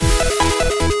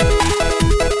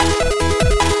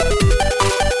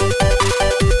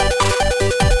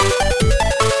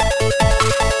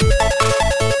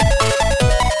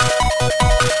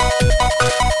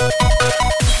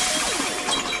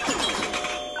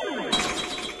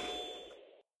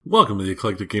Welcome to the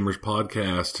Eclectic Gamers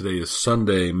Podcast. Today is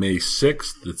Sunday, May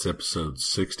 6th. It's episode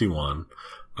 61.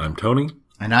 I'm Tony.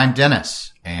 And I'm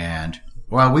Dennis. And,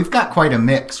 well, we've got quite a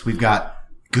mix. We've got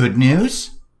good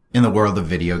news in the world of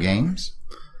video games.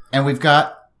 And we've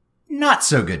got not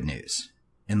so good news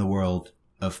in the world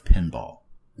of pinball.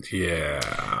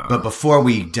 Yeah. But before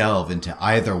we delve into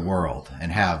either world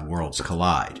and have worlds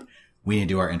collide, we need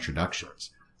to do our introductions.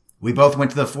 We both went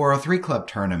to the 403 Club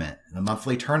tournament, the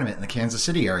monthly tournament in the Kansas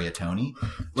City area, Tony.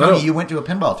 Tony, you went to a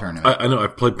pinball tournament. I know.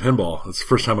 I've played pinball. It's the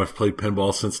first time I've played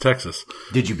pinball since Texas.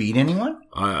 Did you beat anyone?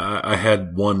 I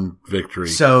had one victory.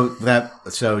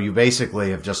 So you basically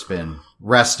have just been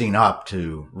resting up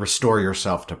to restore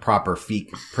yourself to proper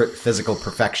physical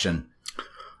perfection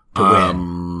to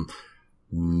win.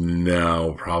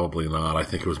 No, probably not. I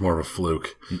think it was more of a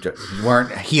fluke. You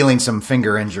weren't healing some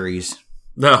finger injuries.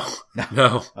 No.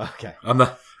 Okay. I'm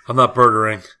not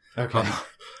birdering. Okay.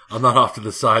 I'm not off to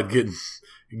the side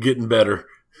getting better.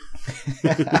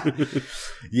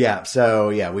 Yeah. So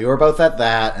yeah, we were both at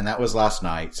that, and that was last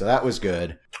night. So that was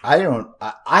good.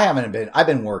 I've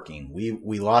been working.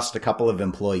 We lost a couple of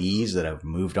employees that have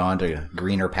moved on to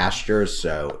greener pastures.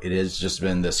 So it has just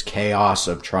been this chaos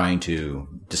of trying to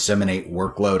disseminate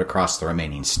workload across the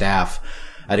remaining staff.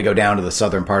 I had to go down to the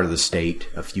southern part of the state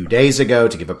a few days ago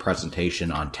to give a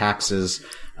presentation on taxes.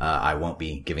 I won't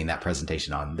be giving that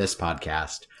presentation on this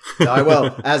podcast. No, I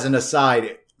will. As an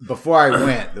aside, before I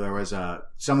went, there was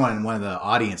one of the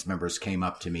audience members came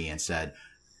up to me and said,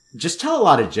 just tell a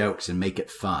lot of jokes and make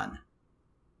it fun.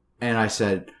 And I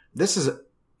said,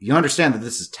 you understand that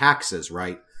this is taxes,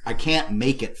 right? I can't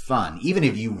make it fun. Even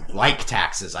if you like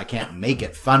taxes, I can't make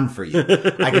it fun for you.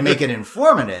 I can make it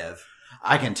informative.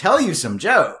 I can tell you some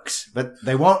jokes, but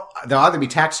they'll either be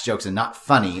tax jokes and not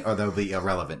funny, or they'll be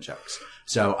irrelevant jokes.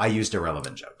 So I used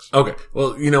irrelevant jokes. Okay.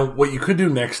 Well, what you could do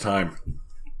next time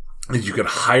is you could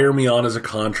hire me on as a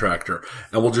contractor,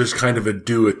 and we'll just kind of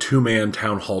do a two-man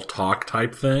town hall talk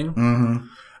type thing. Mm-hmm.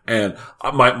 And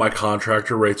my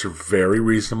contractor rates are very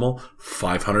reasonable.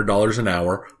 $500 an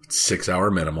hour,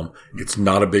 6-hour minimum. It's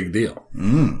not a big deal.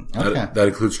 Okay. That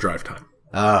includes drive time.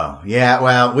 Oh, yeah.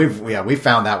 Well, we've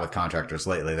found that with contractors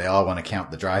lately. They all want to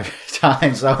count the drive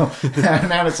time. So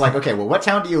now it's like, okay, well, what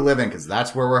town do you live in? Because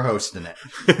that's where we're hosting it.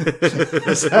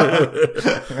 So,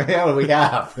 yeah, what do we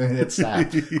have? It's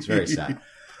sad. It's very sad.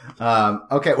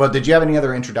 Okay. Well, did you have any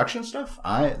other introduction stuff?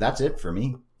 That's it for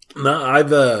me.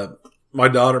 No,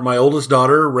 my oldest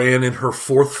daughter ran in her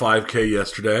 4th 5K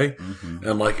yesterday,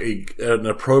 and like an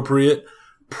appropriate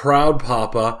proud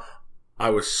papa, I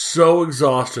was so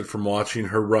exhausted from watching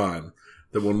her run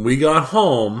that when we got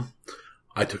home,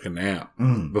 I took a nap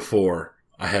before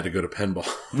I had to go to pinball.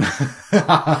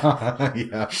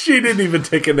 Yeah. She didn't even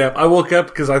take a nap. I woke up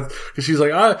because she's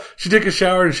like, she took a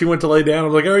shower and she went to lay down.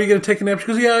 I'm like, are you going to take a nap? She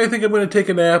goes, yeah, I think I'm going to take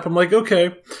a nap. I'm like, okay.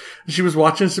 And she was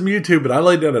watching some YouTube, but I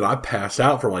laid down and I passed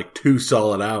out for like 2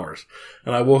 solid hours.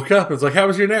 And I woke up and it's like, how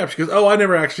was your nap? She goes, oh, I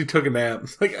never actually took a nap.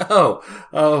 It's like,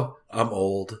 oh, I'm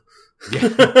old.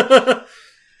 Yeah.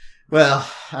 Well,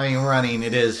 I mean, running,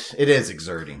 it is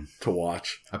exerting. To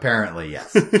watch. Apparently,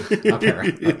 yes.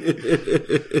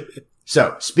 Apparently.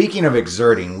 So, speaking of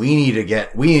exerting, we need to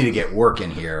get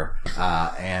working here.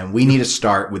 And we need to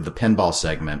start with the pinball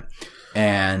segment.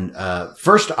 And,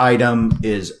 first item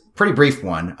is a pretty brief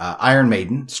one. Iron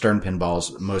Maiden, Stern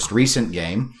Pinball's most recent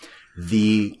game.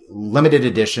 The limited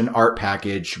edition art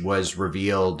package was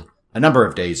revealed a number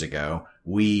of days ago.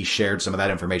 We shared some of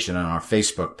that information on our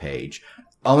Facebook page.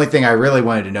 Only thing I really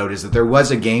wanted to note is that there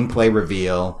was a gameplay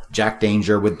reveal. Jack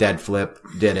Danger with Dead Flip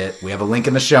did it. We have a link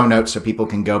in the show notes so people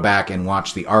can go back and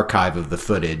watch the archive of the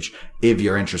footage if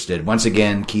you're interested. Once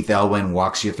again, Keith Elwin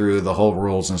walks you through the whole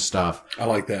rules and stuff. I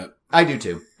like that. I do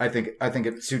too. I think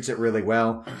it suits it really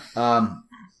well.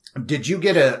 Did you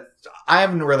get I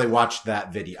haven't really watched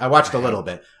that video. I watched a little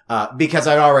bit. Because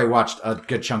I'd already watched a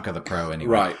good chunk of the Pro anyway.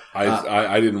 Right.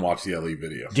 I didn't watch the LE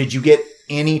video. Did you get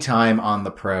any time on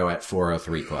the Pro at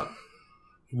 403 Club?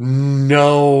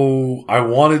 No, I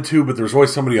wanted to, but there was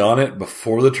always somebody on it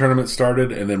before the tournament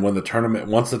started. And then once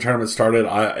the tournament started,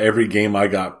 every game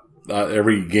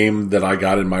that I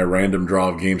got in my random draw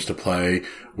of games to play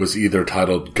was either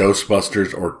titled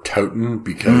Ghostbusters or Toten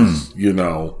because,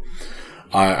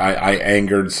 I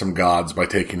angered some gods by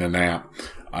taking a nap.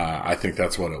 I think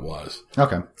that's what it was.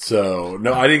 Okay. So,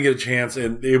 no, I didn't get a chance.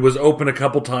 And it was open a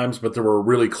couple times, but there were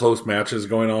really close matches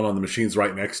going on the machines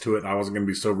right next to it. And I wasn't going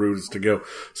to be so rude as to go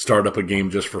start up a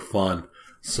game just for fun.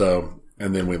 So,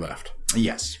 and then we left.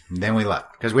 Yes. Then we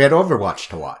left because we had Overwatch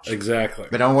to watch. Exactly.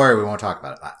 But don't worry, we won't talk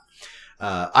about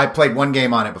that. I played one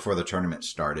game on it before the tournament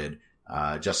started.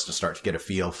 just to start to get a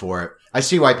feel for it. I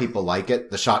see why people like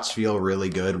it. The shots feel really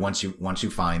good once you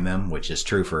find them, which is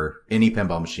true for any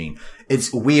pinball machine.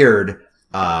 It's weird,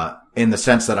 in the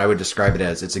sense that I would describe it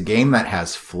as it's a game that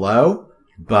has flow,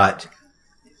 but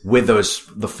with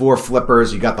the 4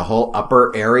 flippers, you got the whole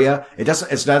upper area. It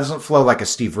doesn't flow like a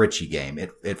Steve Ritchie game.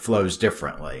 It flows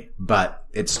differently, but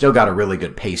it's still got a really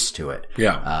good pace to it.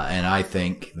 Yeah. And I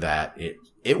think that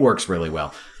it works really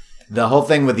well. The whole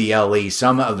thing with the LE,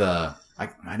 some of the,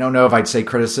 I don't know if I'd say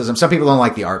criticism. Some people don't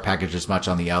like the art package as much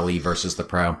on the LE versus the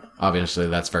Pro. Obviously,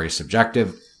 that's very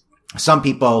subjective. Some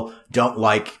people don't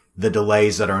like the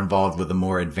delays that are involved with the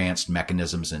more advanced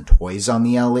mechanisms and toys on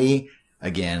the LE.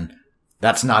 Again,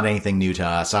 that's not anything new to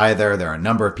us either. There are a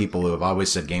number of people who have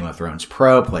always said Game of Thrones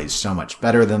Pro plays so much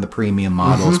better than the premium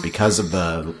models because of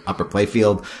the upper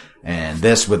playfield. And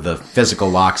this with the physical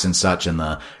locks and such and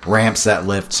the ramps that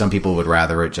lift, some people would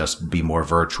rather it just be more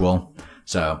virtual.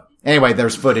 So anyway,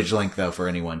 there's footage link though for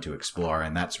anyone to explore.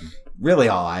 And that's really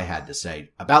all I had to say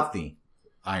about the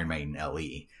Iron Maiden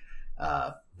LE.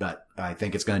 But I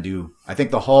think I think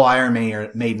the whole Iron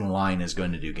Maiden line is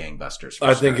going to do gangbusters.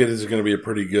 I think it is going to be a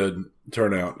pretty good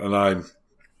turnout.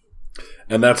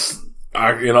 And that's,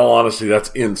 in all honesty,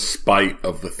 that's in spite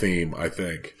of the theme, I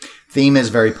think. Theme is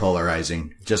very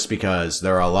polarizing just because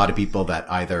there are a lot of people that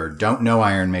either don't know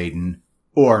Iron Maiden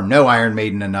or know Iron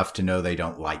Maiden enough to know they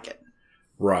don't like it.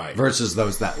 Right. Versus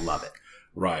those that love it.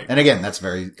 Right. And again, it's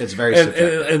very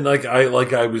subjective. And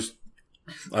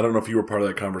I don't know if you were part of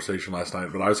that conversation last night,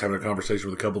 but I was having a conversation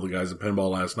with a couple of the guys at pinball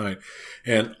last night,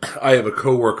 and I have a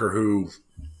coworker who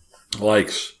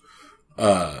likes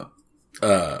Iron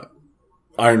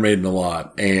Maiden a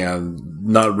lot and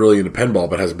not really into pinball,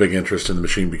 but has a big interest in the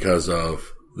machine because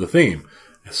of the theme.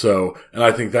 So, and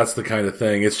I think that's the kind of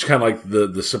thing. It's kind of like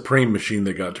the Supreme machine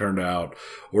that got turned out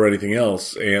or anything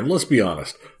else. And let's be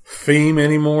honest, theme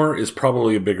anymore is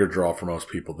probably a bigger draw for most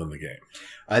people than the game.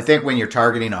 I think when you're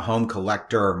targeting a home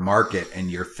collector market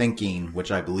and you're thinking,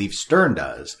 which I believe Stern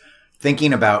does,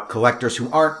 thinking about collectors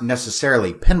who aren't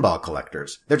necessarily pinball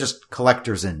collectors, they're just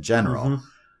collectors in general. Mm-hmm.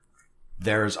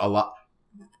 There's a lot.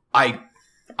 I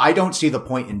don't see the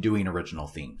point in doing original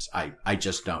themes. I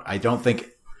just don't. I don't think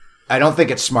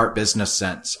it's smart business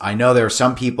sense. I know there are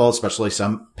some people, especially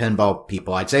some pinball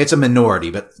people, I'd say it's a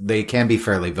minority, but they can be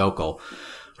fairly vocal,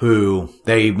 who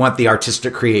they want the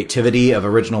artistic creativity of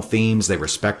original themes. They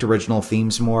respect original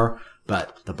themes more.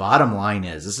 But the bottom line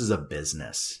is this is a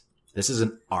business. This is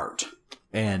an art.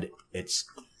 And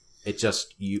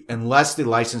unless the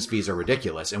license fees are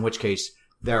ridiculous, in which case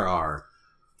there are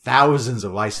thousands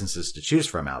of licenses to choose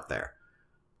from out there,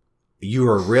 you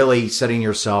are really setting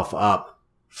yourself up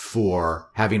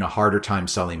for having a harder time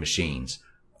selling machines,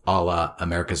 a la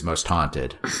America's Most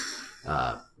Haunted,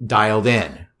 Dialed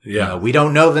In. Yeah. We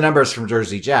don't know the numbers from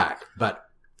Jersey Jack, but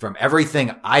from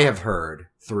everything I have heard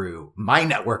through my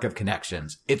network of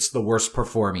connections, it's the worst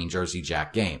performing Jersey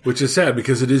Jack game. Which is sad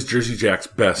because it is Jersey Jack's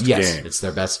best game. Yes, it's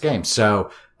their best game.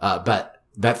 So, but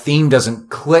that theme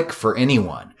doesn't click for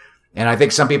anyone. And I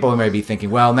think some people may be thinking,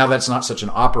 well, now that's not such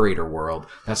an operator world.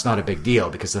 That's not a big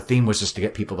deal because the theme was just to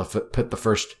get people to put the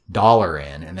first dollar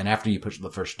in. And then after you put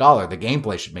the first dollar, the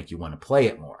gameplay should make you want to play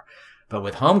it more. But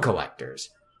with home collectors,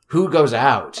 who goes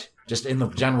out just in the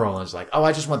general and is like, oh,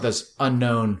 I just want this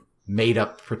unknown made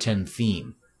up pretend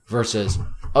theme versus,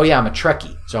 oh yeah, I'm a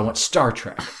Trekkie, so I want Star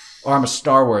Trek. Or I'm a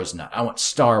Star Wars nut, I want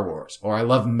Star Wars. Or I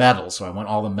love metal, so I want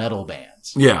all the metal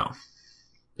bands. Yeah.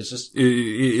 It's just,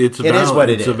 it's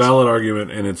a valid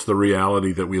argument, and it's the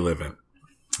reality that we live in.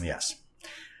 Yes.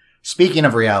 Speaking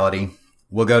of reality,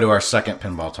 we'll go to our second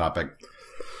pinball topic.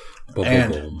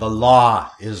 And the law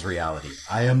is reality.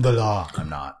 I am the law. I'm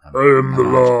not. I'm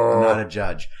not a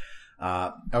judge.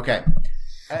 Okay.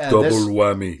 Double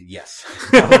whammy. Yes.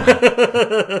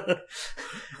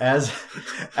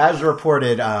 As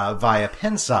reported via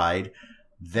Pinside,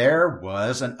 there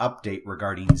was an update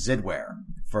regarding Zidware.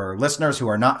 For listeners who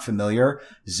are not familiar,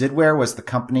 Zidware was the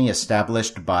company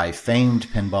established by famed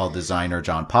pinball designer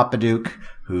John Popadiuk,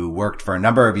 who worked for a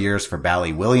number of years for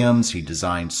Bally Williams. He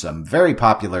designed some very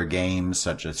popular games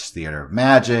such as Theater of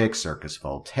Magic, Circus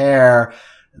Voltaire,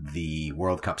 the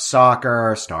World Cup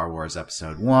Soccer, Star Wars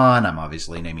Episode 1. I'm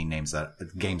obviously naming games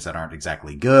that aren't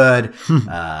exactly good.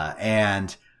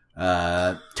 And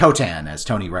TOTAN, as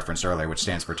Tony referenced earlier, which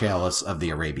stands for Tales of the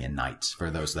Arabian Nights, for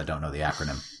those that don't know the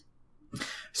acronym.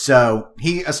 So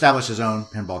he established his own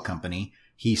pinball company.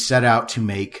 He set out to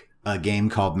make a game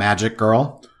called Magic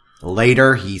Girl.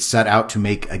 Later, he set out to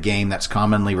make a game that's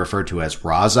commonly referred to as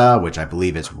Raza, which I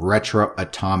believe is Retro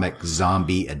Atomic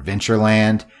Zombie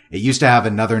Adventureland. It used to have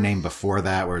another name before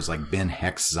that, where it was like Ben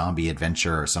Hex Zombie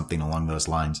Adventure or something along those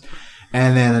lines.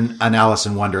 And then an Alice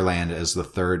in Wonderland as the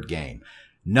third game.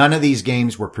 None of these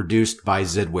games were produced by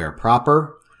Zidware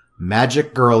proper.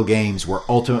 Magic Girl games were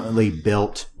ultimately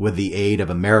built with the aid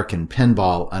of American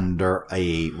Pinball under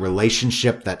a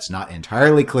relationship that's not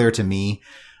entirely clear to me.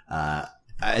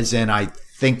 As in, I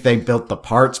think they built the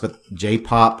parts, but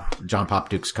J-Pop, John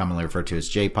Popduke's commonly referred to as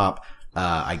J-Pop,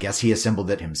 I guess he assembled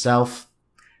it himself.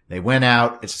 They went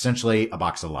out. It's essentially a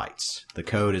box of lights. The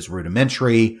code is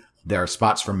rudimentary. There are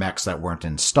spots for mechs that weren't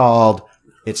installed.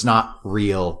 It's not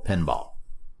real pinball.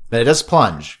 But it does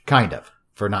plunge, kind of,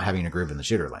 for not having a groove in the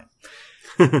shooter lane.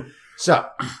 So,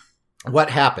 what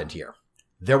happened here?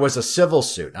 There was a civil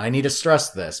suit. I need to stress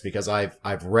this because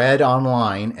I've read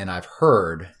online and I've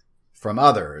heard from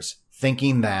others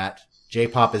thinking that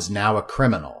J-Pop is now a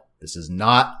criminal. This is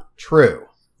not true.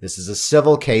 This is a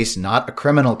civil case, not a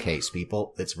criminal case,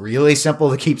 people. It's really simple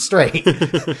to keep straight.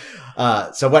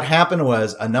 So what happened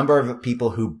was a number of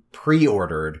people who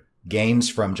pre-ordered games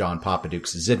from John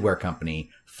Poppaduke's Zidware company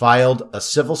filed a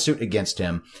civil suit against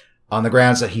him on the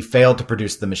grounds that he failed to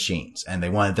produce the machines, and they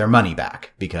wanted their money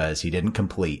back because he didn't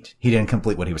complete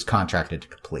what he was contracted to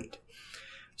complete.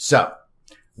 So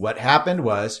what happened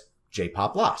was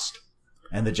J-Pop lost,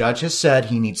 and the judge has said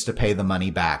he needs to pay the money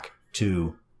back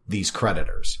to these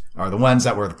creditors, or the ones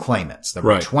that were the claimants. There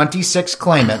were 26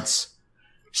 claimants.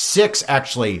 6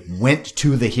 actually went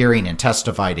to the hearing and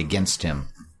testified against him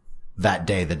that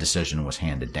day the decision was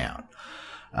handed down.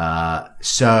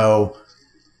 So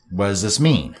what does this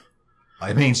mean?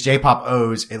 It means J-Pop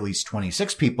owes at least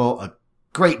 26 people a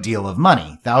great deal of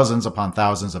money, thousands upon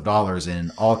thousands of dollars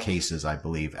in all cases. I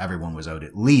believe everyone was owed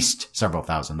at least several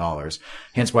 $1,000s.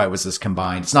 Hence why it was this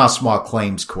combined. It's not a small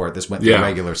claims court. This went through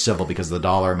regular civil because the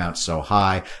dollar amount's so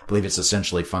high. I believe it's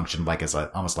essentially functioned like as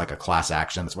almost like a class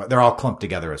action. That's why they're all clumped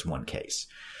together as one case.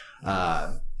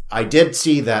 I did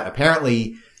see that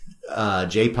apparently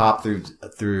J-Pop through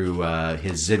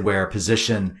his Zidware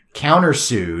position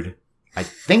countersued, I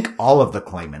think, all of the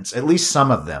claimants, at least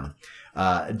some of them,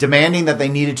 demanding that they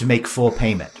needed to make full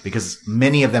payment because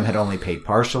many of them had only paid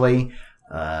partially.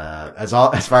 As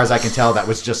far as I can tell, that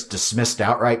was just dismissed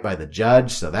outright by the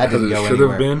judge, so that didn't go anywhere. Should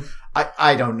have been.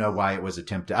 I don't know why it was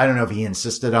attempted. I don't know if he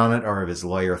insisted on it or if his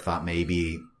lawyer thought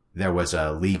maybe there was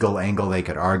a legal angle. They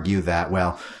could argue that,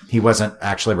 well, he wasn't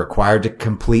actually required to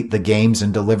complete the games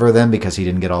and deliver them because he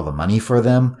didn't get all the money for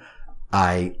them.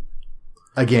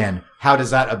 Again, how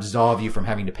does that absolve you from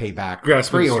having to pay back?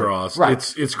 Grasping straws.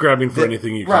 Right. It's grabbing for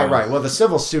anything you can. Right. Well, the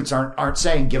civil suits aren't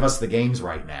saying give us the games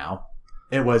right now.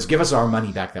 It was give us our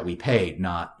money back that we paid,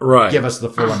 not give us the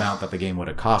full amount that the game would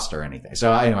have cost or anything.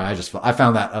 So anyway, I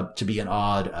found that to be an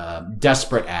odd,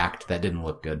 desperate act that didn't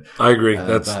look good. I agree.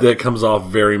 That comes off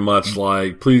very much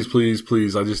like, please, please,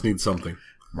 please, I just need something.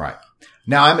 Right.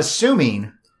 Now, I'm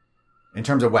assuming, in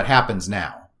terms of what happens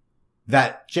now,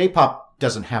 that J-Pop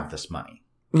doesn't have this money.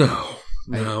 No.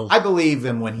 I believe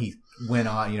him when he went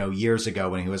on, years ago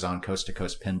when he was on Coast to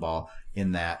Coast Pinball,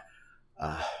 in that,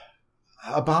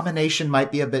 abomination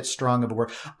might be a bit strong of a word.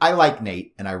 I like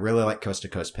Nate, and I really like Coast to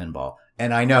Coast Pinball.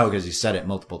 And I know, because he said it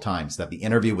multiple times, that the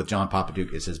interview with John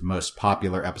Poppaduke is his most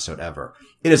popular episode ever.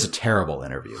 It is a terrible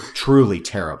interview. Truly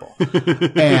terrible.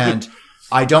 And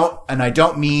I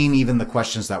don't mean even the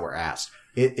questions that were asked.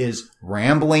 It is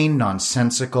rambling,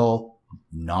 nonsensical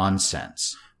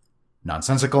nonsense.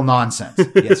 Nonsensical nonsense.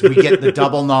 Yes, we get the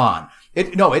double non.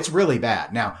 It's really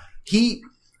bad. Now, he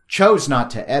chose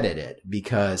not to edit it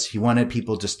because he wanted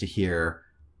people just to hear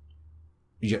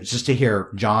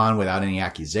John without any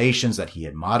accusations that he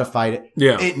had modified it.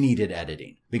 Yeah. It needed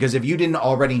editing. Because if you didn't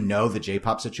already know the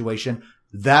J-Pop situation,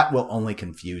 that will only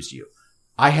confuse you.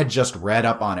 I had just read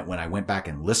up on it when I went back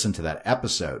and listened to that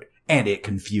episode, and it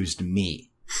confused me.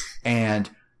 And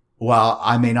while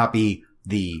I may not be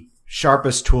the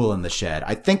sharpest tool in the shed,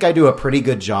 I think I do a pretty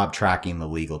good job tracking the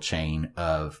legal chain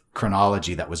of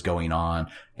chronology that was going on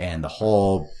and the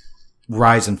whole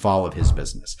rise and fall of his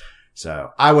business.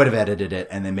 So I would have edited it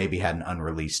and then maybe had an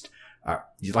unreleased,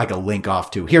 like a link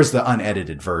off to, here's the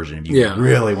unedited version if you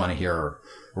really want to hear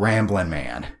Ramblin'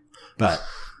 Man. But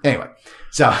anyway,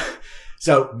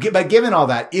 but given all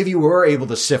that, if you were able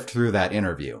to sift through that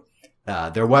interview,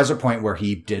 there was a point where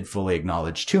he did fully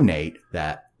acknowledge to Nate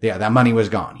that that money was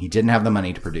gone. He didn't have the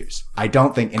money to produce. I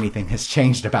don't think anything has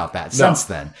changed about that since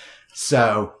then.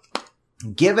 So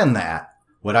given that,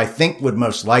 what I think would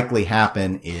most likely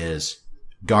happen is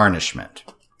garnishment.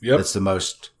 Yep. That's the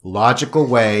most logical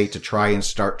way to try and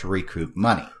start to recoup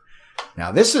money.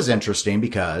 Now, this is interesting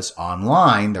because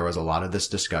online there was a lot of this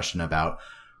discussion about,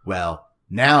 well,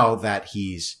 now that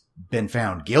he's been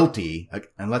found guilty,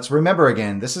 and let's remember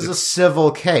again, this is a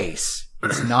civil case.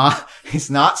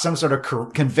 He's not some sort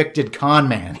of convicted con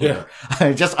man here.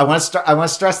 Yeah. I want to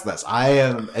stress this. I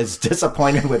am as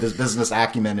disappointed with his business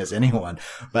acumen as anyone,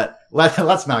 but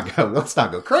let's not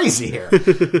go crazy here.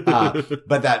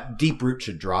 But that Deeproot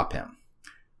should drop him.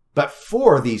 But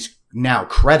for these now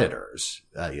creditors,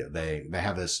 they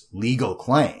have this legal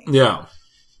claim. Yeah.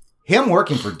 Him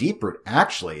working for Deeproot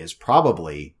actually is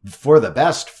probably for the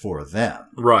best for them.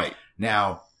 Right.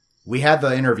 Now, we had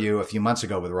the interview a few months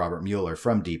ago with Robert Mueller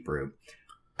from Deeproot.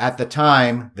 At the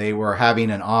time, they were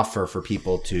having an offer for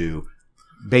people to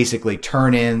basically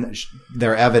turn in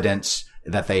their evidence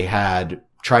that they had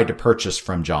tried to purchase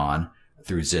from John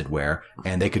through Zidware,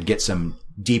 and they could get some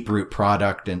Deeproot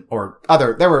product there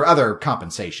were other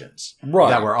compensations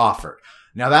that were offered.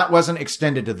 Now, that wasn't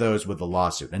extended to those with the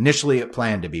lawsuit. Initially, it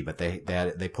planned to be, but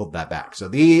they pulled that back. So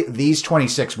these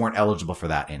 26 weren't eligible for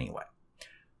that anyway.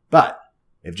 But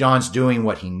if John's doing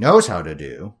what he knows how to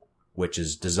do, which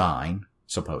is design,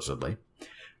 supposedly,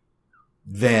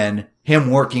 then him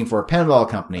working for a pinball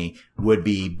company would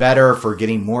be better for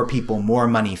getting more people more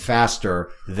money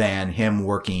faster than him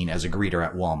working as a greeter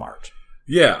at Walmart.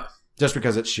 Yeah. Just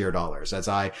because it's sheer dollars. As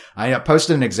I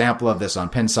posted an example of this on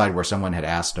Pinside where someone had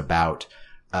asked about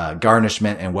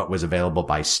garnishment and what was available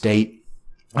by state.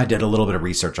 I did a little bit of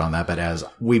research on that, but as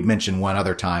we've mentioned one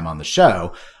other time on the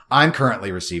show, I'm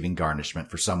currently receiving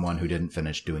garnishment for someone who didn't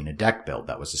finish doing a deck build.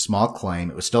 That was a small claim.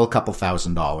 It was still a couple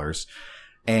 $1,000s.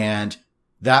 And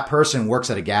that person works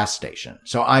at a gas station.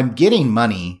 So I'm getting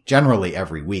money generally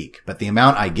every week, but the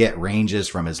amount I get ranges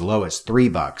from as low as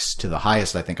 $3 to the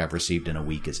highest I think I've received in a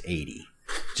week is 80.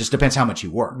 Just depends how much he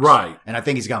works. Right. And I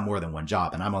think he's got more than one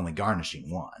job, and I'm only garnishing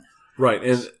one. Right.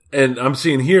 And I'm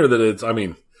seeing here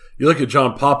that you look at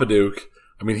John Papaduke,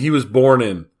 he was born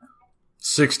in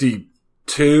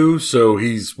 62, so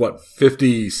he's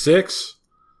 56?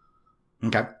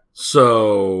 Okay.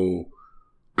 So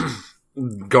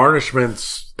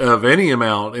garnishments of any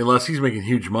amount, unless he's making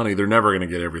huge money, they're never going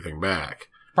to get everything back.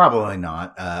 Probably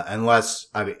not, unless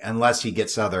he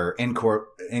gets other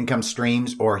income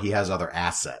streams or he has other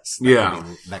assets.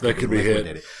 That could be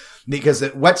liquidated. Hit. Because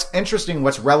what's interesting,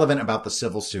 what's relevant about the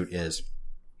civil suit is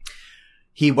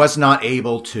he was not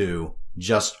able to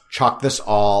just chalk this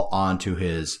all onto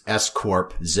his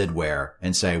S-Corp Zidware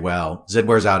and say, well,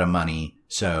 Zidware's out of money,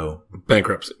 so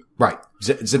bankruptcy. Right.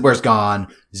 Zidware's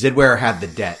gone. Zidware had the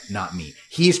debt, not me.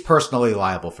 He's personally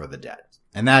liable for the debt.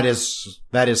 And that is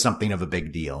something of a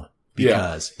big deal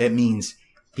because it means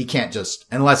he can't just,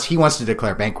 unless he wants to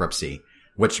declare bankruptcy,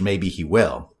 which maybe he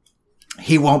will,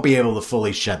 he won't be able to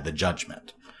fully shed the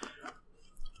judgment.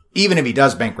 Even if he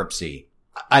does bankruptcy,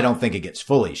 I don't think it gets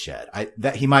fully shed.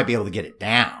 That he might be able to get it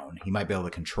down. He might be able to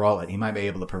control it. He might be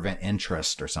able to prevent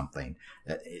interest or something.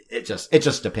 It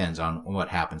just depends on what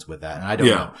happens with that. And I don't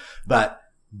know.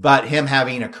 But him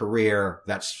having a career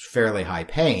that's fairly high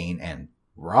paying, and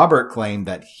Robert claimed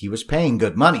that he was paying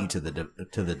good money to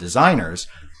the designers.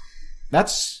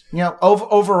 That's,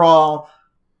 overall,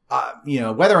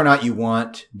 whether or not you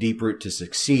want Deeproot to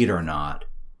succeed or not,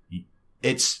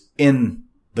 it's in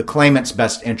the claimant's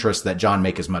best interest that John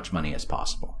make as much money as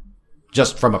possible,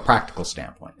 just from a practical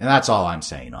standpoint. And that's all I'm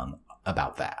saying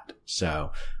about that.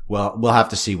 So, well, we'll have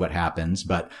to see what happens.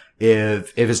 But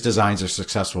if his designs are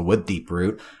successful with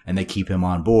Deeproot and they keep him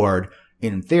on board,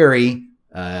 in theory,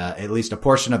 at least a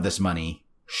portion of this money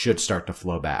should start to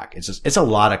flow back. It's a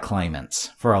lot of claimants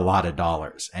for a lot of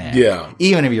dollars. And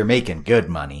even if you're making good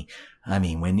money,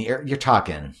 when you're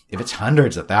talking, if it's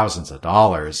hundreds of thousands of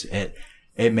dollars,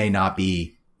 it may not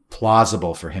be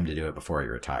plausible for him to do it before he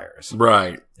retires.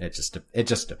 Right. It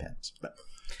just depends. But,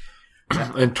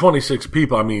 and 26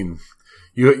 people,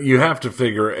 you have to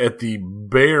figure at the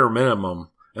bare minimum,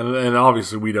 and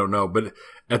obviously we don't know, but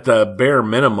at the bare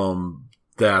minimum,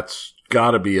 that's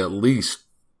got to be at least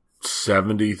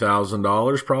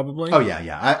 $70,000 probably. Oh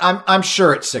yeah. I'm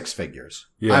sure it's six figures.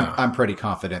 Yeah. I'm pretty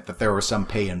confident that there were some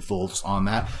pay in fulls on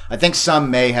that. I think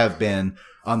some may have been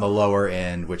on the lower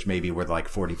end, which maybe were like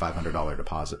 $4,500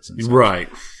 deposits and such. Right.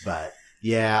 But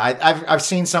yeah, I've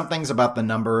seen some things about the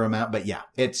number amount, but yeah,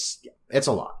 it's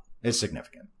a lot. It's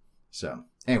significant. So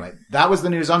anyway, that was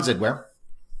the news on Zidware.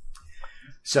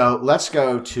 So let's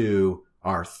go to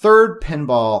our third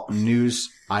pinball news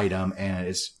item, and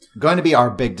it's going to be our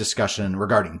big discussion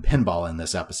regarding pinball in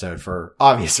this episode for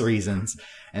obvious reasons.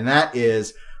 And that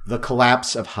is the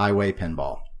collapse of Highway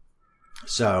Pinball.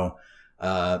 So,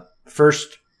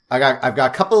 first, I've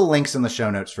got a couple of links in the show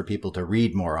notes for people to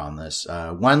read more on this.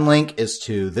 One link is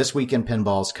to This Week in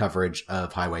Pinball's coverage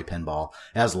of Highway Pinball.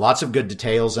 It has lots of good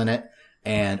details in it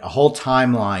and a whole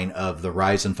timeline of the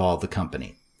rise and fall of the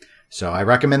company. So I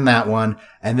recommend that one.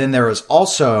 And then there is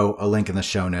also a link in the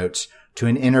show notes to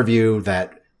an interview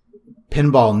that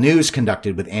Pinball News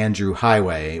conducted with Andrew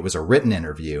Highway. It was a written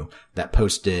interview that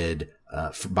posted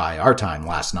by our time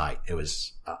last night. It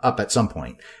was up at some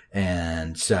point.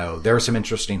 And so there are some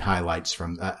interesting highlights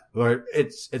from that.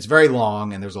 It's very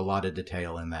long and there's a lot of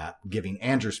detail in that, giving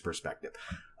Andrew's perspective.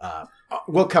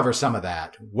 We'll cover some of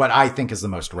that, what I think is the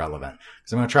most relevant.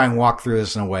 So I'm going to try and walk through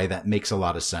this in a way that makes a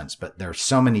lot of sense, but there are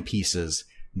so many pieces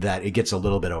that it gets a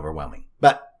little bit overwhelming.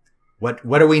 But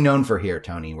what are we known for here,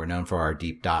 Tony? We're known for our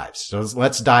deep dives. So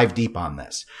let's dive deep on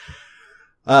this.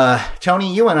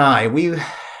 Tony, you and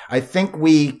I think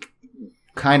we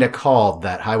kind of called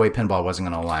that Highway Pinball wasn't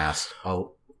going to last a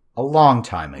long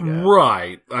time ago.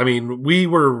 Right. I mean,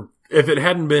 if it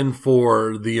hadn't been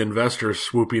for the investors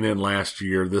swooping in last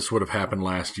year, this would have happened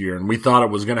last year. And we thought it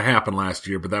was going to happen last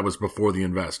year, but that was before the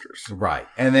investors. Right.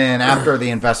 And then after the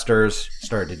investors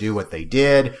started to do what they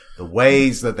did, the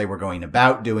ways that they were going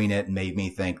about doing it made me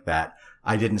think that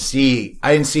I didn't see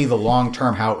the long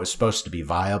term how it was supposed to be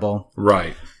viable.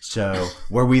 Right. So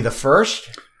were we the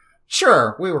first?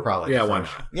 Sure, we were probably the first. Why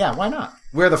not? Yeah, why not?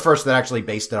 We're the first that actually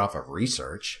based it off of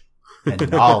research and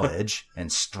knowledge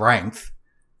and strength.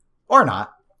 Or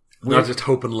not. Not just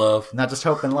hope and love. Not just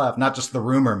hope and love. Not just the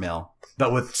rumor mill,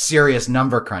 but with serious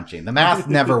number crunching. The math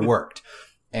never worked.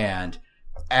 And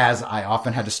as I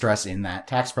often had to stress in that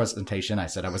tax presentation I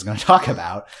said I was going to talk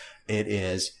about,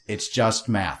 it's just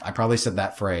math. I probably said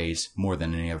that phrase more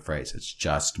than any other phrase. It's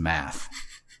just math.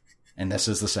 And this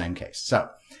is the same case. So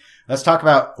let's talk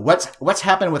about what's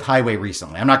happened with Highway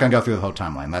recently. I'm not going to go through the whole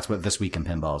timeline. That's what This Week in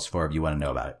Pinball is for if you want to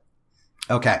know about it.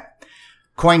 Okay.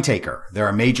 CoinTaker, they're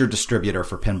a major distributor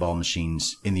for pinball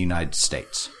machines in the United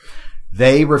States.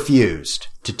 They refused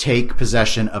to take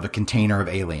possession of a container of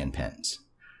alien pins.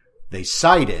 They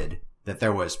cited that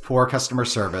there was poor customer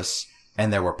service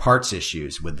and there were parts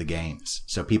issues with the games.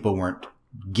 So people weren't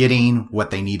getting what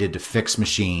they needed to fix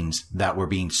machines that were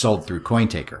being sold through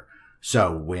CoinTaker.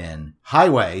 So when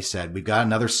Highway said, we've got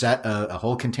another set, a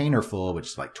whole container full, which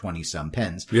is like 20 some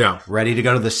pins, ready to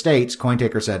go to the States,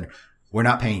 CoinTaker said, we're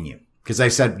not paying you. Because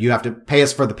they said, you have to pay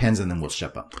us for the pins and then we'll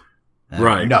ship them.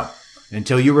 Right. No.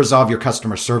 Until you resolve your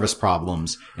customer service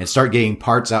problems and start getting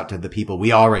parts out to the people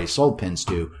we already sold pins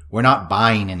to, we're not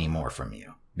buying any more from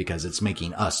you because it's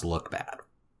making us look bad.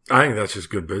 I think that's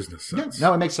just good business sense. Yeah,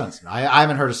 no, it makes sense. I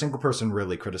haven't heard a single person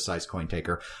really criticize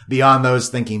CoinTaker beyond those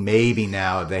thinking maybe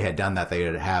now if they had done that, they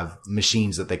would have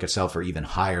machines that they could sell for even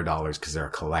higher dollars because they're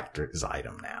a collector's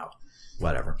item now.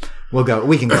 Whatever. We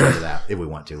can go into that if we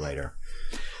want to later.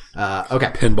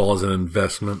 Okay. Pinball is an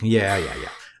investment. Yeah.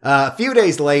 A few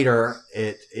days later,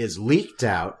 it is leaked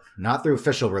out, not through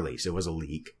official release. It was a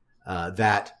leak,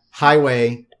 that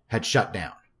Highway had shut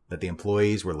down, that the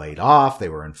employees were laid off. They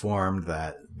were informed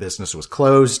that business was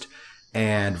closed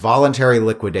and voluntary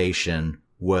liquidation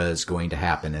was going to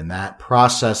happen. And that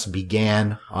process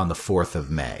began on the 4th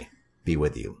of May. Be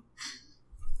with you.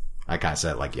 I kind of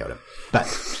said it like Yoda, but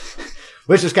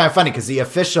which is kind of funny because the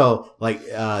official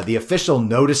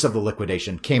notice of the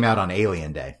liquidation came out on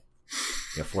Alien Day.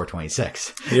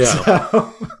 426. Yeah.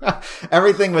 So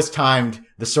everything was timed.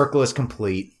 The circle is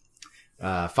complete.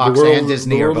 Fox and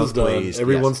Disney are both pleased.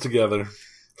 Everyone's together.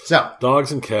 So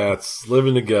dogs and cats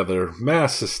living together.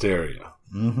 Mass hysteria.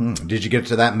 Mm-hmm. Did you get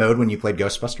to that mode when you played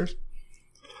Ghostbusters?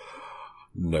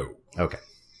 No. Okay.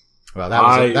 Well,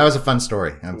 that was a fun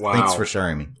story. Wow. Thanks for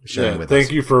sharing with us.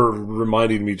 Thank you for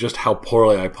reminding me just how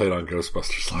poorly I played on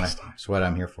Ghostbusters last time. That's what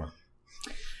I'm here for.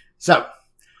 So,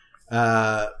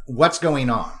 what's going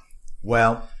on?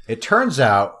 Well, it turns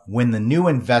out when the new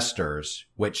investors,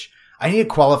 which I need to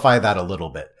qualify that a little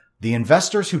bit. The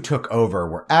investors who took over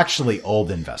were actually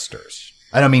old investors.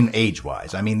 I don't mean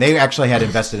age-wise. I mean, they actually had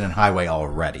invested in Highway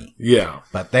already. Yeah.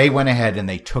 But they went ahead and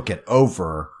they took it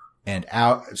over and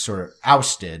sort of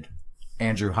ousted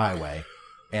Andrew Highway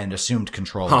and assumed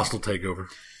control. Hostile takeover.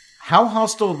 How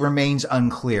hostile remains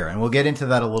unclear. And we'll get into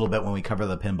that a little bit when we cover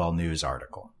the Pinball News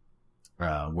article,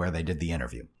 where they did the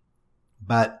interview.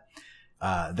 But,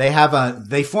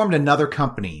 they formed another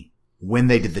company when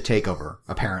they did the takeover,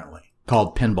 apparently,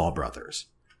 called Pinball Brothers.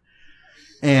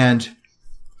 And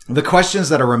the questions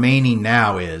that are remaining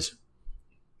now is,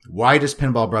 why does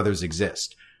Pinball Brothers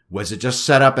exist? Was it just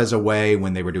set up as a way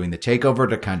when they were doing the takeover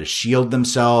to kind of shield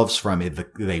themselves from if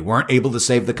they weren't able to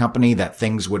save the company, that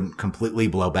things wouldn't completely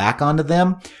blow back onto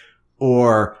them?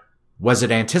 Or was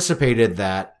it anticipated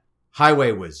that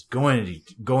Highway was going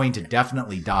to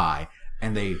definitely die,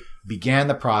 and they began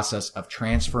the process of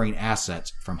transferring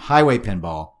assets from Highway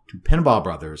Pinball to Pinball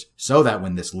Brothers so that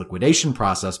when this liquidation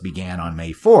process began on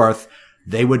May 4th,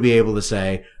 they would be able to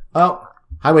say, oh,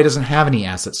 Highway doesn't have any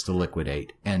assets to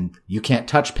liquidate, and you can't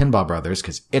touch Pinball Brothers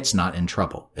because it's not in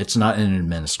trouble. It's not in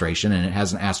administration, and it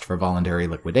hasn't asked for voluntary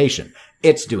liquidation.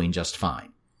 It's doing just fine.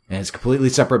 And it's a completely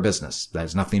separate business. That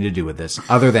has nothing to do with this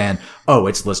other than, oh,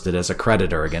 it's listed as a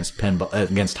creditor against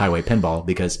Highway Pinball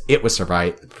because it was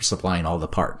supplying all the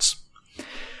parts.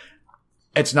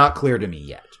 It's not clear to me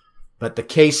yet, but the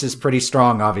case is pretty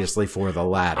strong, obviously, for the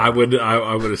latter. I would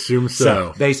assume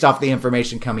so. Based off the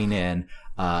information coming in,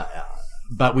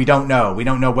 but we don't know. We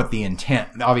don't know what the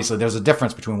intent, obviously there's a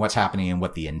difference between what's happening and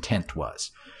what the intent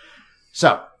was.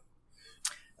 So,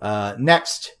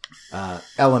 next,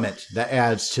 element that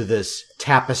adds to this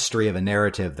tapestry of a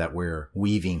narrative that we're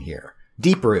weaving here.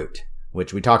 Deeproot,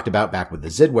 which we talked about back with the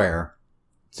Zidware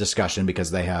discussion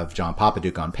because they have John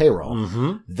Papaduke on payroll.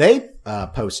 Mm-hmm. They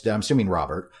posted, I'm assuming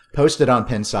Robert, posted on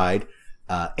Pinside,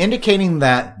 indicating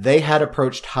that they had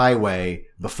approached Highway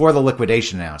before the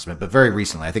liquidation announcement, but very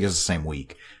recently, I think it was the same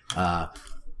week,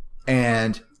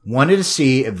 and wanted to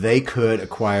see if they could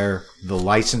acquire the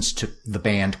license to the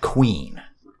band Queen.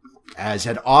 As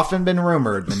had often been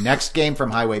rumored, the next game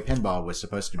from Highway Pinball was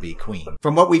supposed to be Queen.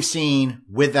 From what we've seen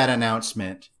with that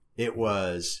announcement, it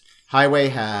was Highway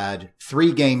had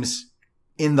 3 games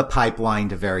in the pipeline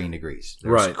to varying degrees.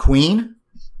 There was Queen,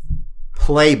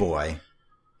 Playboy,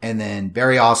 and then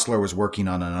Barry Osler was working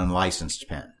on an unlicensed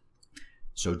pen.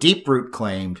 So Deeproot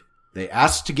claimed they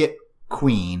asked to get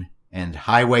Queen, and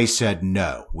Highway said,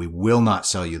 no, we will not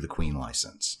sell you the Queen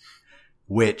license.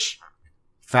 Which,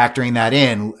 factoring that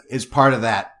in, is part of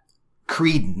that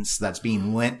credence that's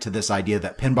being lent to this idea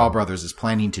that Pinball Brothers is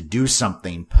planning to do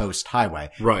something post Highway.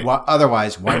 Right.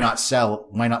 Otherwise, why not sell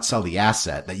the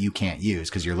asset that you can't use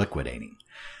because you're liquidating?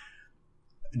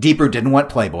 Deeproot didn't want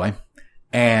Playboy,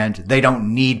 and they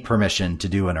don't need permission to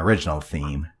do an original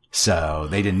theme, so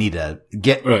they didn't need to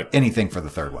get anything for the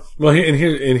third one. Well,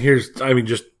 here's, I mean,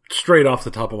 just straight off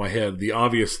the top of my head, the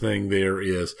obvious thing there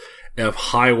is if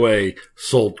Highway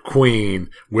sold Queen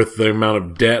with the amount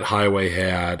of debt Highway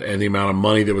had and the amount of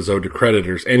money that was owed to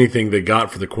creditors, anything they got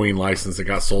for the Queen license that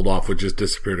got sold off would just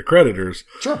disappear to creditors.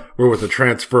 Sure. Where with the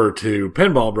transfer to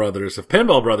Pinball Brothers, if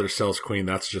Pinball Brothers sells Queen,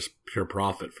 that's just pure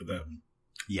profit for them.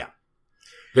 Yeah.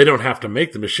 They don't have to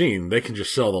make the machine. They can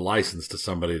just sell the license to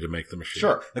somebody to make the machine.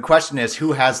 Sure. The question is,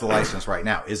 who has the license right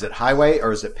now? Is it Highway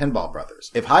or is it Pinball Brothers?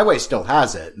 If Highway still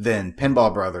has it, then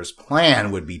Pinball Brothers'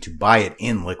 plan would be to buy it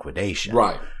in liquidation.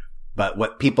 Right. But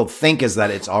what people think is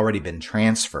that it's already been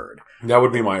transferred. That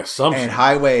would be my assumption. And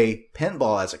Highway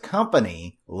Pinball as a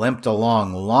company limped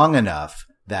along long enough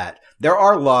that there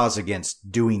are laws against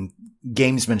doing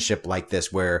gamesmanship like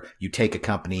this where you take a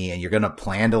company and you're going to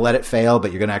plan to let it fail,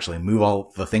 but you're going to actually move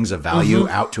all the things of value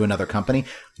out to another company.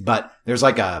 But there's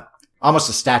like almost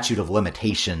a statute of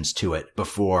limitations to it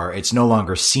before it's no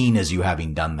longer seen as you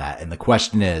having done that. And the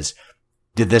question is,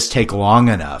 did this take long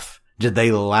enough? Did they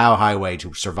allow Highway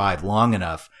to survive long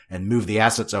enough and move the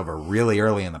assets over really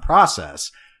early in the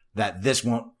process that this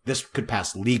could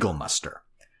pass legal muster?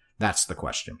 That's the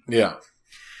question. Yeah.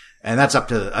 And that's up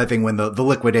to, I think, when the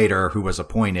liquidator who was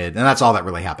appointed, and that's all that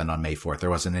really happened on May 4th. There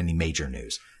wasn't any major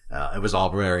news. It was all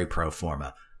very pro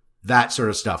forma. That sort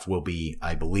of stuff will be,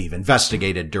 I believe,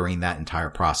 investigated during that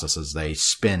entire process as they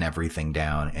spin everything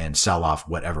down and sell off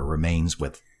whatever remains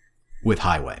with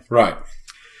Highway. Right.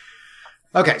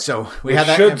 Okay, so we have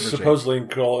that. Should supposedly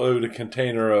include a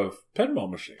container of pinball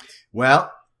machines.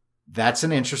 Well, that's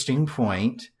an interesting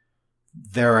point.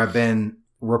 There have been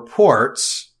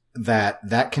reports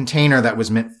that container that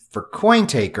was meant for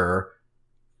CoinTaker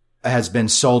has been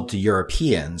sold to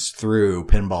Europeans through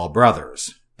Pinball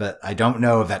Brothers. But I don't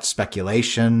know if that's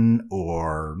speculation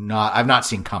or not. I've not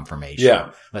seen confirmation.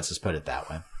 Yeah. Let's just put it that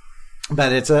way.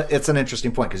 But it's an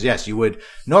interesting point because yes, you would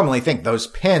normally think those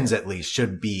pins at least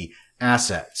should be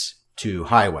assets to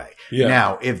Highway. Yeah.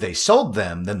 Now, if they sold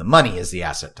them, then the money is the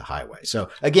asset to Highway. So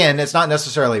again, it's not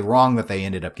necessarily wrong that they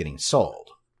ended up getting sold.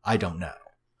 I don't know.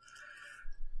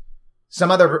 Some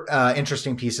other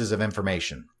interesting pieces of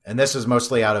information, and this is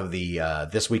mostly out of the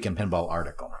This Week in Pinball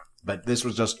article, but this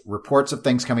was just reports of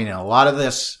things coming in. A lot of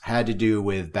this had to do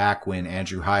with back when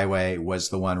Andrew Highway was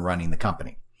the one running the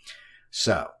company.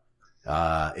 So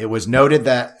it was noted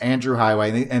that Andrew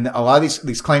Highway, and a lot of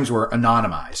these claims were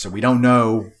anonymized, so we don't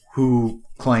know who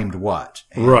claimed what.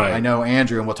 And right. I know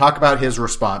Andrew, and we'll talk about his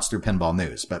response through Pinball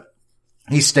News, but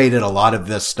he stated a lot of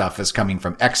this stuff is coming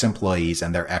from ex-employees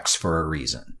and they're ex for a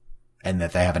reason. and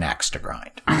that they have an axe to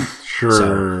grind. Sure.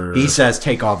 So he says,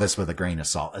 take all this with a grain of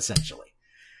salt, essentially.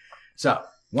 So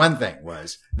one thing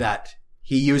was that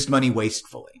he used money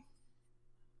wastefully.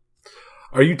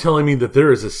 Are you telling me that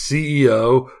there is a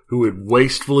CEO who would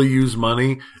wastefully use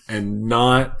money and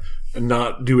not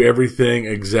do everything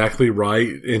exactly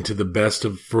right and to the best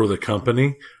for the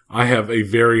company? I have a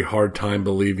very hard time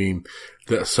believing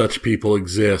that such people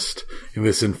exist in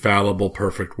this infallible,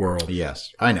 perfect world. Yes,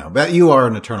 I know, but you are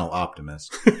an eternal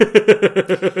optimist. Some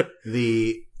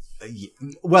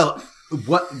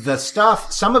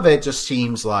of it just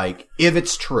seems like, if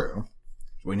it's true,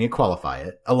 we need to qualify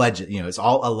it. Alleged, it's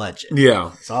all alleged.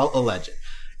 Yeah. It's all alleged.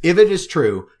 If it is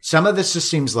true, some of this just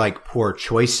seems like poor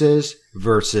choices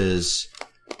versus,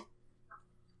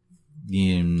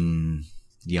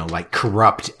 like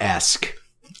corrupt-esque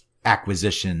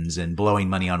acquisitions and blowing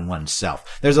money on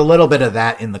oneself. There's a little bit of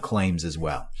that in the claims as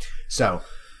well. So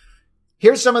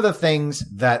here's some of the things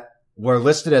that were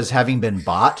listed as having been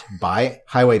bought by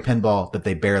Highway Pinball that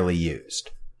they barely used.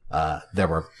 There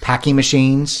were packing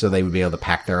machines, so they would be able to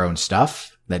pack their own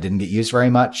stuff. That didn't get used very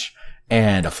much.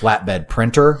 And a flatbed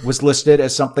printer was listed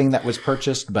as something that was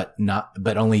purchased, but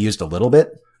only used a little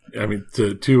bit. I mean,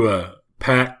 to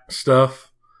pack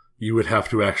stuff, you would have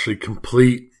to actually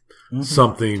complete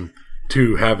something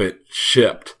to have it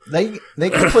shipped. They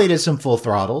completed some full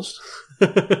throttles.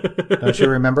 Don't you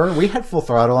remember? We had full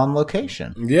throttle on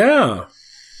location. Yeah.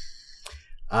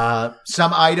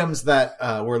 Some items that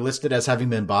were listed as having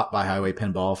been bought by Highway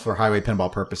Pinball for Highway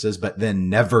Pinball purposes, but then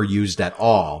never used at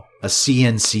all. A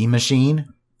CNC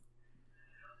machine.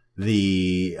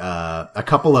 A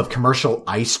couple of commercial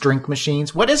ice drink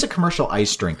machines. What is a commercial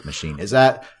ice drink machine?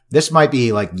 This might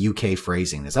be like UK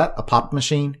phrasing. Is that a pop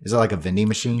machine? Is it like a vending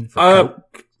machine?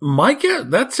 My guess,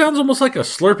 that sounds almost like a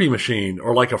Slurpee machine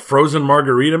or like a frozen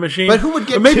margarita machine. But who would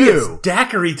get maybe two? It's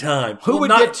daiquiri time. Who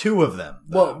would get two of them?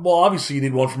 Well, obviously you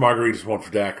need one for margaritas, one for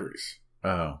daiquiris.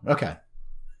 Oh, okay.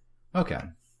 I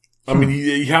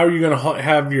mean, how are you going to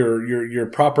have your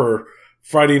proper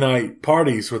Friday night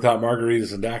parties without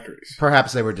margaritas and daiquiris?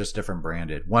 Perhaps they were just different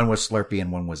branded. One was Slurpee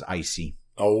and one was Icy.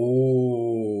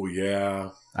 Oh, yeah.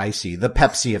 Icy, the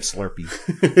Pepsi of Slurpee.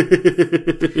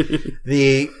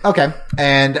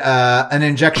 And an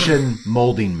injection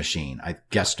molding machine, I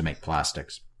guess, to make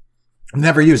plastics.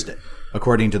 Never used it,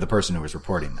 according to the person who was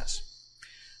reporting this.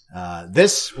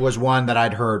 This was one that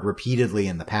I'd heard repeatedly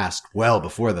in the past, well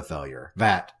before the failure,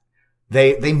 that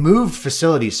they moved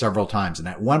facilities several times, and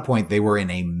at one point they were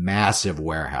in a massive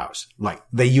warehouse. Like,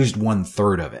 they used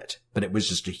 1/3 of it, but it was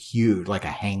just a huge, like a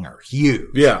hangar.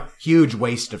 Huge. Yeah. Huge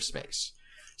waste of space.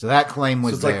 So that claim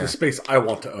was like the space I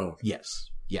want to own. Yes.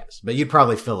 But you'd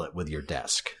probably fill it with your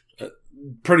desk.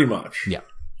 Pretty much. Yeah.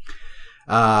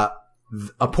 A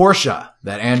Porsche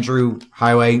that Andrew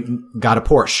Highway got a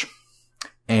Porsche,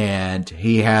 and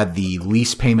he had the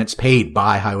lease payments paid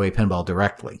by Highway Pinball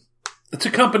directly. It's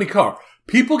a company car.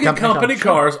 People get company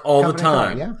cars all the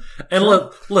time. Yeah. And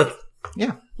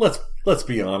yeah. Let's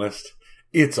be honest.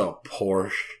 It's a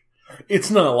Porsche.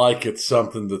 It's not like it's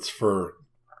something that's for,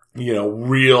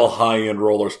 real high-end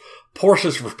rollers.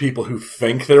 Porsches for people who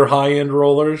think they're high-end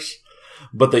rollers,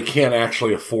 but they can't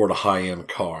actually afford a high-end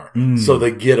car. So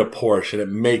they get a Porsche, and it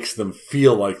makes them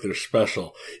feel like they're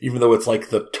special, even though it's like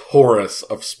the Taurus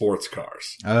of sports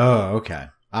cars. Oh, okay.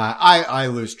 I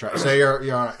lose track. So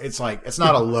it's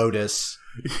not a Lotus.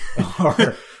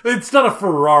 Or it's not a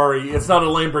Ferrari. It's not a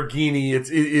Lamborghini.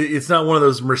 It's not one of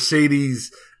those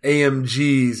Mercedes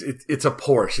AMGs. It's a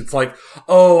Porsche. It's like,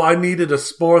 oh, I needed a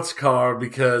sports car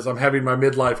because I'm having my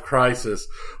midlife crisis,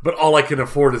 but all I can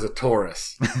afford is a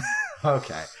Taurus.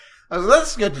 Okay.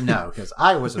 That's good to know, because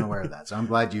I wasn't aware of that. So I'm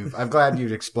glad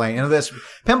you've explained. This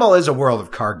pinball is a world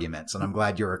of carguments, and I'm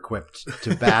glad you're equipped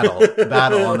to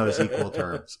battle on those equal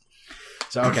terms.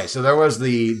 So, okay. So there was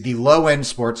the low end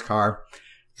sports car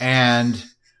and,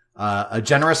 a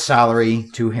generous salary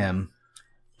to him.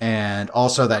 And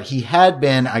also that he had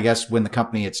been, I guess, when the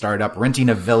company had started up, renting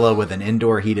a villa with an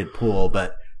indoor heated pool,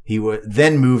 but he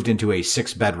then moved into a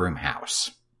 6-bedroom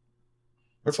house.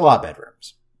 That's a lot of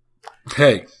bedrooms.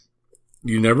 Hey.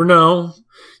 You never know.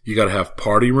 You got to have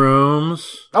party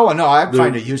rooms. Oh no, I'd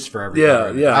find a use for every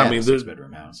bedroom. Yeah. I mean,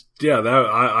 6-bedroom house. Yeah,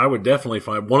 I would definitely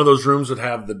find one of those rooms would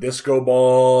have the disco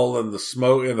ball and the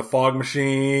smoke and the fog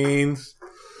machines.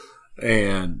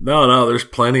 And no, there's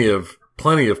plenty of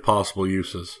possible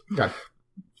uses. Okay.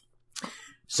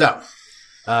 So,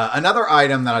 another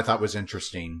item that I thought was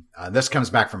interesting. This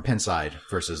comes back from Pinside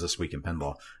versus This Week in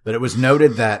Pinball, but it was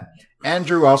noted that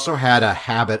Andrew also had a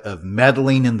habit of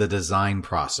meddling in the design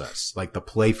process, like the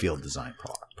playfield design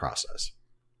process.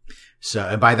 So,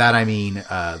 and by that I mean,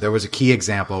 there was a key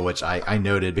example, which I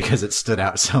noted because it stood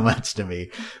out so much to me,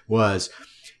 was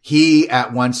he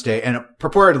at one stage, and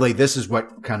purportedly this is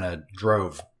what kind of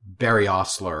drove Barry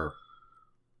Osler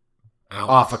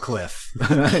off a cliff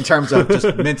in terms of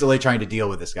just mentally trying to deal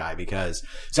with this guy, because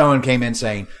someone came in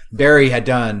saying Barry had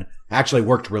actually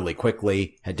worked really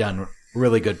quickly, had done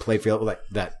really good play field, like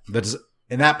that.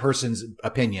 In that person's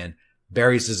opinion,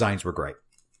 Barry's designs were great.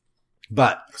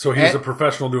 But so he's a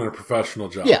professional doing a professional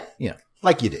job. Yeah,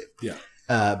 like you do. Yeah.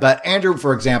 But Andrew,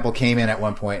 for example, came in at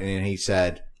one point and he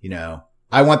said,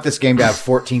 I want this game to have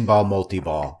 14-ball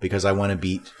multi-ball because I want to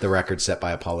beat the record set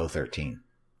by Apollo 13.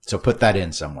 So put that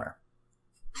in somewhere.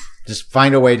 Just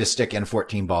find a way to stick in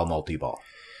 14-ball multi-ball.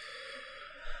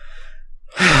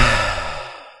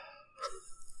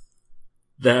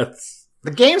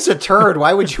 The game's a turd.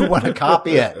 Why would you want to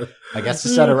copy it? I guess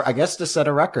to set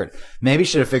a record. Maybe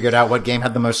should have figured out what game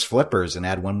had the most flippers and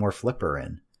add one more flipper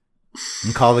in.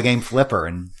 And call the game Flipper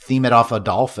and theme it off a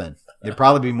dolphin. It'd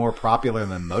probably be more popular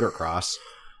than motocross.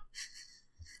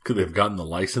 Could they have gotten the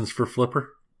license for Flipper?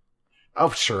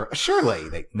 Oh, sure.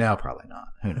 Surely. No, probably not.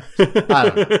 Who knows?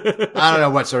 I don't know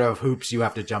what sort of hoops you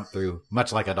have to jump through,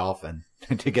 much like a dolphin,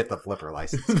 to get the Flipper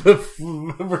license.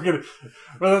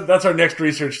 That's our next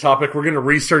research topic. We're going to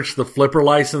research the Flipper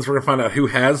license. We're going to find out who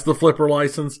has the Flipper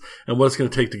license and what it's going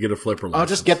to take to get a Flipper license.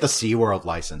 Oh, just get the SeaWorld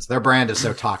license. Their brand is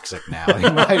so toxic now. You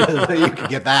can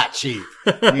get that cheap.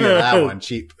 You can get that one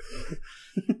cheap.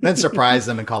 Then surprise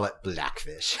them and call it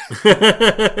Blackfish.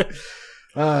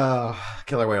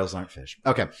 Killer whales aren't fish.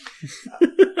 Okay.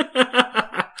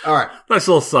 All right. Nice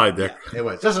little side there. Yeah, it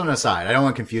was just an aside. I don't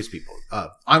want to confuse people.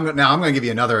 I'm going to give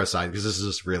you another aside because this is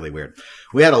just really weird.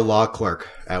 We had a law clerk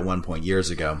at one point years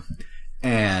ago,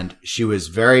 and she was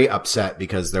very upset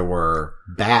because there were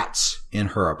bats in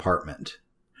her apartment,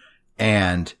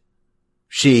 and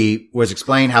she was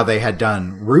explaining how they had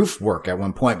done roof work at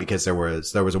one point because there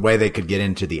was a way they could get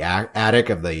into the attic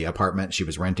of the apartment she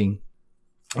was renting.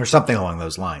 Or something along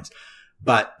those lines.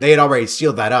 But they had already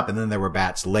sealed that up, and then there were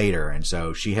bats later. And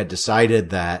so she had decided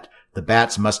that the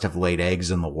bats must have laid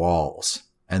eggs in the walls.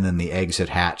 And then the eggs had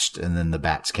hatched, and then the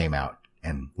bats came out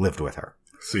and lived with her.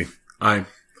 See,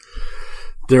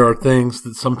 there are things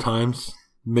that sometimes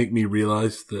make me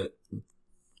realize that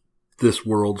this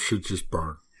world should just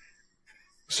burn.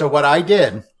 So what I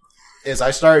did is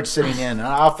I started sitting in, and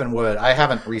I often would, I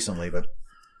haven't recently, but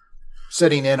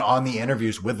sitting in on the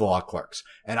interviews with law clerks.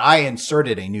 And I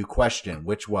inserted a new question,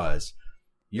 which was,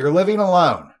 you're living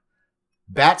alone.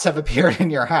 Bats have appeared in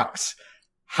your house.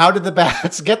 How did the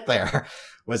bats get there?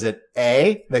 Was it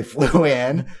A, they flew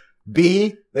in,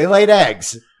 B, they laid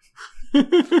eggs? And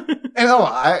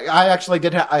I actually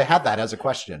did. I had that as a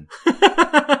question.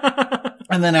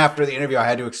 And then after the interview, I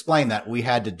had to explain that we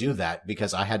had to do that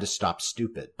because I had to stop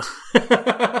stupid.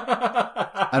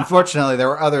 Unfortunately, there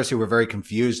were others who were very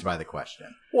confused by the question.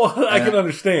 Well, I can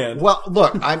understand. Well,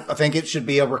 look, I think it should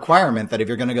be a requirement that if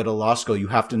you're going to go to law school, you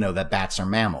have to know that bats are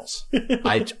mammals.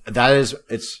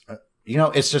 It's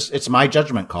my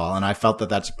judgment call, and I felt that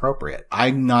that's appropriate.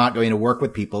 I'm not going to work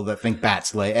with people that think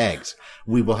bats lay eggs.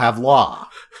 We will have law.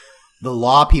 The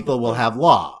law people will have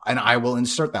law, and I will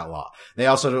insert that law. They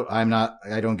also, I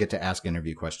don't get to ask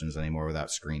interview questions anymore without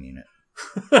screening it.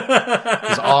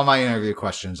 Because all my interview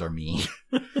questions are mean.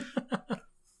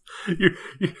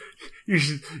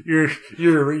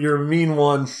 You're a mean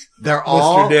one. They're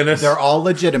all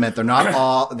legitimate. They're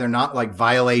not like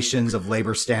violations of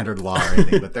labor standard law or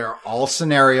anything, but they're all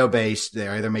scenario based. They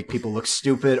either make people look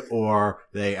stupid or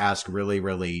they ask really,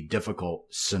 really difficult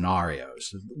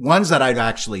scenarios. Ones that I've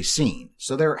actually seen.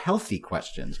 So they're healthy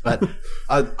questions, but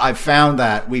I've found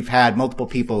that we've had multiple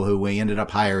people who we ended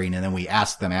up hiring and then we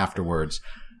asked them afterwards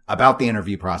about the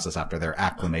interview process after they're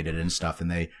acclimated and stuff. And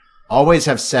they always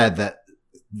have said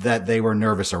that they were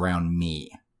nervous around me.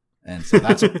 And so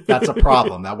that's a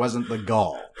problem. That wasn't the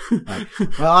goal. Like,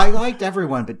 well, I liked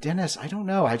everyone, but Dennis, I don't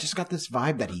know. I just got this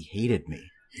vibe that he hated me.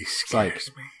 He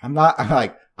scares me. I'm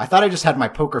I thought I just had my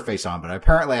poker face on, but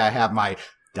apparently I have my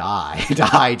die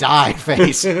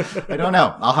face. I don't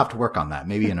know. I'll have to work on that.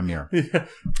 Maybe in a mirror. Yeah.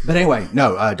 But anyway,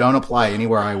 no, don't apply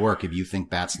anywhere I work if you think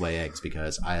bats lay eggs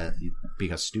because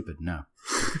stupid. No.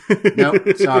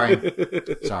 Nope. Sorry.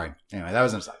 Anyway, that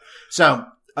was an aside. So,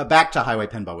 back to Highway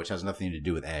Pinball, which has nothing to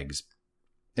do with eggs,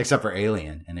 except for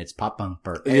Alien and its pop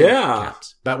bumper. Yeah.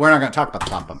 Caps. But we're not going to talk about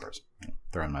the pop bumpers.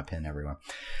 Throwing my pin everywhere.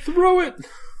 Throw it.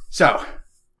 So,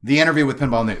 the interview with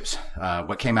Pinball News,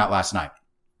 what came out last night.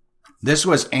 This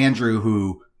was Andrew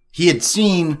who he had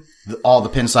seen all the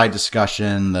Pinside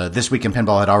discussion. The This Week in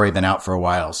Pinball had already been out for a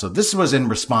while. So this was in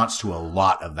response to a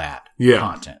lot of that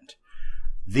content.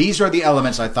 These are the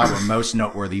elements I thought were most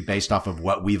noteworthy based off of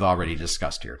what we've already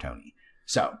discussed here, Tony.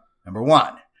 So, number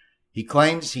one, he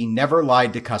claims he never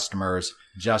lied to customers,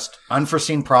 just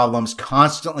unforeseen problems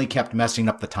constantly kept messing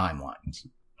up the timelines.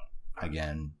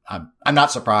 Again, I'm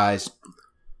not surprised.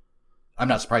 I'm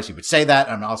not surprised he would say that.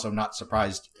 I'm also not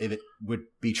surprised if it would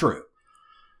be true.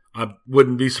 I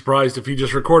wouldn't be surprised if he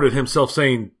just recorded himself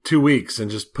saying 2 weeks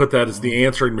and just put that as the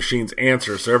answering machine's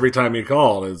answer. So every time he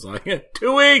called, it's like,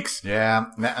 2 weeks. Yeah.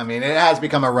 I mean, it has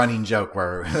become a running joke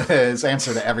where his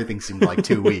answer to everything seemed like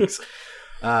 2 weeks.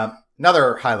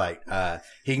 Another highlight.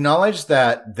 He acknowledged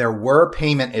that there were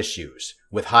payment issues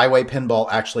with Highway Pinball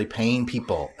actually paying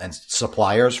people and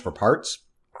suppliers for parts,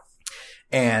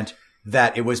 and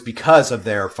that it was because of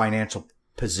their financial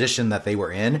position that they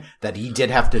were in that he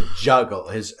did have to juggle.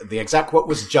 The exact quote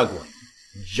was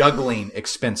juggling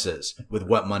expenses with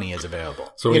what money is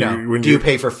available. So do you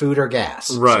pay for food or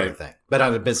gas? Right. Sort of thing, but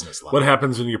on a business level. What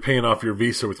happens when you're paying off your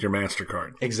Visa with your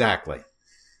MasterCard? Exactly.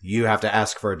 You have to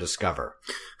ask for a Discover.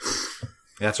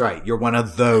 That's right. You're one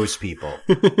of those people.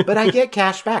 But I get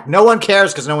cash back. No one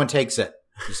cares because no one takes it.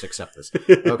 Just accept this.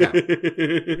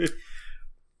 Okay.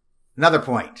 Another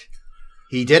point.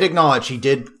 He did acknowledge he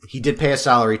did pay a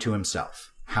salary to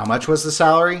himself. How much was the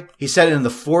salary? He said in the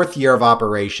 4th year of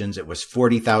operations, it was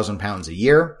 £40,000 a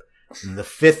year. In the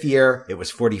 5th year, it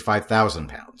was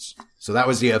 £45,000. So that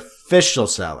was the official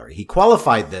salary. He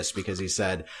qualified this because he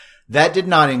said that did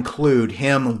not include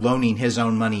him loaning his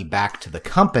own money back to the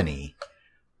company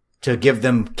to give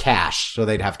them cash so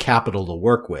they'd have capital to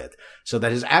work with. So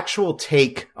that his actual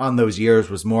take on those years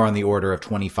was more on the order of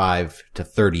 25 to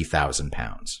 30,000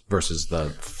 pounds versus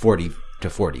the 40 to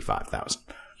 45,000.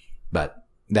 But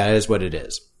that is what it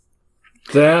is.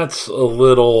 That's a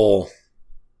little,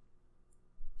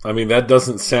 I mean, that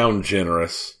doesn't sound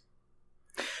generous.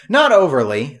 Not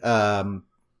overly.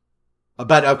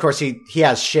 But of course he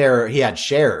had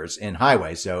shares in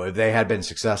Highway. So if they had been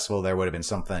successful, there would have been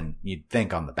something you'd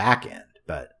think on the back end,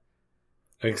 but.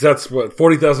 Because that's what,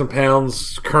 40,000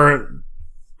 pounds, current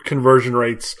conversion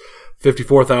rates,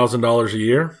 $54,000 a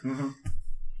year. Mm-hmm.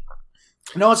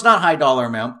 No, it's not high dollar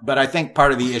amount, but I think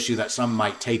part of the issue that some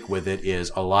might take with it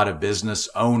is a lot of business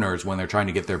owners, when they're trying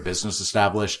to get their business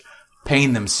established,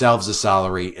 paying themselves a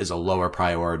salary is a lower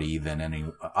priority than any,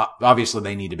 obviously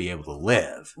they need to be able to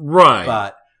live. Right.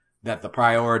 But that the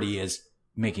priority is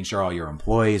making sure all your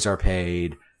employees are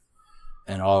paid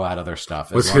and all that other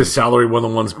stuff. Was his salary one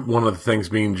of the things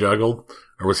being juggled?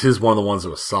 Or was his one of the ones that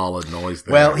was solid and always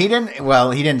there? Well, he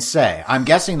didn't say. I'm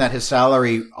guessing that his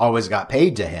salary always got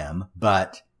paid to him,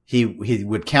 but he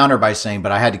would counter by saying,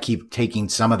 but I had to keep taking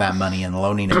some of that money and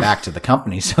loaning it back to the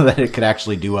company so that it could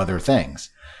actually do other things.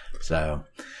 So,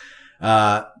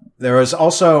 there was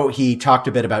also, he talked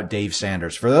a bit about Dave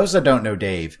Sanders. For those that don't know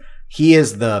Dave, he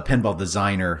is the pinball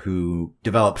designer who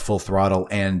developed Full Throttle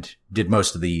and did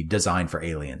most of the design for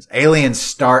Aliens. Alien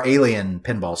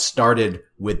Pinball started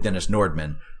with Dennis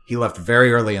Nordman. He left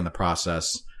very early in the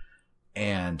process.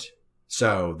 And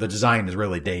so the design is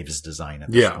really Dave's design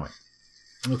at this point.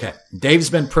 Okay. Dave's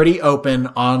been pretty open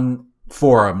on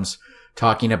forums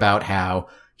talking about how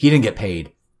he didn't get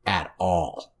paid at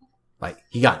all. Like,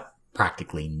 he got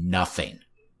practically nothing.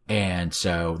 And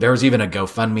so there was even a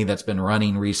GoFundMe that's been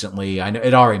running recently. I know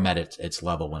it already met its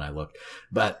level when I looked,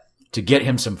 but to get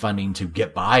him some funding to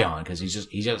get by on, because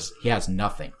he has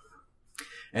nothing.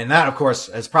 And that, of course,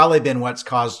 has probably been what's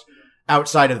caused,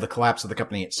 outside of the collapse of the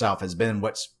company itself, has been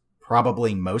what's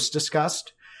probably most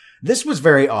discussed. This was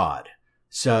very odd.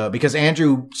 So, because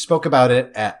Andrew spoke about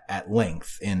it at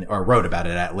length or wrote about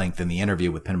it at length in the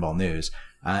interview with Pinball News.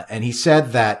 And he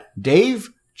said that Dave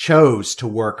chose to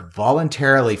work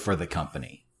voluntarily for the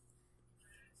company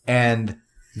and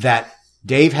that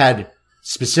Dave had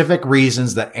specific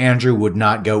reasons that Andrew would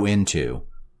not go into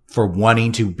for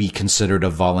wanting to be considered a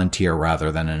volunteer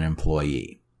rather than an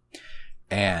employee.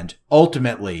 And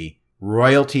ultimately,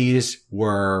 royalties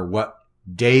were what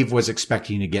Dave was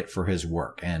expecting to get for his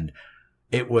work. And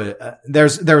it was,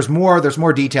 there's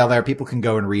more detail there. People can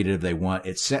go and read it if they want.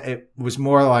 It was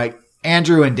more like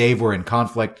Andrew and Dave were in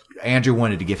conflict. Andrew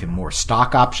wanted to give him more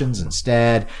stock options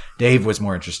instead. Dave was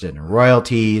more interested in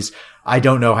royalties. I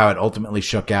don't know how it ultimately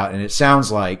shook out. And it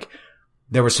sounds like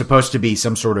there was supposed to be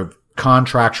some sort of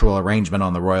contractual arrangement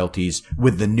on the royalties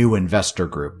with the new investor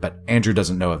group, but Andrew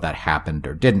doesn't know if that happened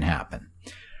or didn't happen.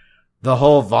 The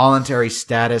whole voluntary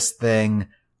status thing,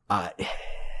 I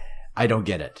don't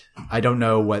get it. I don't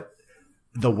know what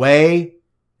the way,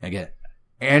 again,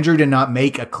 Andrew did not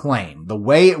make a claim. The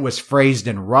way it was phrased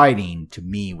in writing to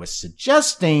me was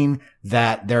suggesting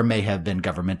that there may have been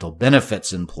governmental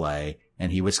benefits in play,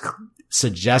 and he was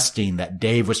suggesting that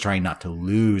Dave was trying not to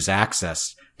lose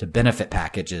access to benefit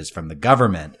packages from the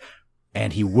government,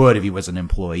 and he would if he was an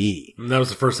employee. And that was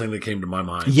the first thing that came to my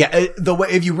mind. Yeah, the way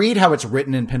if you read how it's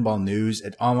written in Pinball News,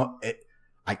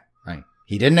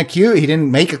 he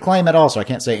didn't make a claim at all, so I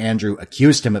can't say Andrew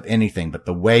accused him of anything, but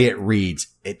the way it reads,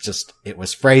 it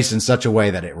was phrased in such a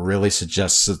way that it really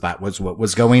suggests that was what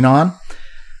was going on.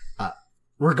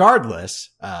 Regardless,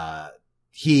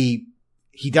 he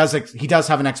does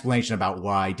have an explanation about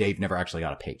why Dave never actually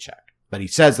got a paycheck, but he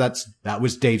says that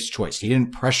was Dave's choice. He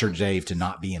didn't pressure Dave to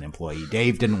not be an employee.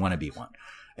 Dave didn't want to be one.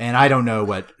 And I don't know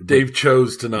what Dave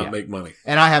chose to not make money.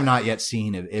 And I have not yet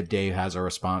seen if Dave has a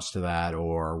response to that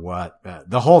or what.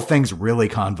 The whole thing's really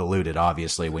convoluted,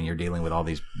 obviously, when you're dealing with all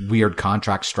these weird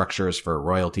contract structures for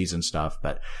royalties and stuff.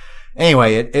 But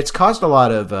anyway, it's caused a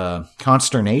lot of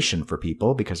consternation for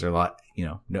people because they're a lot,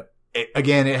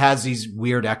 again, it has these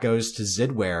weird echoes to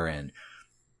Zidware and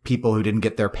people who didn't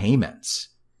get their payments,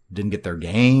 didn't get their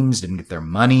games, didn't get their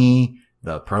money.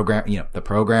 The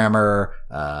programmer,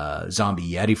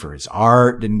 Zombie Yeti for his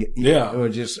art didn't get,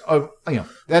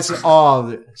 that's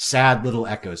all sad little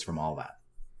echoes from all that.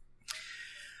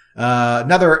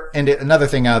 Another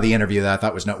thing out of the interview that I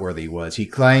thought was noteworthy was he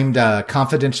claimed,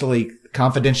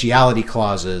 confidentiality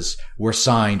clauses were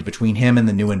signed between him and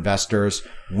the new investors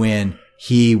when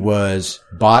he was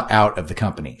bought out of the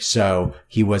company. So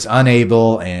he was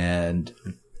unable, and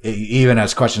even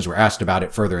as questions were asked about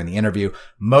it further in the interview,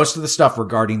 most of the stuff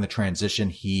regarding the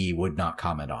transition he would not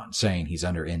comment on, saying he's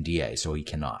under NDA, so he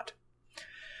cannot.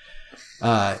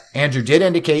 Andrew did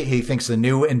indicate he thinks the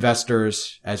new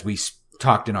investors, as we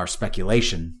talked in our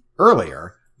speculation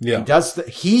earlier,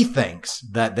 he thinks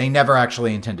that they never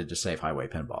actually intended to save Highway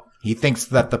Pinball. He thinks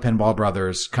that the Pinball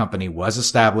Brothers company was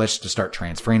established to start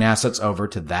transferring assets over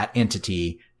to that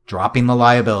entity, dropping the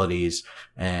liabilities,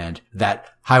 and that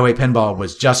Highway Pinball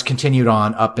was just continued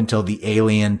on up until the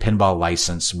Alien Pinball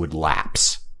license would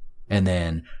lapse. And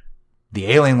then the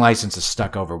Alien license is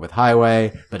stuck over with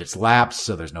Highway, but it's lapsed,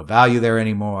 so there's no value there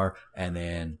anymore. And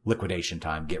then liquidation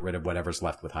time, get rid of whatever's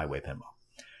left with Highway Pinball.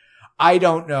 I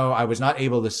don't know. I was not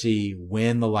able to see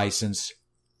when the license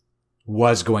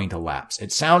was going to lapse.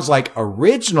 It sounds like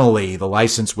originally the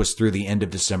license was through the end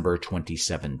of December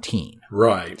 2017.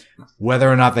 Right.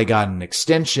 Whether or not they got an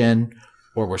extension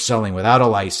or were selling without a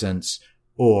license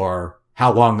or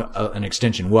how long an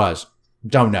extension was,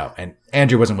 don't know. And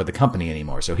Andrew wasn't with the company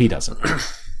anymore, so he doesn't.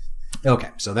 Okay.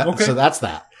 So that's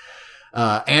that.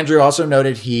 Andrew also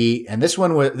noted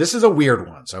this is a weird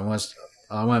one. So I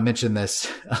want to mention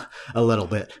this a little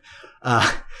bit.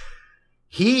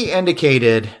 He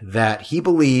indicated that he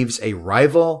believes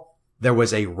there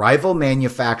was a rival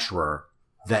manufacturer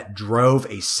that drove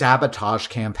a sabotage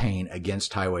campaign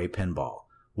against Highway Pinball,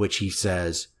 which he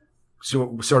says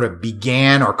sort of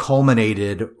began or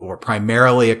culminated or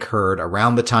primarily occurred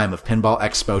around the time of Pinball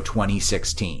Expo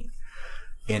 2016.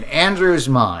 In Andrew's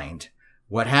mind,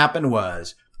 what happened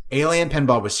was Alien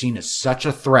Pinball was seen as such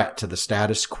a threat to the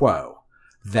status quo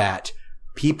that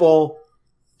people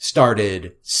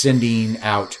started sending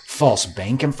out false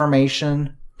bank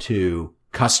information to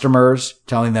customers,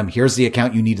 telling them, here's the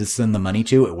account you need to send the money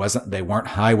to. They weren't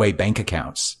Highway bank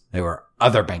accounts. They were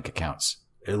other bank accounts,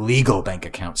 illegal bank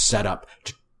accounts set up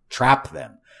to trap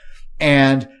them.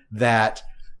 And that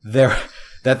there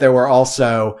were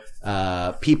also,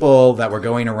 people that were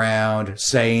going around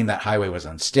saying that Highway was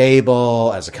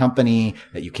unstable as a company,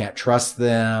 that you can't trust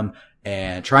them,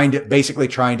 and trying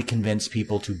to convince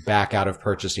people to back out of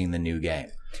purchasing the new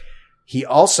game. He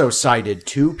also cited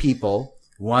two people,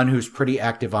 one who's pretty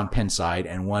active on Pinside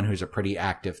and one who's a pretty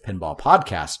active pinball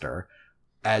podcaster,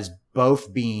 as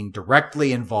both being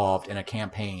directly involved in a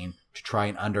campaign to try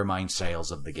and undermine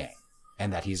sales of the game,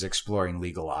 and that he's exploring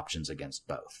legal options against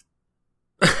both.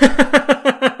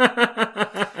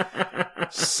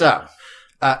 So,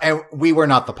 and we were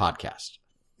not the podcast.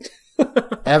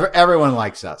 Everyone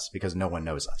likes us because no one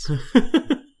knows us.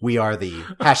 We are the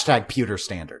hashtag Pewter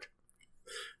Standard.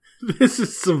 This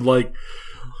is some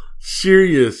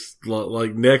serious,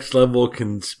 next level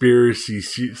conspiracy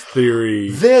theory.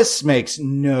 This makes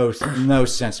no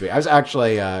sense to me. I was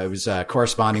actually,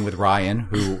 corresponding with Ryan,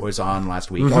 who was on last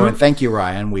week. Mm-hmm. Oh, and thank you,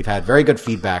 Ryan. We've had very good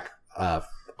feedback,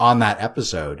 on that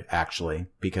episode, actually,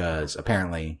 because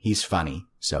apparently he's funny.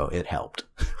 So it helped.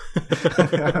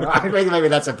 I think maybe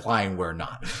that's implying we're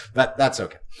not, but that's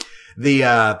okay.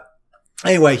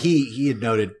 Anyway, he had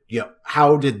noted,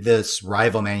 how did this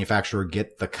rival manufacturer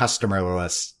get the customer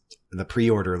list, the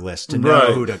pre-order list to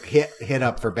know who to hit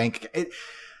up for bank? I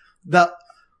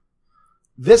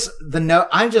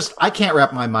can't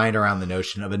wrap my mind around the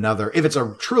notion of if it's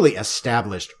a truly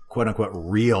established quote unquote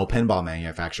real pinball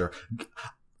manufacturer.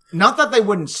 Not that they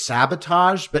wouldn't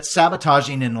sabotage, but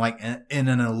sabotaging in in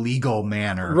an illegal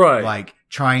manner. Right. Like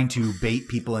trying to bait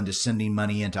people into sending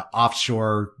money into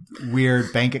offshore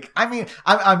weird bank. I mean,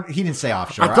 he didn't say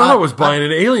offshore. I thought I was buying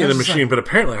an alien machine, but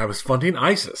apparently I was funding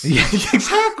ISIS. Yeah,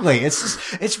 exactly.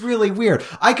 It's really weird.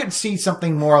 I could see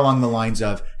something more along the lines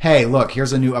of, hey, look,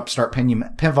 here's a new upstart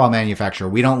pinball manufacturer.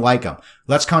 We don't like them.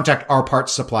 Let's contact our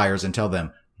parts suppliers and tell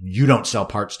them, you don't sell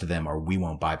parts to them or we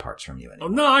won't buy parts from you anymore.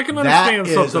 Oh, no, I can understand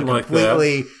something like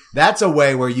that. That's a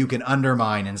way where you can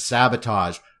undermine and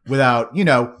sabotage without,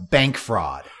 bank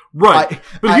fraud. Right.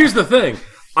 But here's the thing.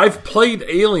 I've played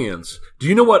Aliens. Do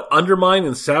you know what undermine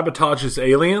and sabotages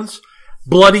Aliens?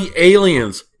 Bloody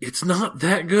Aliens. It's not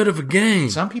that good of a game.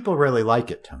 Some people really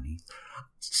like it, Tony.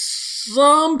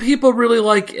 Some people really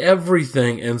like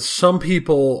everything, and some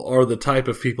people are the type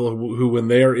of people who when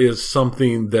there is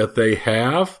something that they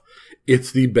have,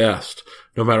 it's the best,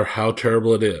 no matter how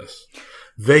terrible it is.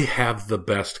 They have the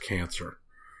best cancer.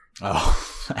 Oh,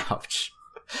 ouch.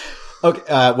 Okay,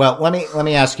 well, let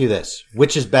me ask you this.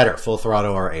 Which is better, Full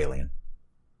Throttle or Alien?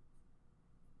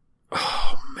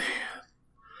 Oh, man.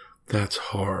 That's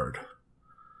hard.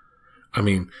 I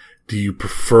mean, do you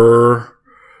prefer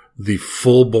the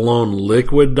full-blown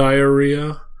liquid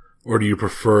diarrhea, or do you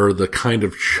prefer the kind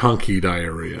of chunky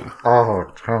diarrhea?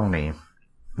 Oh, Tony.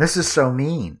 This is so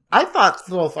mean. I thought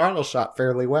Full Throttle shot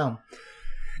fairly well.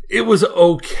 It was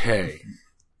okay.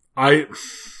 I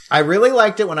really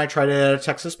liked it when I tried it at a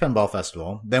Texas Pinball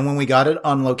Festival. Then when we got it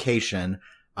on location,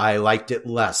 I liked it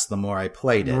less the more I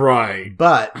played it. Right.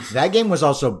 But that game was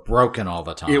also broken all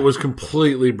the time. It was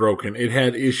completely broken. It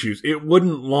had issues. It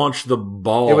wouldn't launch the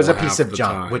ball. It was a piece of the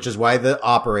junk, time. which is why the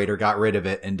operator got rid of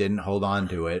it and didn't hold on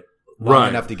to it long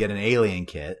enough to get an Alien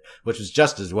kit, which was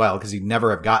just as well because he'd never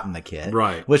have gotten the kit.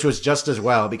 Right. Which was just as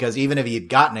well because even if he had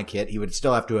gotten a kit, he would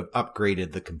still have to have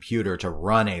upgraded the computer to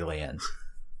run Alien.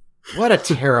 What a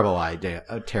terrible idea.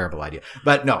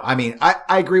 But no, I mean,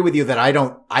 I agree with you that I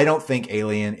don't think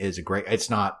Alien is it's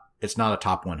not a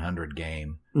top 100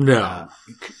 game. No.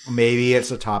 Maybe it's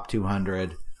a top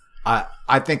 200.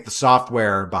 I think the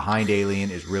software behind Alien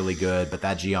is really good, but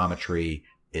that geometry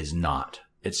is not.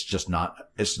 It's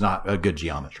not a good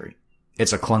geometry.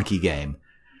 It's a clunky game.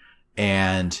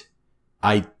 And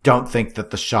I don't think that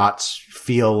the shots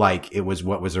feel like it was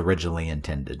what was originally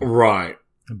intended. Right.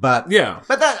 But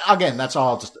that again, that's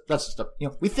just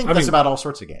we think about all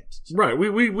sorts of games. Right.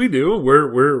 We do.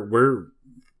 We're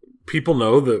people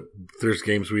know that there's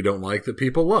games we don't like that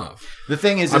people love. The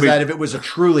thing is that if it was a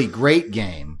truly great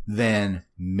game, then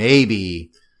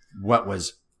maybe what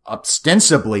was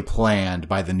ostensibly planned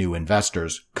by the new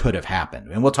investors could have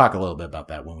happened. And we'll talk a little bit about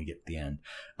that when we get to the end.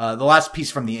 The last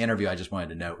piece from the interview I just wanted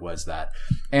to note was that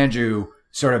Andrew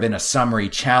sort of in a summary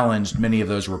challenged many of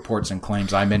those reports and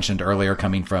claims I mentioned earlier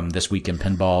coming from This Week in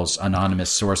Pinball's anonymous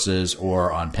sources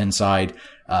or on Pinside,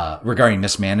 regarding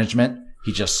mismanagement.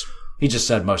 He just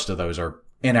said most of those are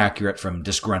inaccurate from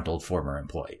disgruntled former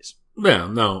employees. Yeah,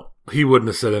 no, he wouldn't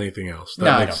have said anything else.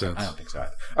 That makes sense. I don't think so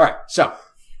either. All right. So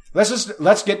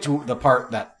let's get to the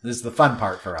part that is the fun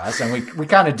part for us. And we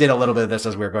kind of did a little bit of this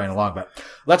as we were going along, but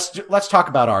let's talk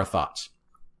about our thoughts.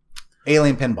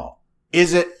 Alien Pinball.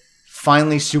 Is it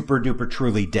finally super duper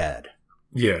truly dead?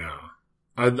 Yeah.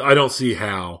 I don't see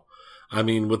how. I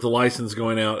mean, with the license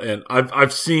going out, and I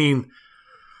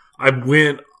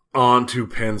went onto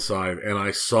Pinside and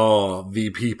I saw the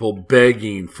people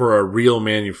begging for a real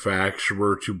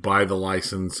manufacturer to buy the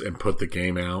license and put the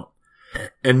game out.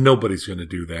 And nobody's going to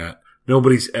do that.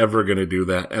 Nobody's ever going to do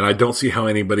that. And I don't see how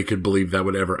anybody could believe that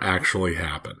would ever actually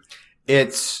happen.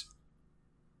 It's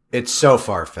so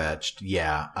far-fetched.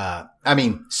 Yeah. I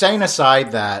mean, setting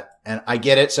aside that, and I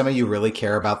get it, some of you really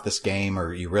care about this game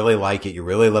or you really like it, you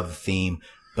really love the theme,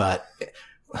 but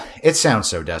it sounds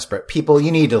so desperate. People,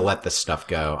 you need to let this stuff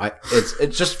go.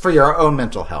 It's just for your own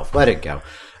mental health. Let it go.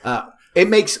 It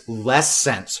makes less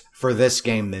sense for this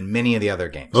game than many of the other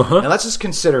games. Uh-huh. Now let's just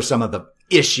consider some of the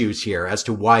issues here as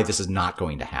to why this is not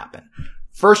going to happen.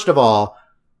 First of all,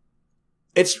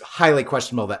 it's highly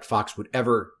questionable that Fox would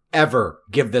ever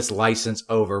give this license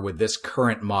over with this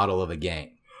current model of a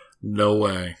game. No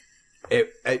way.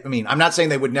 I mean, I'm not saying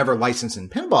they would never license in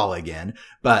pinball again,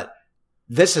 but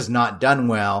this has not done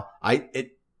well.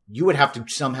 You would have to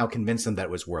somehow convince them that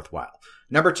it was worthwhile.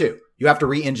 Number two, you have to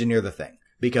re-engineer the thing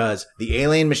because the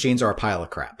Alien machines are a pile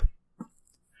of crap.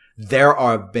 There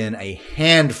have been a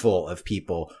handful of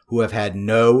people who have had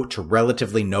no to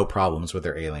relatively no problems with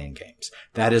their Alien games.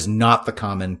 That is not the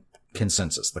common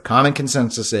consensus. The common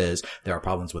consensus is there are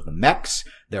problems with the mechs.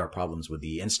 There are problems with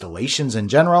the installations in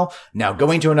general. Now,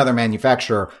 going to another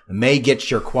manufacturer may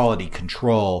get your quality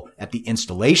control at the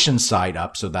installation side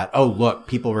up so that, oh, look,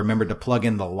 people remember to plug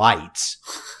in the lights.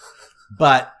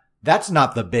 But that's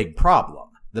not the big problem.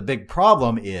 The big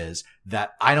problem is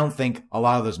that I don't think a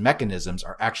lot of those mechanisms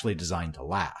are actually designed to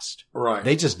last. Right.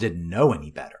 They just didn't know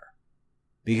any better.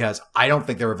 Because I don't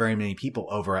think there were very many people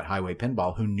over at Highway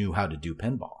Pinball who knew how to do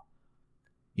pinball.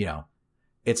 You know,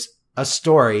 it's a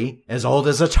story as old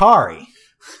as Atari.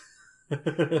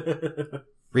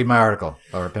 Read my article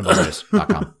over at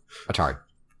pinballnews.com. Atari.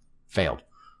 Failed.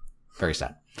 Very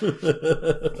sad.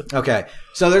 Okay.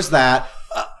 So there's that.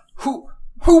 Who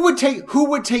would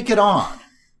take it on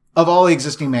of all the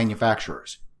existing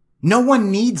manufacturers? No one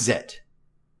needs it.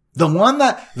 The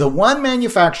one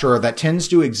manufacturer that tends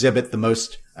to exhibit the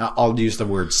most, I'll use the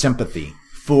word sympathy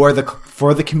for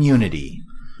the community,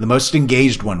 the most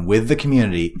engaged one with the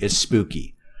community is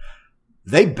Spooky.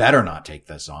 They better not take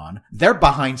this on. They're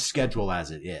behind schedule as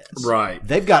it is. Right.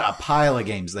 They've got a pile of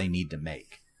games they need to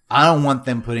make. I don't want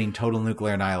them putting Total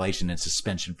Nuclear Annihilation in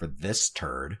suspension for this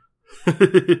turd.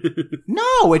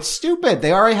 No, it's stupid.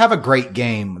 They already have a great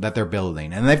game that they're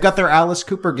building, and they've got their Alice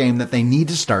Cooper game that they need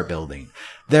to start building.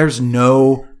 There's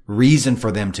no reason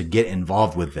for them to get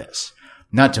involved with this.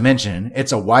 Not to mention,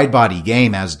 it's a wide body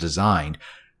game as designed.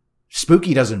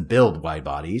 Spooky doesn't build wide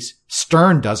bodies.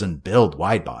 Stern doesn't build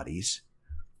wide bodies.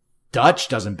 Dutch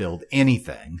doesn't build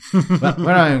anything. But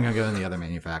we're not even going to go into the other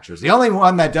manufacturers. The only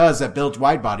one that builds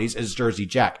wide bodies is Jersey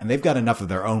Jack, and they've got enough of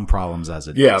their own problems as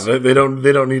it is. Yeah, they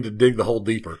don't need to dig the hole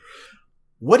deeper.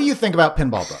 What do you think about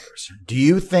Pinball Brothers? Do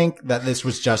you think that this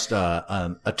was just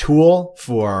a tool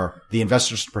for the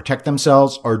investors to protect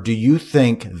themselves, or do you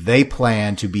think they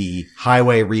plan to be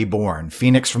Highway Reborn,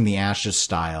 Phoenix from the Ashes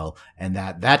style, and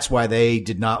that's why they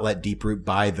did not let Deeproot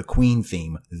buy the Queen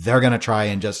theme? They're going to try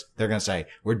and they're going to say,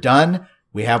 we're done.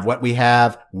 We have what we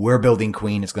have. We're building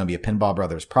Queen. It's going to be a Pinball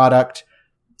Brothers product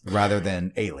rather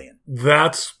than Alien.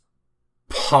 That's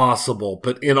possible,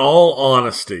 but in all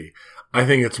honesty, I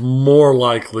think it's more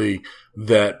likely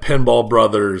that Pinball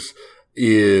Brothers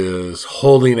is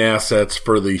holding assets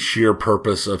for the sheer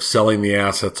purpose of selling the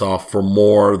assets off for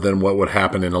more than what would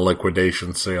happen in a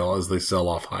liquidation sale as they sell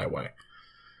off Highway.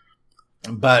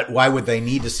 But why would they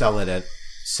need to sell it at,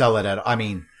 I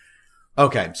mean,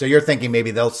 okay, so you're thinking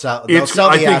maybe they'll sell the assets.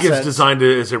 I think it's designed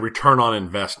as a return on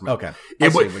investment. Okay.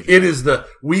 It is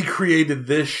we created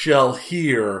this shell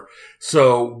here,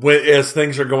 so as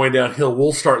things are going downhill,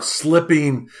 we'll start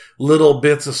slipping little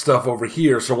bits of stuff over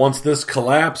here. So once this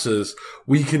collapses,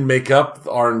 we can make up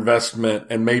our investment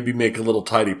and maybe make a little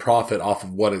tidy profit off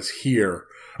of what is here.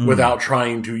 Without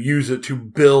trying to use it to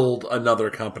build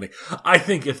another company. I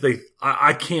think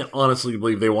I can't honestly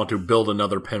believe they want to build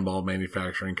another pinball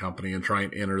manufacturing company and try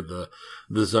and enter the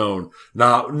zone.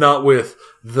 Not with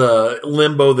the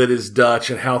limbo that is Dutch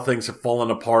and how things have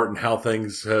fallen apart and how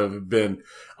things have been.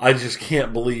 I just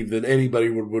can't believe that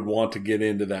anybody would want to get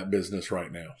into that business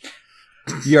right now.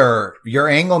 Your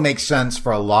angle makes sense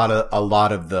for a lot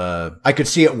of the, I could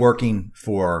see it working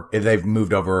for if they've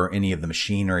moved over any of the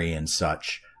machinery and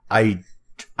such. I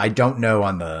don't know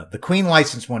on the Queen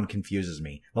license one confuses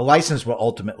me. The license will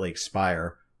ultimately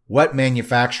expire. What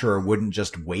manufacturer wouldn't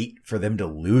just wait for them to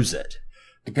lose it?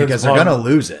 Because they're going to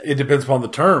lose it. It depends upon the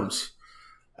terms.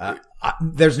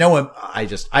 There's no, I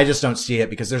just don't see it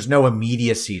because there's no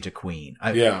immediacy to Queen.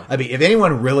 I mean, if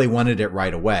anyone really wanted it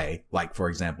right away, like for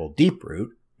example, Deeproot,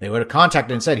 they would have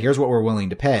contacted and said, here's what we're willing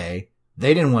to pay.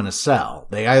 They didn't want to sell.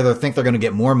 They either think they're going to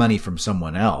get more money from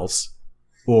someone else,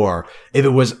 or if it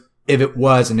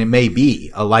was, and it may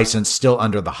be a license still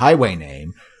under the Highway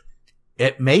name,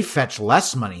 it may fetch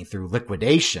less money through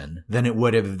liquidation than it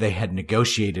would if they had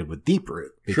negotiated with Deeproot,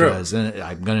 because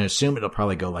I'm going to assume it'll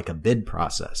probably go like a bid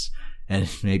process. And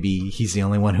maybe he's the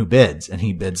only one who bids, and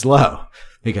he bids low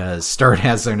because Stern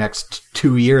has their next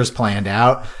 2 years planned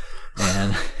out,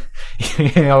 and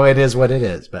it is what it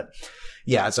is. But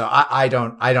yeah, so I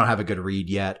don't have a good read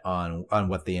yet on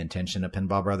what the intention of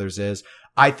Pinball Brothers is.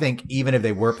 I think even if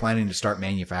they were planning to start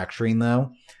manufacturing,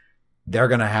 though, they're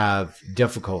going to have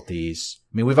difficulties.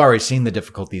 I mean, we've already seen the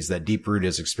difficulties that Deeproot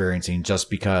is experiencing just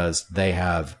because they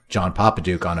have John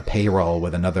Papaduke on a payroll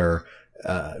with another.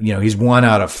 He's 1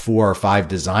 out of 4 or 5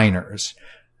 designers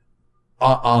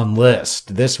on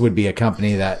list. This would be a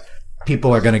company that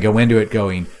people are going to go into it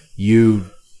going,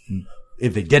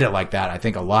 if they did it like that, I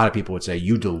think a lot of people would say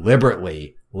you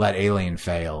deliberately let Alien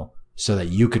fail so that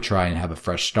you could try and have a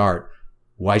fresh start.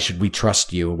 Why should we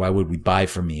trust you? Why would we buy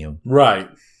from you? Right.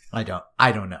 I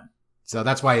don't know. So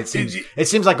that's why it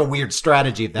seems like a weird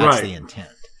strategy if that's the intent.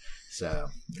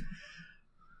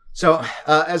 So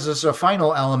as a sort of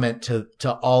final element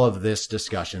to all of this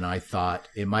discussion, I thought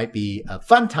it might be a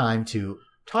fun time to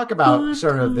talk about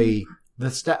sort of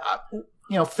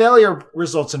failure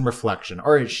results in reflection,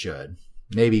 or it should.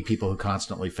 Maybe people who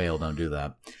constantly fail don't do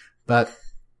that. But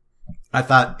I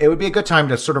thought it would be a good time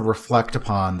to sort of reflect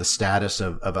upon the status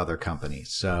of other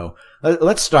companies. So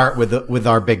let's start with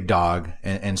our big dog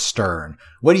and Stern.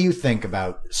 What do you think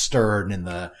about Stern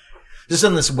just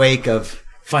in this wake of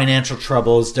financial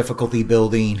troubles, difficulty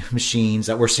building machines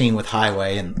that we're seeing with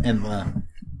Highway and the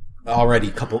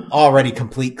already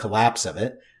complete collapse of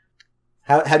it?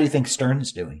 How do you think Stern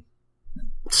is doing?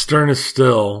 Stern is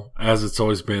still, as it's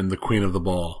always been, the queen of the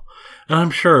ball. And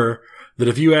I'm sure that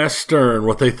if you asked Stern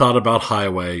what they thought about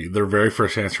Highway, their very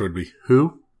first answer would be,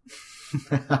 who?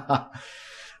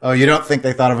 Oh, you don't think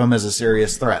they thought of him as a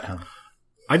serious threat, huh?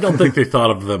 I don't think they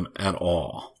thought of them at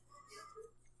all.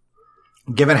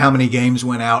 Given how many games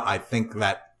went out, I think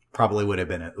that probably would have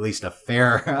been at least a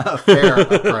fair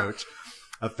approach.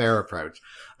 A fair approach.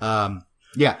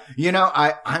 Yeah,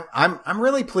 I'm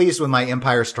really pleased with my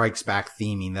Empire Strikes Back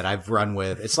theming that I've run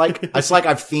with. It's like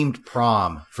I've themed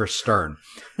prom for Stern,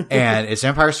 and it's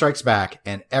Empire Strikes Back,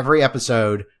 and every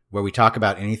episode where we talk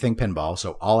about anything pinball,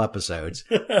 so all episodes,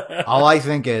 all I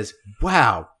think is,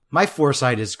 wow, my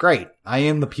foresight is great. I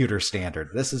am the pewter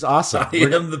standard. This is awesome. I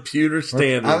am the pewter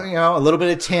standard. A little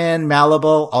bit of tin,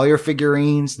 malleable, all your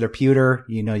figurines, they're pewter.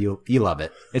 You love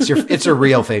it. It's a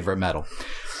real favorite metal.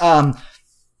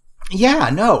 Yeah,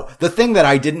 no. The thing that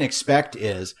I didn't expect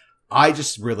is I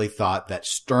just really thought that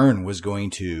Stern was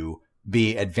going to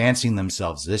be advancing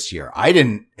themselves this year. I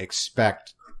didn't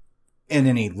expect in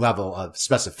any level of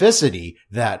specificity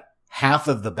that half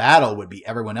of the battle would be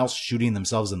everyone else shooting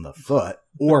themselves in the foot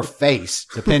or face,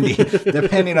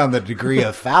 depending on the degree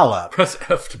of foul up. Press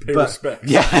F to pay respect.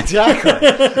 Yeah, exactly.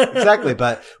 Exactly.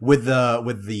 But with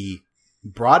the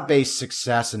broad-based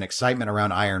success and excitement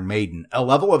around Iron Maiden, a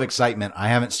level of excitement I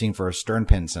haven't seen for a Stern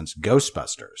pin since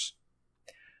Ghostbusters.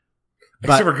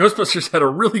 Except for Ghostbusters had a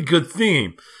really good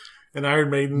theme, and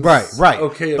Iron Maiden's right.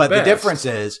 Okay, but the difference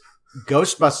is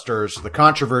Ghostbusters, the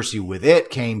controversy with it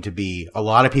came to be a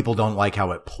lot of people don't like how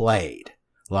it played.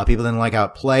 A lot of people didn't like how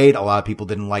it played. A lot of people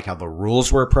didn't like how the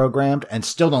rules were programmed and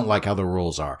still don't like how the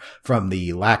rules are, from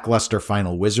the lackluster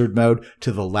Final Wizard mode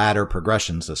to the ladder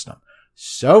progression system.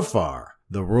 So far,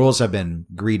 the rules have been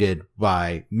greeted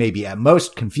by maybe at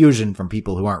most confusion from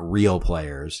people who aren't real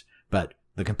players, but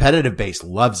the competitive base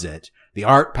loves it. The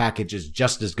art package is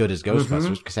just as good as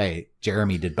Ghostbusters because, hey,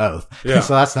 Jeremy did both. Yeah.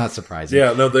 So that's not surprising.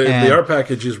 Yeah, no, the art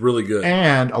package is really good.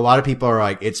 And a lot of people are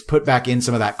like, it's put back in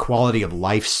some of that quality of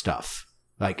life stuff,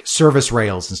 like service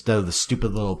rails instead of the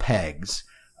stupid little pegs,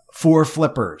 4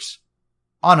 flippers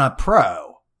on a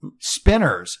Pro,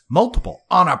 spinners, multiple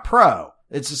on a Pro.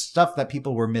 It's just stuff that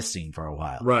people were missing for a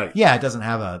while. Right. Yeah, it doesn't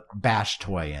have a bash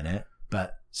toy in it,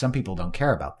 but some people don't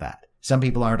care about that. Some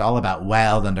people aren't all about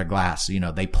wild under glass.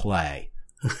 They play.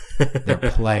 They're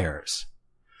players.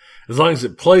 As long as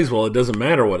it plays well, it doesn't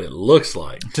matter what it looks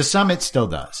like. To some, it still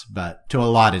does, but to a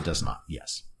lot, it does not.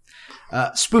 Yes.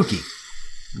 Spooky.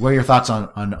 What are your thoughts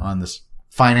on this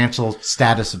financial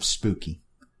status of Spooky?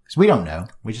 Because we don't know.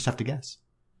 We just have to guess.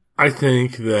 I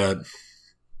think that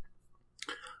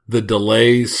the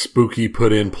delays Spooky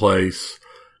put in place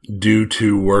due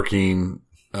to working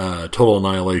Total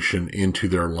Annihilation into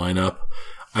their lineup,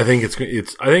 I think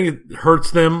it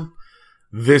hurts them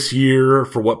this year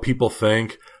for what people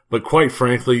think. But quite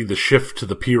frankly, the shift to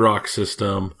the P-Rock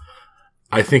system,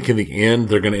 I think in the end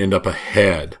they're going to end up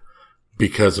ahead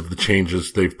because of the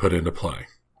changes they've put into play.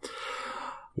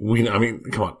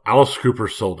 Come on, Alice Cooper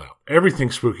sold out.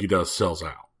 Everything Spooky does sells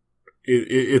out.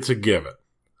 It's a given.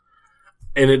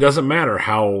 And it doesn't matter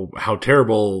how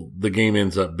terrible the game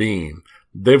ends up being.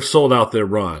 They've sold out their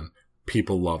run.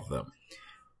 People love them.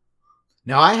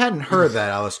 Now, I hadn't heard that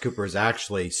Alice Cooper has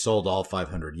actually sold all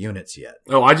 500 units yet.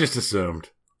 Oh, I just assumed.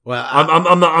 Well, I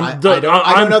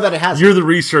don't know that it has. You're the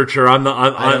researcher.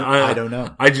 I don't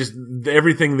know.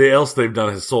 Everything else they've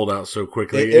done has sold out so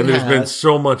quickly, and there's been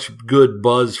so much good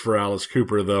buzz for Alice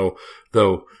Cooper. Though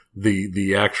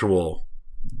the actual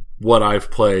what I've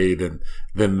played and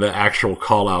then the actual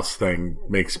call-outs thing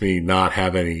makes me not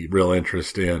have any real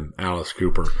interest in Alice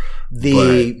Cooper.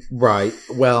 Right.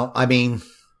 Well,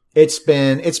 it's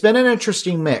been an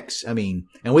interesting mix. And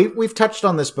we've touched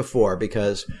on this before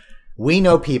because we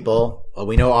know people,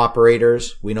 we know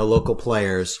operators, we know local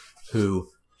players who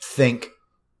think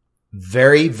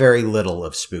very, very little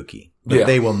of Spooky. but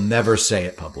they will never say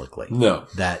it publicly. No.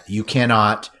 That you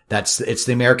cannot, it's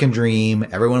the American dream.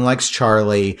 Everyone likes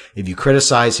Charlie. If you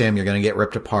criticize him, you're going to get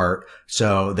ripped apart.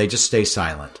 So they just stay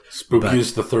silent. Spooky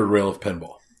is the third rail of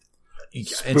pinball.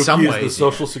 In some ways, is the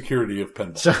social security of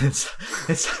pinball.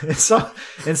 So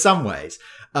in some ways.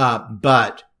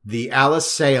 But the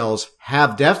Alice sales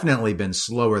have definitely been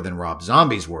slower than Rob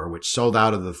Zombie's were, which sold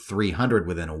out of the 300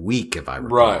 within a week, if I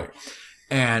recall. Right.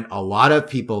 And a lot of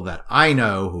people that I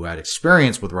know who had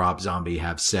experience with Rob Zombie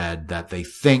have said that they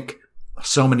think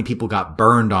so many people got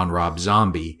burned on Rob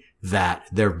Zombie that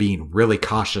they're being really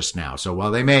cautious now. So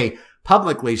while they may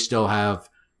publicly still have,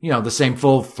 the same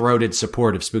full-throated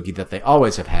support of Spooky that they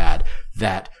always have had,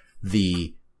 that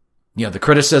the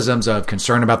criticisms of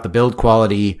concern about the build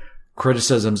quality,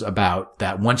 criticisms about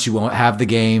that once you won't have the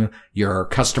game, your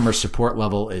customer support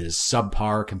level is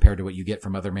subpar compared to what you get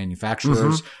from other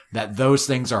manufacturers, that those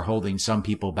things are holding some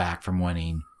people back from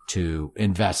wanting to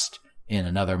invest in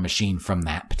another machine from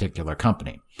that particular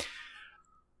company.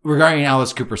 Regarding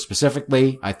Alice Cooper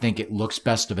specifically, I think it looks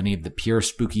best of any of the pure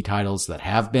Spooky titles that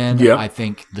have been. Yep. I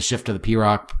think the shift to the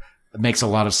P-Rock makes a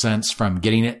lot of sense from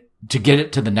getting it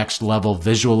to the next level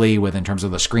visually in terms of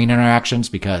the screen interactions,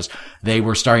 because they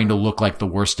were starting to look like the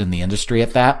worst in the industry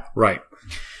at that. Right.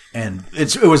 And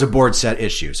it was a board set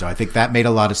issue. So I think that made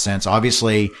a lot of sense.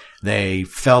 Obviously, they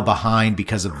fell behind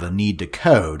because of the need to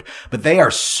code, but they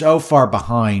are so far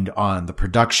behind on the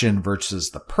production versus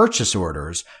the purchase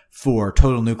orders for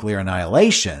Total Nuclear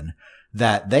Annihilation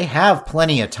that they have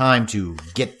plenty of time to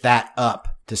get that up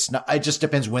it just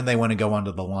depends when they want to go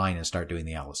onto the line and start doing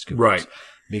the Alice Coopers. Right.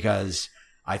 Because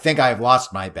I think I have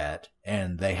lost my bet,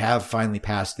 and they have finally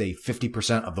passed the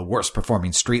 50% of the worst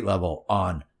performing street level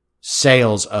on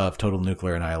sales of Total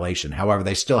Nuclear Annihilation. However,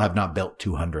 they still have not built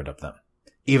 200 of them,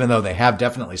 even though they have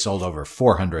definitely sold over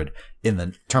 400 in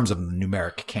the terms of the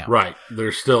numeric count. Right.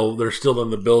 They're still in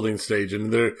the building stage,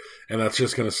 and that's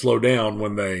just going to slow down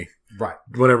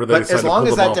whenever they decide as long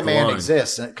to pull as them that off the demand line.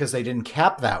 exists, because they didn't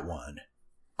cap that one,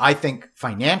 I think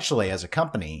financially as a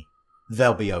company,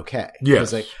 they'll be okay.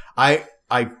 Yes.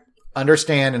 I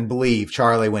understand and believe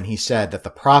Charlie when he said that the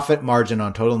profit margin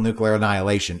on Total Nuclear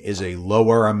Annihilation is a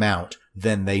lower amount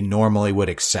than they normally would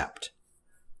accept.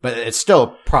 But it's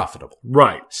still profitable.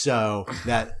 Right. So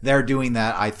that they're doing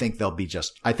that, I think they'll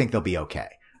be okay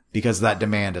because that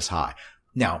demand is high.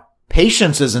 Now,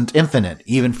 patience isn't infinite,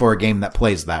 even for a game that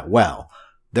plays that well.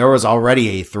 There was already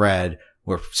a thread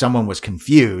where someone was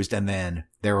confused, and then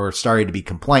there were starting to be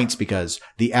complaints because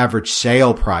the average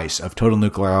sale price of Total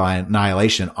Nuclear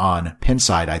Annihilation on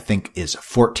Pinside, I think, is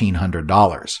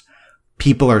 $1,400.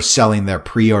 People are selling their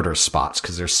pre-order spots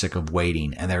because they're sick of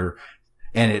waiting, and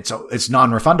it's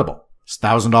non-refundable. It's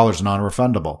 $1,000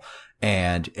 non-refundable,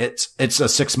 and it's a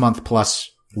 6-month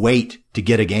plus wait to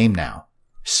get a game now.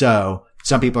 So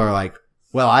some people are like,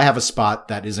 well, I have a spot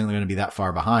that isn't going to be that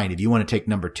far behind. If you want to take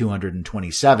number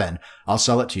 227, I'll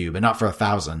sell it to you, but not for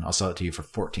 $1,000. I'll sell it to you for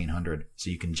 $1,400 so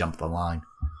you can jump the line.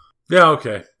 Yeah,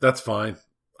 okay. That's fine.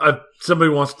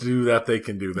 Somebody wants to do that, they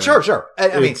can do that. Sure.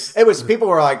 I mean, it was, people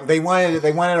were like, they wanted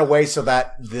a way so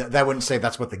that that wouldn't say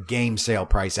that's what the game sale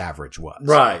price average was.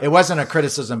 Right. It wasn't a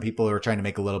criticism. People who were trying to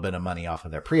make a little bit of money off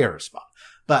of their pre-order spot.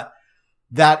 But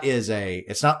that is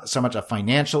it's not so much a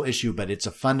financial issue, but it's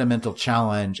a fundamental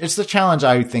challenge. It's the challenge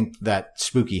I think that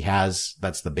Spooky has.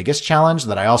 That's the biggest challenge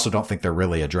that I also don't think they're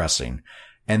really addressing.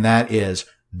 And that is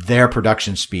their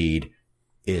production speed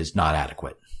is not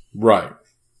adequate. Right.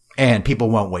 And people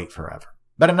won't wait forever.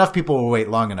 But enough people will wait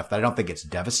long enough that I don't think it's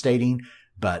devastating.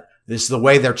 But this is the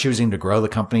way they're choosing to grow the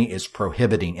company is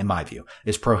prohibiting, in my view,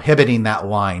 is prohibiting that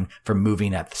line from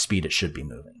moving at the speed it should be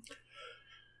moving.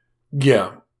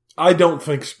 Yeah. I don't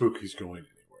think Spooky's going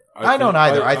anywhere. I don't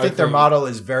either. I think their model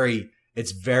is very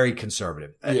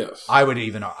conservative. Yes. I would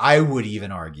even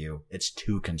argue it's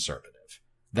too conservative,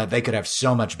 that they could have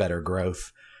so much better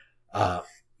growth.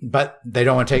 But they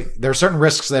don't want to take, there are certain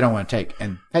risks they don't want to take.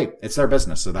 And hey, it's their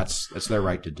business. So it's their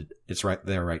right to do.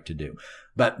 Their right to do.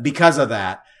 But because of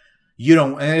that,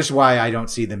 and that's why I don't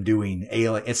see them doing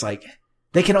Alien. It's like,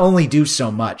 they can only do so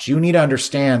much. You need to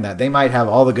understand that they might have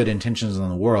all the good intentions in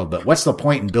the world, but what's the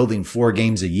point in building 4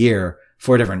 games a year,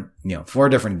 4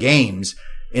 different games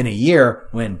in a year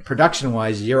when production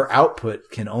wise, your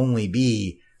output can only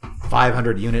be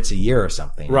 500 units a year or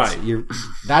something. Right.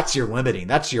 That's your limiting.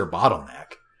 That's your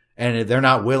bottleneck. And if they're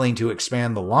not willing to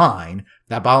expand the line,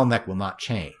 that bottleneck will not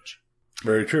change.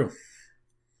 Very true.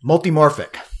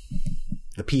 Multimorphic,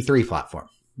 the P3 platform.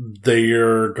 They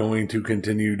are going to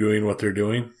continue doing what they're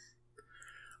doing.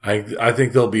 I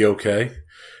think they'll be okay.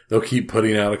 They'll keep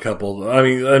putting out a couple. I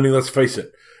mean, let's face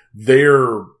it.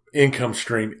 They're income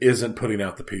stream isn't putting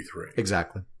out the P3.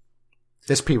 Exactly.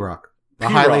 This P-Rock. A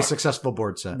P-Rock. highly successful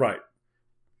board set. Right.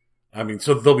 I mean,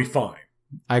 so they'll be fine.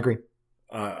 I agree.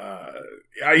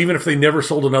 Even if they never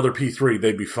sold another P3,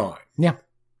 they'd be fine. Yeah.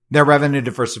 Their revenue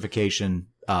diversification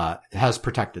has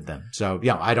protected them. So,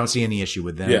 yeah, I don't see any issue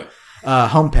with them. Yeah.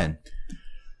 Home Pen.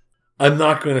 I'm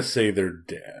not going to say they're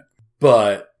dead,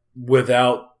 but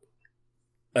without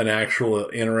an actual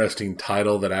interesting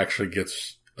title that actually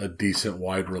gets a decent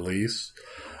wide release,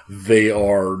 they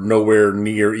are nowhere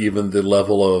near even the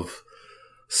level of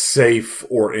safe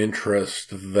or interest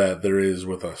that there is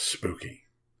with a Spooky.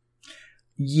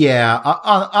 Yeah,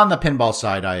 on the pinball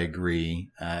side, I agree.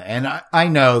 And I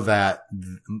know that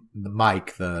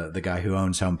Mike, the guy who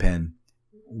owns Home Pen,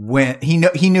 when he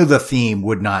knew the theme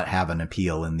would not have an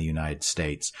appeal in the United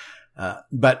States.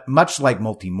 But much like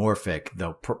Multimorphic,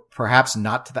 though, perhaps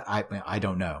not to the, I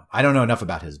don't know. I don't know enough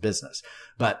about his business,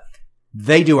 but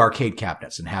they do arcade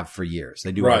cabinets and have for years.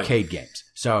 They do arcade games.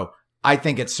 So I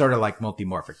think it's sort of like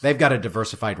Multimorphic. They've got a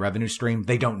diversified revenue stream.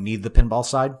 They don't need the pinball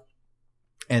side.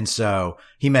 And so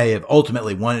he may have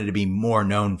ultimately wanted to be more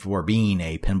known for being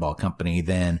a pinball company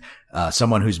than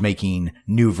someone who's making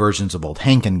new versions of old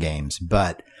Hankin games.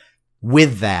 But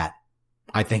with that,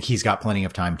 I think he's got plenty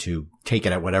of time to take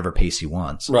it at whatever pace he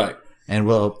wants. Right. And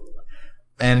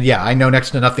yeah, I know next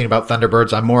to nothing about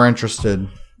Thunderbirds. I'm more interested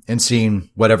in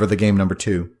seeing whatever the game number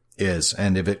 2 is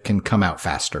and if it can come out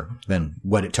faster than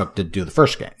what it took to do the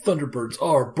first game. Thunderbirds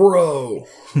are bro.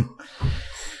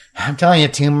 I'm telling you,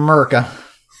 Team America.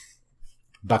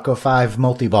 Bucko 5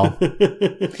 multi-ball.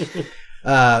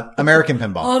 American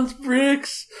Pinball. Hans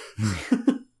Bricks.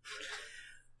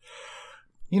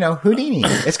 You know, Houdini.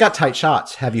 It's got tight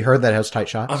shots. Have you heard that it has tight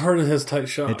shots? I've heard it has tight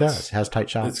shots. It does. It has tight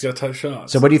shots. It's got tight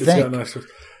shots. So what do you think?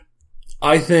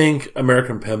 I think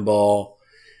American Pinball,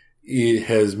 it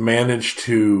has managed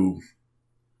to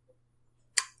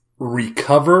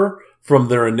recover from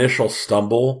their initial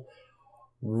stumble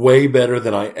way better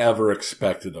than I ever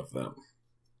expected of them.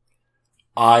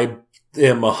 I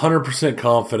am 100%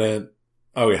 confident.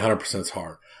 Okay, 100% is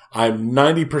hard. I'm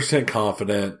 90%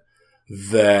 confident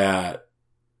that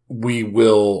we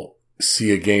will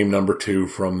see a game number 2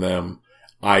 from them.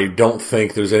 I don't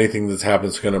think there's anything that's happened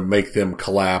that's going to make them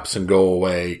collapse and go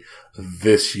away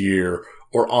this year,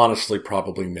 or honestly,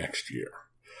 probably next year.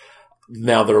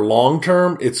 Now, their long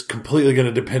term, it's completely going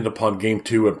to depend upon game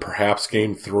 2 and perhaps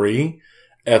game 3,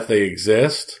 if they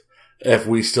exist. If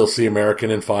we still see American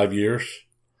in 5 years,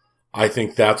 I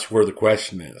think that's where the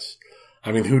question is.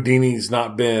 I mean, Houdini's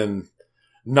not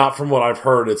from what I've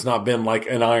heard, it's not been like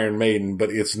an Iron Maiden,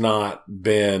 but it's not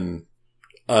been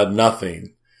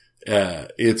nothing.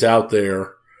 It's out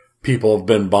there. People have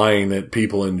been buying it.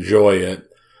 People enjoy it.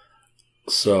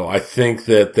 So I think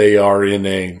that they are in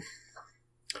a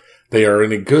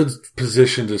good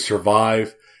position to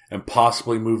survive and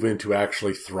possibly move into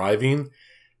actually thriving,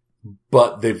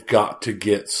 but they've got to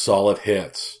get solid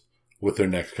hits with their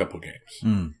next couple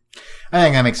games. I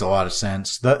think that makes a lot of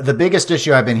sense. The biggest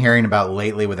issue I've been hearing about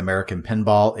lately with American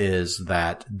Pinball is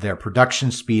that their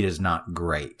production speed is not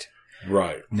great.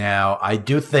 Right. Now, I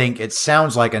do think it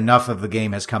sounds like enough of the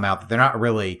game has come out that they're not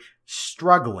really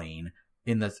struggling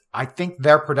I think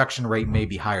their production rate may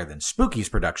be higher than Spooky's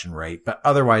production rate, but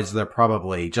otherwise they're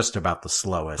probably just about the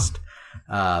slowest.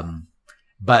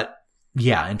 But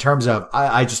yeah, in terms of,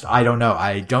 I don't know.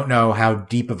 I don't know how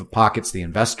deep of a pockets the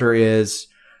investor is.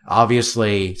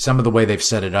 Obviously, some of the way they've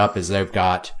set it up is they've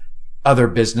got other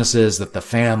businesses that the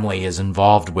family is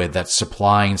involved with that's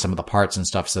supplying some of the parts and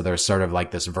stuff. So there's sort of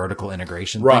like this vertical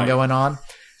integration thing going on.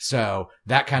 So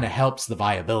that kind of helps the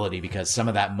viability because some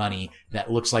of that money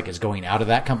that looks like is going out of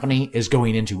that company is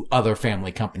going into other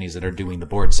family companies that are doing the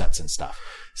board sets and stuff.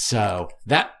 So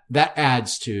that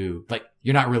adds to, like,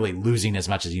 you're not really losing as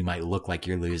much as you might look like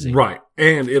you're losing. Right.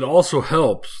 And it also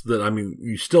helps that, I mean,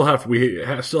 we still have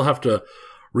to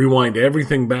rewind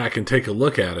everything back and take a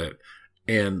look at it.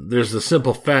 And there's the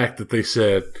simple fact that they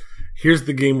said, here's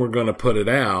the game we're going to put it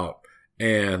out.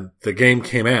 And the game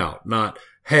came out. Not,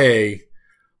 hey,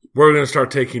 we're going to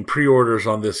start taking pre-orders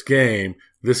on this game.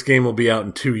 This game will be out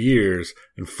in 2 years.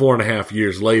 And 4.5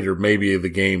 years later, maybe the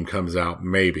game comes out.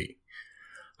 Maybe.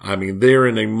 I mean, they're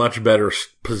in a much better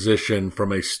position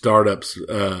from a startup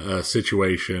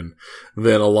situation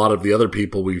than a lot of the other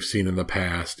people we've seen in the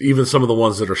past. Even some of the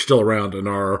ones that are still around and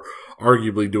are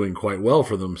arguably doing quite well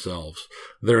for themselves.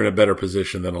 They're in a better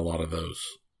position than a lot of those,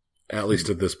 at least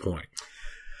at this point.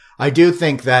 I do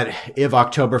think that if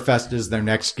Oktoberfest is their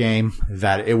next game,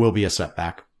 that it will be a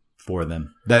setback for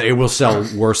them. That it will sell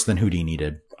worse than Houdini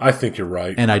did. I think you're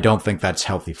right. And I don't think that's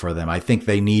healthy for them. I think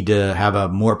they need to have a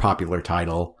more popular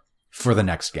title for the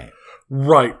next game.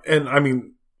 Right. And I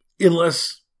mean,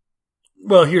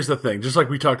 well, here's the thing. Just like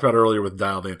we talked about earlier with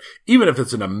Dialed In, even if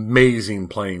it's an amazing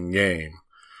playing game,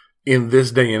 in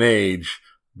this day and age,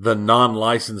 the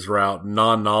non-licensed route,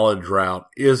 non-knowledge route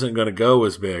isn't going to go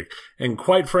as big. And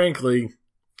quite frankly,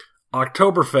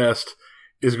 Oktoberfest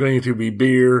is going to be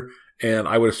beer and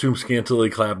I would assume scantily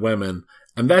clad women.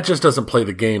 And that just doesn't play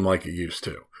the game like it used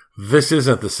to. This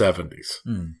isn't the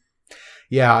 70s.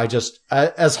 Yeah,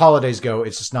 as holidays go,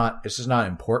 it's just not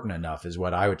important enough is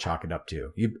what I would chalk it up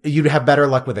to. You'd have better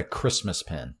luck with a Christmas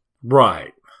pin.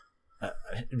 Right.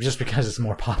 Just because it's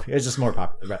more popular. It's just more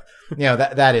popular.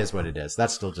 But, that is what it is.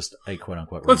 That's still just a quote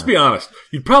unquote rumor. Let's be honest.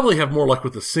 You'd probably have more luck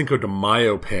with the Cinco de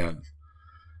Mayo pin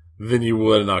than you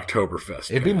would an Oktoberfest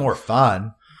pin. It'd be more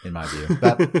fun, in my view.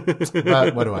 But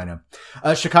what do I know?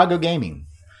 Chicago Gaming.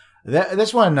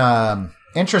 This one,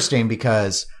 interesting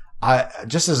because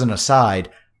just as an aside,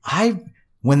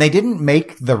 when they didn't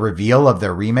make the reveal of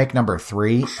their remake number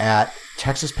 3 at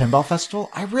Texas Pinball Festival,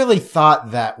 I really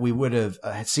thought that we would have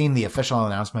seen the official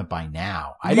announcement by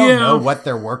now. I don't know what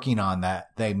they're working on that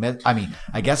they missed. I mean,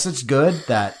 I guess it's good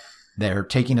that they're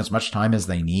taking as much time as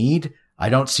they need. I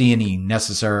don't see any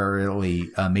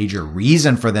necessarily major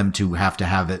reason for them to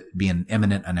have it be an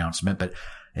imminent announcement, but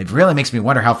it really makes me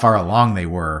wonder how far along they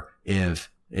were if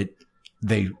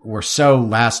they were so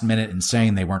last minute in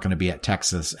saying they weren't going to be at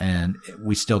Texas, and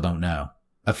we still don't know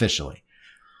officially.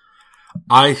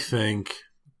 I think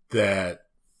that,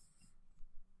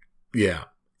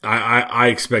 I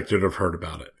expected to have heard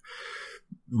about it.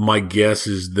 My guess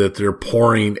is that they're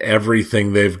pouring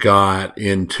everything they've got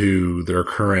into their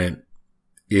current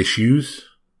issues,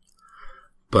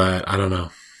 but I don't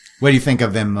know. What do you think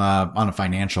of them on a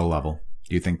financial level?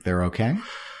 Do you think they're okay?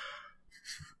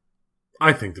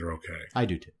 I think they're okay. I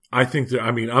do too. I think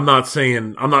I'm not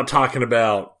talking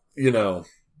about,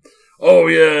 oh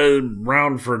yeah,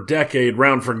 round for decade,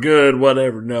 round for good,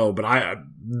 whatever. No, but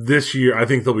this year, I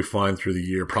think they'll be fine through the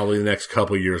year, probably the next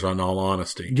couple of years, in all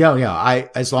honesty. Yeah.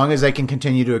 As long as they can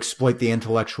continue to exploit the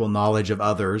intellectual knowledge of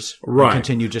others, right, and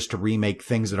continue just to remake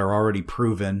things that are already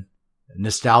proven,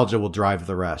 nostalgia will drive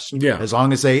the rest. Yeah. As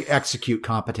long as they execute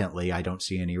competently, I don't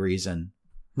see any reason.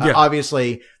 Yeah.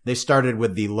 Obviously, they started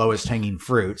with the lowest hanging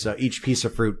fruit, so each piece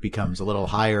of fruit becomes a little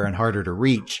higher and harder to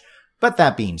reach. But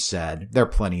that being said, there are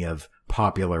plenty of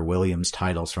popular Williams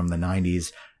titles from the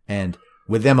 90s, and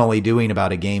with them only doing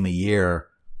about a game a year,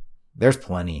 there's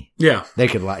plenty. Yeah. They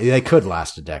could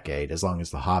last a decade as long as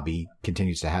the hobby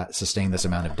continues to sustain this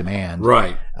amount of demand.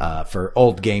 Right. For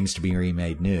old games to be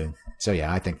remade new. So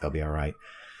yeah, I think they'll be all right.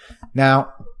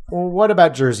 Now, what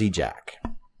about Jersey Jack?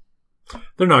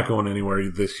 They're not going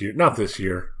anywhere this year. Not this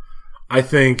year. I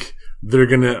think they're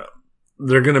gonna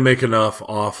make enough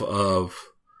off of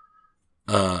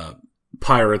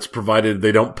Pirates, provided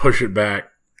they don't push it back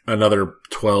another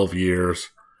 12 years,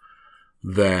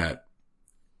 that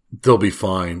they'll be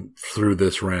fine through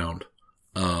this round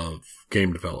of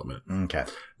game development. Okay.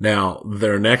 Now,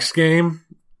 their next game,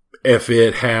 if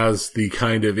it has the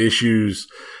kind of issues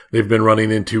they've been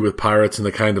running into with Pirates and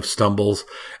the kind of stumbles,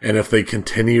 and if they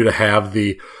continue to have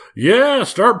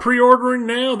start pre-ordering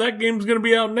now, that game's going to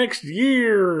be out next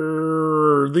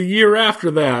year, the year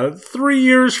after that, 3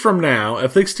 years from now,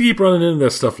 if they keep running into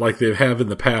this stuff like they have in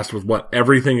the past with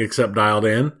everything except Dialed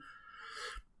In,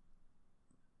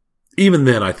 even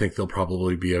then I think they'll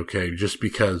probably be okay, just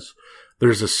because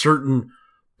there's a certain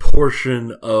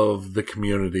portion of the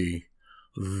community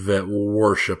that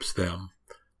worships them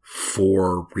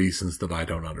for reasons that I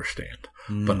don't understand.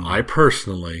 But I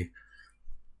personally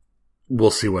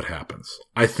will see what happens.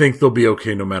 I think they'll be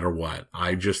okay no matter what.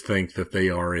 I just think that they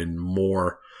are in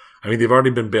more... they've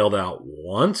already been bailed out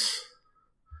once,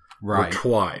 right, or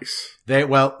twice. They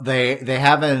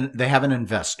have an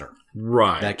investor,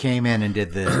 right, that came in and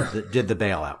did the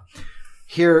bailout.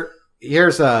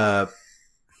 Here's I'm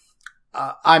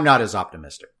not as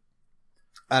optimistic.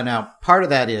 Now, part of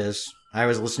that is I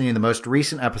was listening to the most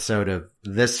recent episode of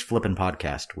this flippin'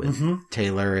 podcast with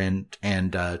Taylor and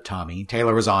Tommy.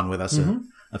 Taylor was on with us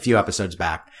a few episodes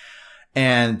back.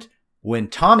 And when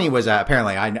Tommy was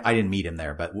apparently I didn't meet him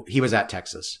there, but he was at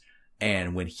Texas.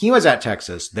 And when he was at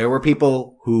Texas, there were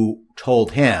people who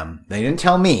told him, they didn't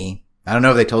tell me, I don't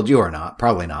know if they told you or not,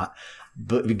 probably not,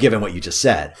 but given what you just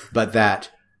said, but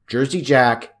that Jersey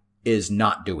Jack is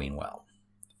not doing well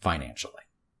financially.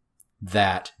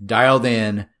 That Dialed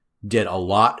In did a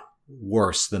lot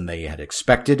worse than they had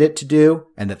expected it to do,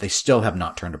 and that they still have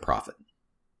not turned a profit.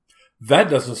 That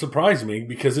doesn't surprise me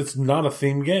because it's not a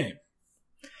theme game.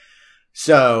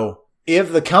 So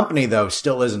if the company, though,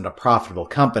 still isn't a profitable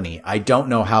company, I don't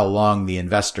know how long the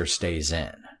investor stays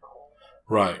in.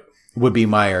 Right. would be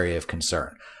my area of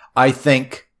concern. I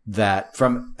think that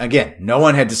again, no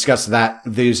one had discussed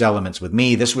these elements with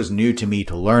me. This was new to me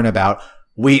to learn about.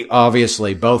 We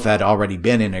obviously both had already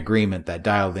been in agreement that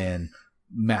Dialed In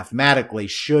mathematically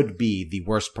should be the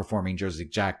worst performing Jersey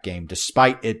Jack game,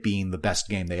 despite it being the best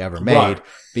game they ever made, Right.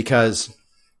 because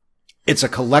it's a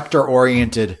collector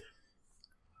oriented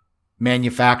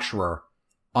manufacturer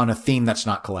on a theme that's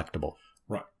not collectible.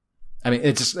 Right. I mean,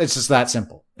 it's just that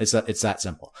simple. It's that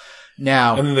simple.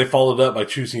 Now, And then they followed up by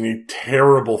choosing a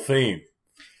terrible theme.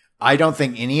 I don't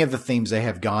think any of the themes they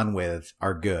have gone with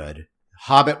are good.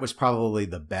 Hobbit was probably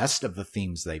the best of the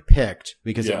themes they picked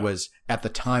because Yeah. it was, at the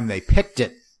time they picked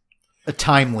it, a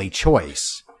timely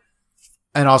choice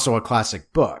and also a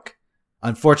classic book.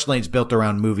 Unfortunately, it's built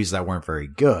around movies that weren't very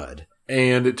good.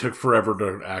 And it took forever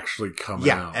to actually come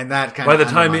out. And that kind By of the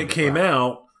time it undermined came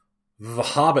well.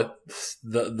 out,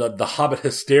 the Hobbit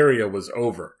hysteria was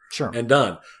over Sure. and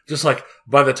done. Just like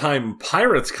by the time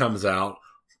Pirates comes out,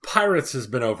 Pirates has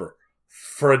been over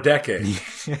for a decade.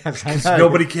 Yes, I know.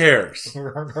 Nobody cares.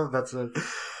 That's it.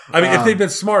 I mean, if they'd been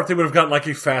smart, they would have gotten like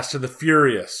a Fast and the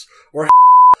Furious or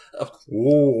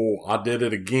oh, I did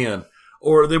it again.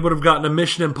 Or they would have gotten a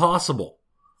Mission Impossible.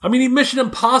 I mean, Mission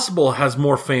Impossible has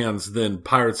more fans than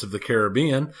Pirates of the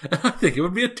Caribbean, and I think it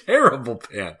would be a terrible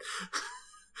fan.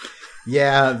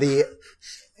 Yeah,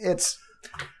 it's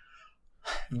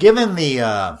given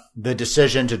the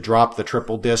decision to drop the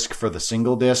triple disc for the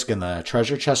single disc and the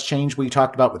treasure chest change we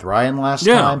talked about with Ryan last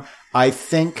time. I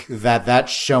think that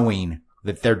that's showing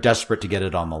that they're desperate to get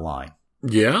it on the line.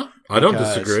 Yeah, I don't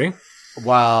Because disagree.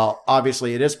 While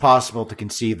obviously it is possible to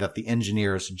conceive that the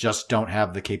engineers just don't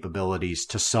have the capabilities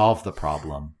to solve the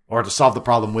problem, or to solve the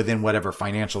problem within whatever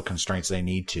financial constraints they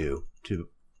need to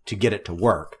get it to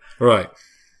work. Right.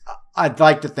 I'd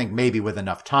like to think maybe with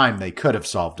enough time they could have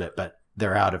solved it, but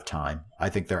they're out of time. I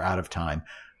think they're out of time.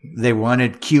 They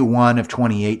wanted Q1 of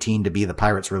 2018 to be the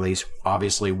Pirates release.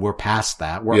 Obviously, we're past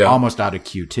that. We're almost out of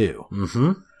Q2.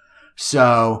 Mm-hmm.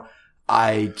 So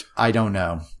I don't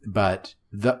know, but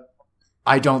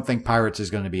I don't think Pirates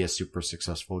is going to be a super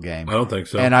successful game. I don't think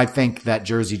so. And I think that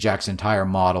Jersey Jack's entire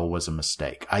model was a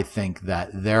mistake. I think that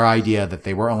their idea that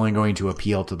they were only going to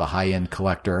appeal to the high-end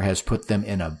collector has put them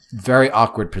in a very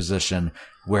awkward position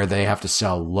where they have to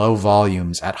sell low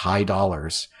volumes at high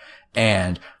dollars,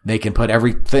 and they can put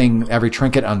every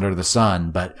trinket under the sun.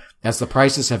 But as the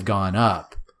prices have gone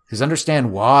up, because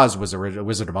understand Woz was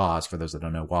Wizard of Oz, for those that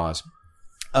don't know Woz,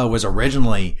 was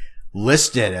originally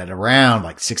listed at around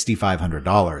like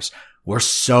 $6,500. We're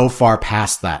so far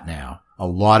past that now. A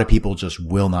lot of people just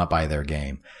will not buy their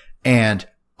game. And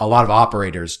a lot of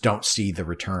operators don't see the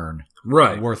return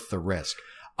worth the risk.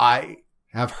 I've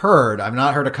not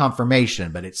heard a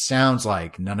confirmation, but it sounds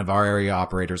like none of our area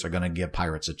operators are going to give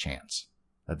Pirates a chance.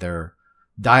 That they're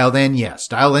dialed in, yes.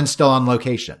 Dialed in still on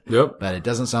location. Yep. But it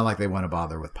doesn't sound like they want to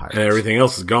bother with Pirates. And everything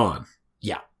else is gone.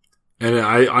 Yeah.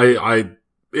 And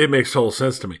it makes total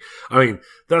sense to me. I mean,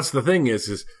 that's the thing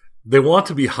is they want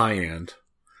to be high end.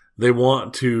 They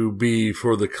want to be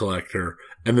for the collector,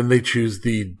 and then they choose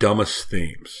the dumbest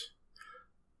themes.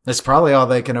 That's probably all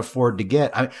they can afford to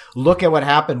get. I mean, look at what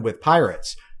happened with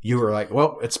Pirates. You were like,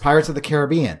 well, it's Pirates of the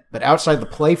Caribbean. But outside the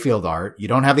playfield art, you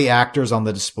don't have the actors on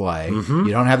the display. Mm-hmm.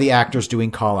 You don't have the actors doing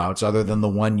call-outs other than the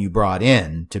one you brought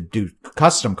in to do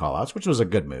custom call-outs, which was a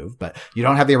good move. But you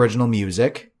don't have the original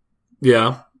music.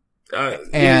 Yeah.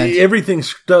 And everything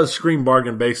does scream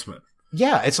bargain basement.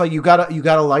 Yeah, it's like you got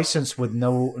a license with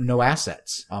no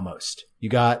assets almost.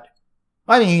 You've got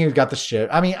the shit.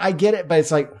 I mean, I get it, but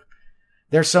it's like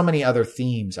there's so many other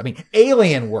themes. I mean,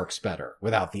 Alien works better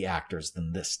without the actors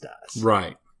than this does.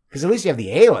 Right. Because at least you have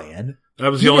the alien.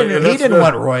 That was He the only. didn't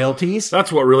want royalties.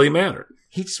 That's what really mattered.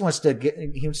 He just wants to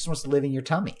live in your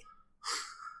tummy.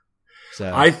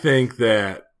 So I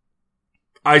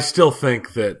still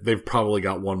think that they've probably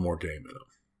got one more game in them.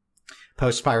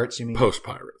 Post Pirates, you mean? Post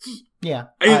Pirates. Yeah.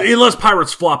 Unless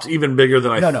Pirates flops even bigger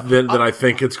than I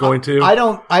think it's going to. I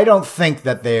don't think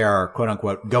that they are, quote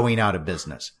unquote, going out of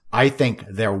business. I think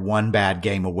they're one bad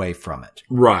game away from it.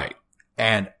 Right.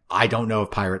 And I don't know if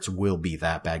Pirates will be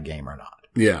that bad game or not.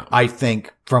 Yeah. I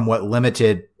think from what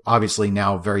limited, obviously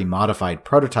now very modified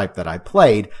prototype that I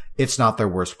played, it's not their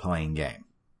worst playing game.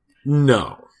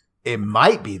 No. It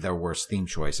might be their worst theme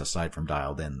choice aside from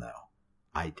Dialed In, though.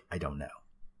 I don't know.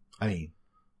 I mean,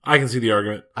 I can see the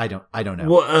argument. I don't know.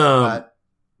 Well,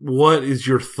 what is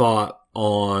your thought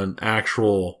on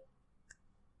actual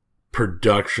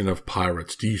production of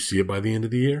Pirates? Do you see it by the end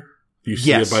of the year? Do you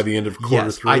see it by the end of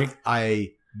quarter three?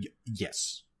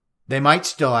 Yes. They might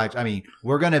still act. I mean,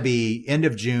 we're going to be end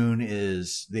of June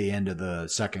is the end of the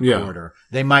second quarter.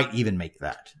 They might even make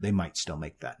that. They might still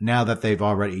make that now that they've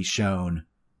already shown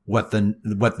what the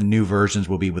new versions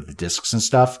will be with the discs and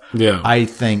stuff. Yeah. I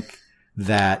think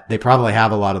that they probably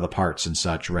have a lot of the parts and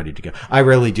such ready to go. I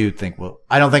really do think,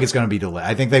 I don't think it's going to be delayed.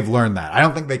 I think they've learned that. I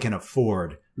don't think they can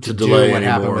afford to delay do what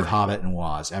anymore. happened with Hobbit and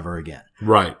Woz ever again.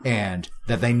 Right. And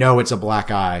that they know it's a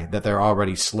black eye, that they're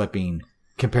already slipping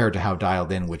compared to how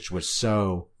Dialed In, which was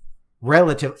so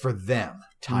relative for them,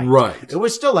 tight. Right. It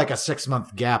was still like a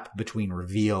 6-month gap between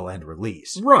reveal and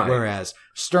release. Right. Whereas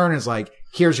Stern is like,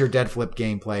 here's your Dead Flip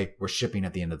gameplay. We're shipping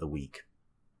at the end of the week.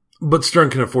 But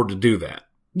Stern can afford to do that.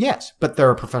 Yes, but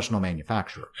they're a professional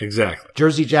manufacturer. Exactly.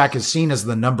 Jersey Jack is seen as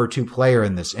the number 2 player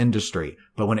in this industry.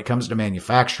 But when it comes to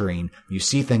manufacturing, you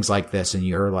see things like this and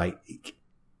you're like,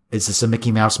 is this a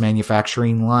Mickey Mouse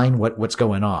manufacturing line? What's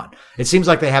going on? It seems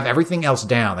like they have everything else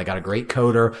down. They got a great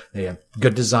coder. They have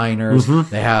good designers. Mm-hmm.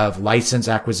 They have license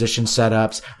acquisition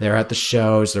setups. They're at the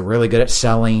shows. They're really good at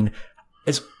selling.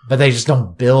 But they just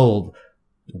don't build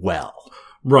well.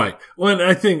 Right. Well, and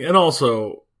I think, and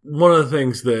also one of the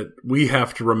things that we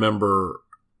have to remember,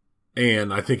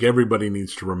 and I think everybody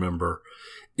needs to remember,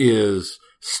 is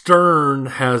Stern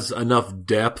has enough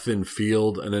depth in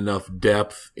field and enough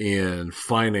depth in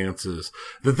finances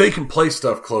that they can play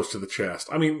stuff close to the chest.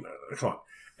 I mean, come on.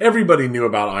 Everybody knew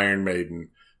about Iron Maiden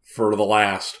for the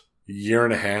last year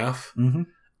and a half. Mm-hmm.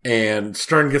 And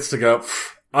Stern gets to go,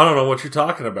 I don't know what you're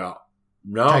talking about.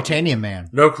 No. Titanium Man.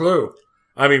 No clue.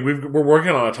 I mean, we're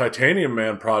working on a Titanium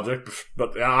Man project,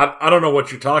 but I don't know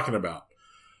what you're talking about.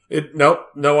 Nope,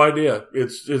 no idea.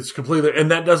 It's completely, and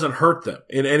that doesn't hurt them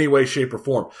in any way, shape, or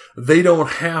form. They don't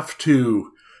have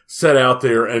to set out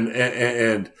there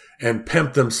and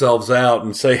pimp themselves out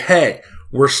and say, hey,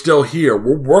 we're still here.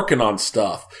 We're working on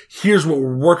stuff. Here's what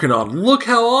we're working on. Look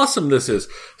how awesome this is.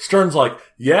 Stern's like,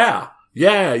 yeah,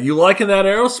 you liking that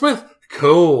Aerosmith?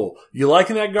 Cool. You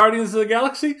liking that Guardians of the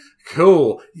Galaxy?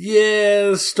 Cool.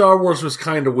 Yeah, Star Wars was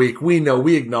kind of weak. We know,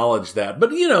 we acknowledge that.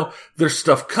 But, there's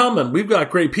stuff coming. We've got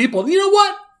great people. You know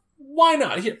what? Why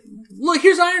not? Look,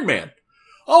 here's Iron Man.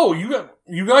 Oh,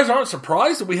 you guys aren't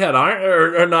surprised that we had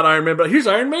not Iron Man, but here's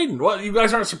Iron Maiden. What? You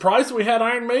guys aren't surprised that we had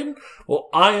Iron Maiden? Well,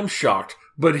 I am shocked.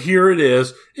 But here it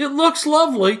is. It looks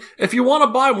lovely. If you want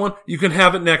to buy one, you can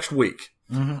have it next week.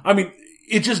 Mm-hmm. I mean,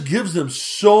 it just gives them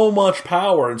so much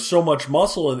power and so much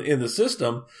muscle in the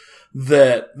system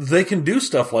that they can do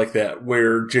stuff like that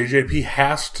where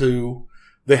JJP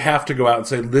they have to go out and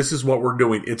say, this is what we're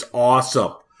doing. It's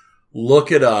awesome.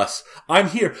 Look at us. I'm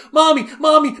here. Mommy,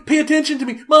 pay attention to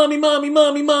me.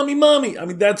 Mommy. I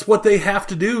mean, that's what they have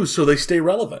to do so they stay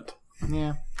relevant.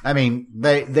 Yeah. I mean,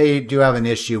 they do have an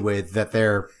issue with that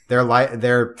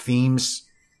their themes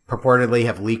purportedly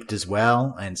have leaked as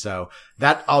well. And so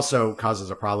that also causes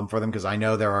a problem for them because I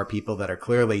know there are people that are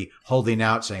clearly holding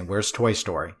out saying, where's Toy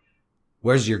Story?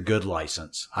 Where's your good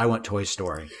license? I want Toy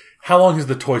Story. How long has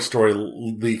the Toy Story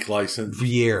leak license? For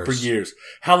years.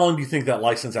 How long do you think that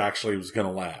license actually was going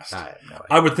to last? I have no idea.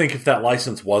 I would think if that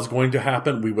license was going to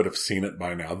happen, we would have seen it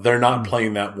by now. They're not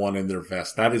playing that one in their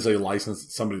vest. That is a license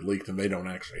that somebody leaked and they don't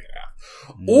actually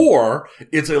have. Or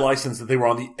it's a license that they were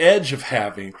on the edge of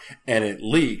having and it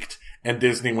leaked and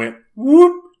Disney went,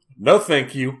 whoop, no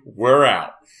thank you, we're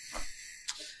out.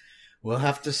 We'll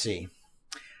have to see.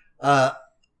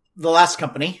 The last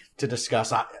company to discuss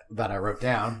that I wrote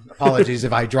down, apologies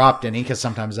if I dropped any because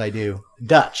sometimes I do,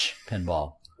 Dutch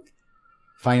Pinball.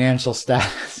 Financial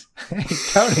status. Hey,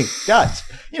 Tony, Dutch.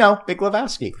 Big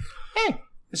Lebowski. Hey,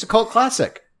 it's a cult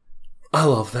classic. I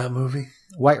love that movie.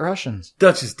 White Russians.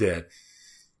 Dutch is dead.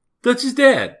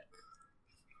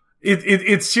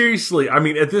 It's seriously, I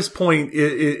mean, at this point,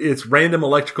 it's random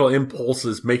electrical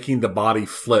impulses making the body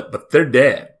flip, but they're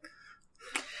dead.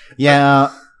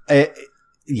 Yeah.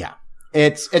 Yeah.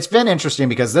 It's been interesting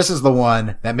because this is the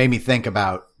one that made me think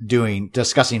about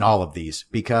discussing all of these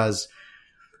because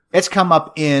it's come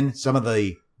up in some of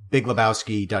the Big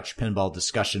Lebowski Dutch Pinball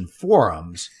discussion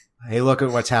forums. Hey, look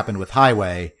at what's happened with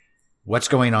Highway. What's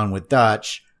going on with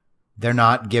Dutch? They're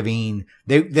not giving,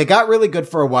 they got really good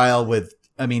for a while with,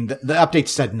 I mean, the updates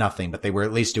said nothing, but they were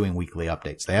at least doing weekly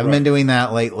updates. They haven't been doing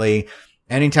that lately.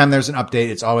 Anytime there's an update,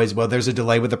 it's always, well, there's a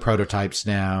delay with the prototypes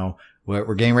now.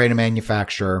 We're getting ready to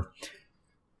manufacture.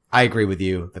 I agree with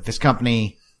you that this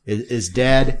company is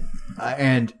dead,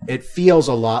 and it feels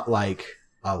a lot like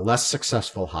a less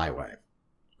successful Highway.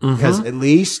 Because at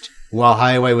least while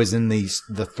Highway was in the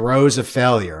throes of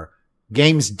failure,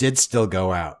 games did still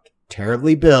go out.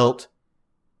 Terribly built,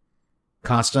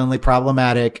 constantly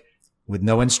problematic, with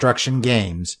no instruction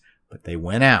games, but they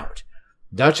went out.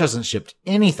 Dutch hasn't shipped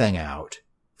anything out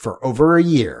for over a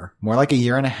year, more like a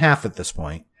year and a half at this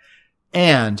point.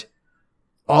 And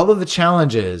all of the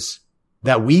challenges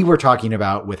that we were talking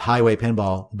about with Highway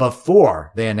Pinball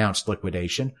before they announced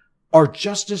liquidation are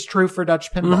just as true for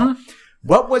Dutch Pinball. Mm-hmm.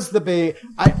 What was the big,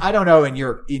 I don't know in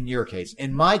your case.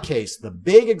 In my case, the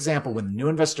big example when the new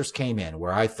investors came in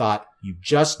where I thought you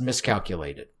just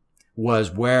miscalculated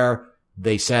was where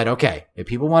they said, okay, if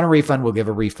people want a refund, we'll give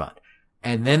a refund.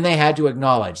 And then they had to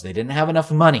acknowledge they didn't have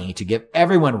enough money to give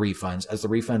everyone refunds as the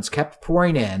refunds kept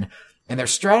pouring in. And their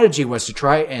strategy was to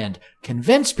try and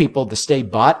convince people to stay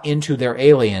bought into their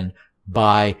Alien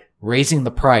by raising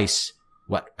the price,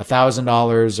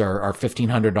 $1,000 or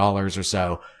 $1,500 or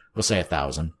so. We'll say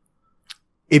 1,000.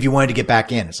 If you wanted to get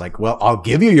back in, it's like, well, I'll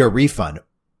give you your refund,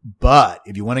 but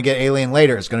if you want to get Alien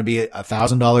later, it's going to be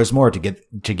 $1,000 more to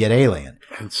get Alien.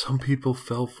 And some people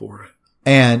fell for it.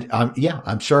 And,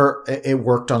 I'm sure it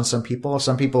worked on some people.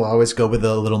 Some people always go with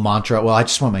a little mantra. Well, I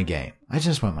just want my game. I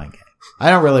just want my game. I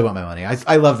don't really want my money.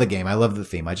 I love the game. I love the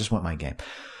theme. I just want my game.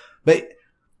 But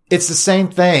it's the same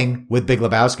thing with Big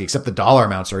Lebowski, except the dollar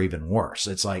amounts are even worse.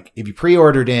 It's like, if you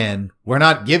pre-ordered in, we're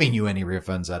not giving you any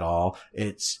refunds at all.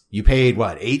 It's, you paid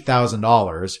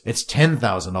 $8,000. It's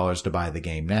 $10,000 to buy the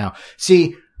game now.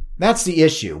 See, that's the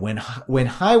issue. When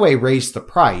Highway raised the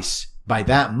price by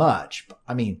that much,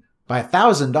 I mean, by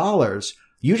 $1,000,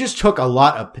 you just took a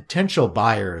lot of potential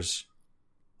buyers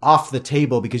off the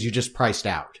table because you just priced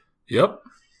out. Yep.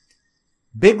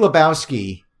 Big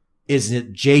Lebowski is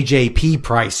at JJP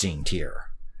pricing tier.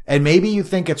 And maybe you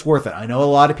think it's worth it. I know a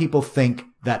lot of people think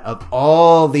that of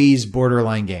all these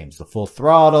Borderline games, the Full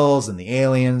Throttles and the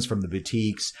Aliens from the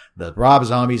boutiques, the Rob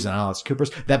Zombies and Alice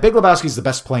Coopers, that Big Lebowski is the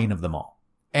best playing of them all.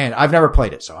 And I've never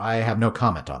played it, so I have no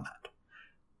comment on that.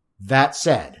 That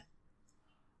said,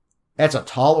 that's a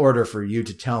tall order for you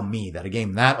to tell me that a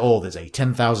game that old is a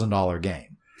 $10,000 game.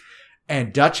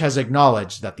 And Dutch has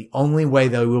acknowledged that the only way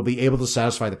they will be able to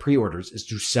satisfy the pre-orders is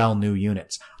to sell new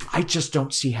units. I just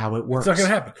don't see how it works. It's not going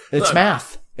to happen. It's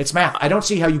math. It's math. I don't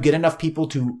see how you get enough people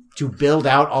to build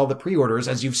out all the pre-orders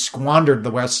as you've squandered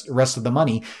the rest of the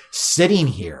money sitting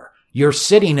here. You're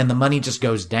sitting and the money just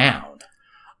goes down.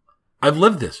 I've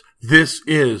lived this. This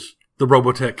is the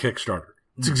Robotech Kickstarter.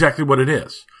 It's exactly what it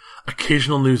is.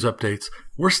 Occasional news updates.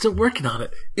 We're still working on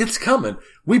it. It's coming.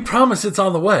 We promise it's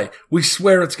on the way. We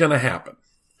swear it's going to happen.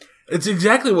 It's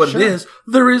exactly what it is.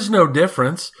 There is no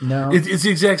difference. No. It's the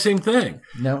exact same thing.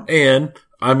 No. And,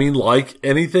 I mean, like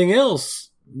anything else,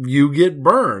 you get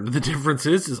burned. The difference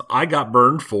is I got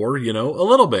burned for, a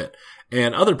little bit.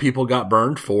 And other people got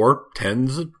burned for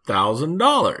tens of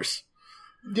 $1,000s.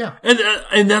 Yeah.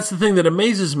 And that's the thing that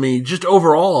amazes me just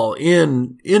overall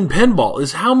in pinball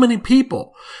is how many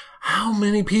people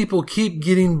keep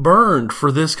getting burned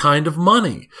for this kind of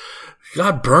money.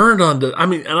 Got burned on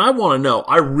and I want to know,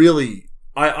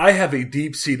 I have a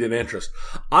deep-seated interest.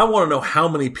 I want to know how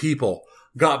many people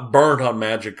got burned on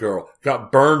Magic Girl,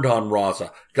 got burned on Raza,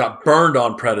 got burned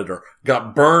on Predator,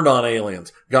 got burned on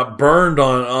Aliens, got burned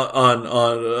on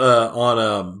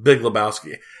Big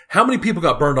Lebowski. How many people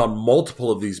got burned on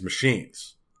multiple of these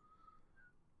machines?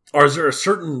 Or is there a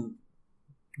certain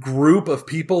group of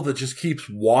people that just keeps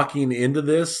walking into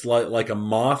this like a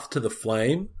moth to the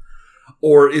flame?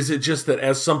 Or is it just that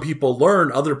as some people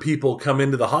learn, other people come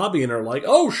into the hobby and are like,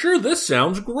 oh, sure, this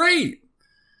sounds great.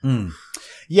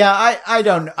 Yeah, I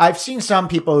don't, I've seen some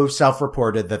people who've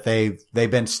self-reported that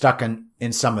they've been stuck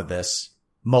in some of this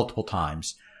multiple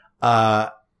times. And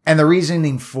the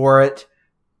reasoning for it,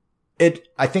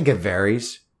 I think it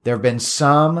varies. There's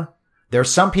some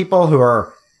people who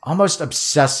are almost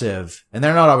obsessive, and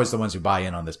they're not always the ones who buy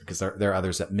in on this because there are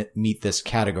others that meet this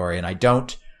category. And I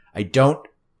don't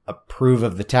approve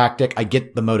of the tactic. I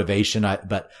get the motivation,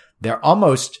 but they're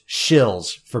almost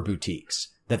shills for boutiques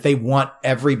that they want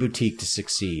every boutique to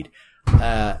succeed.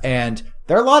 And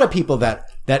there are a lot of people that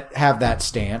have that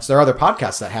stance. There are other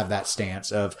podcasts that have that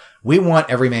stance of we want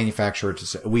every manufacturer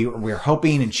we're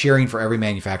hoping and cheering for every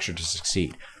manufacturer to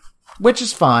succeed, which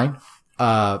is fine.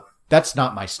 That's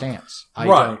not my stance.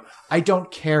 I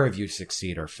don't care if you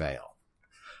succeed or fail.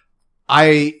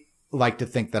 I like to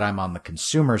think that I'm on the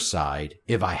consumer side.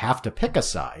 If I have to pick a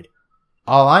side,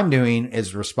 all I'm doing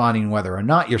is responding whether or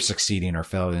not you're succeeding or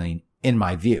failing in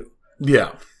my view.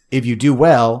 Yeah. If you do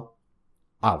well,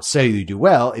 I'll say you do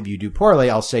well. If you do poorly,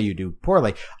 I'll say you do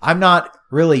poorly. I'm not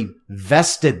really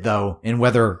vested though in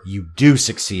whether you do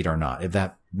succeed or not, if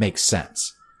that makes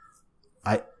sense.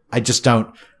 I just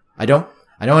don't, I don't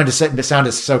want to sound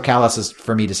as so callous as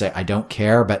for me to say I don't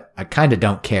care, but I kind of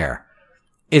don't care.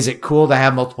 Is it cool to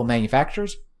have multiple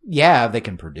manufacturers? Yeah, they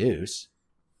can produce,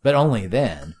 but only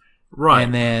then. Right.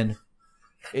 And then,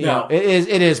 you Now- know, it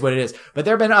is what it is. But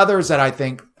there have been others that I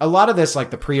think, a lot of this,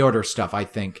 like the pre-order stuff, I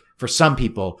think, for some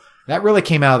people, that really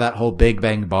came out of that whole Big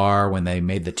Bang Bar when they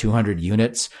made the 200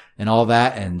 units and all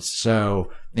that. And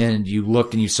so, and you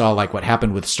looked and you saw like what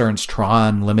happened with Stern's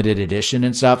Tron limited edition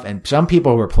and stuff. And some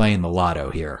people were playing the lotto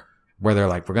here, where they're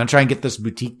like, we're going to try and get this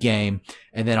boutique game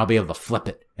and then I'll be able to flip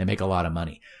it and make a lot of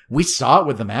money. We saw it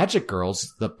with the Magic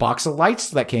Girls, the box of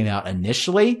lights that came out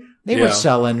initially. They were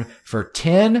selling for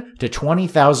 10 to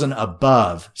 20,000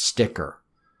 above sticker.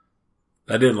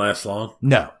 That didn't last long.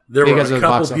 No. There were because a of the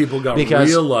couple box people got because-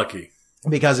 real lucky.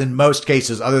 Because in most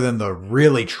cases, other than the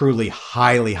really, truly,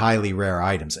 highly, highly rare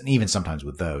items, and even sometimes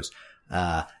with those,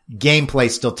 gameplay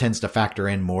still tends to factor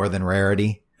in more than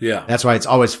rarity. Yeah. That's why it's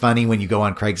always funny when you go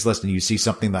on Craigslist and you see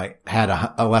something that had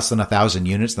a less than 1,000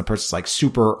 units, and the person's like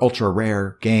super ultra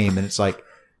rare game, and it's like,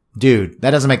 dude, that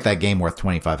doesn't make that game worth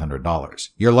 $2,500.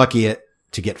 You're lucky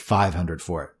to get 500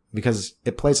 for it because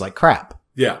it plays like crap.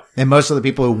 Yeah. And most of the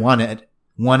people who want it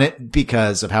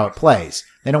because of how it plays.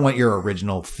 They don't want your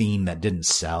original theme that didn't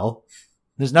sell.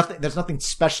 There's nothing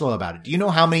special about it. Do you know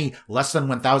how many less than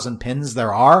 1,000 pins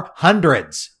there are?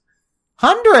 Hundreds.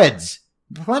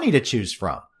 Plenty to choose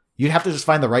from. You'd have to just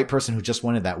find the right person who just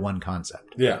wanted that one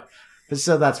concept. Yeah.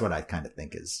 So that's what I kind of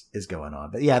think is going on.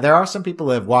 But yeah, there are some people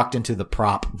who have walked into the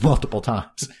prop multiple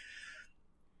times.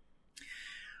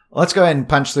 Let's go ahead and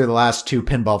punch through the last two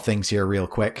pinball things here real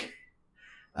quick.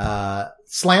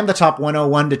 Slam the Top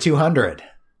 101 to 200.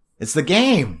 It's the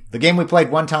game we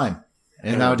played one time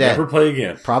and now dead. Never play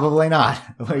again. Probably not.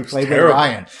 We played with terrible.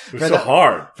 Ryan. It was so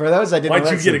hard. For those I didn't Why'd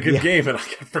you listen, get a good game and I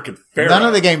got freaking fair? None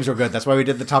of the games were good. That's why we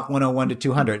did the top 101 to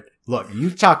 200. Look,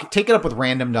 take it up with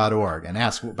random.org and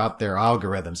ask about their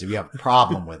algorithms if you have a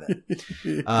problem with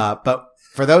it. But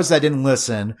for those that didn't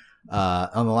listen,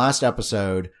 on the last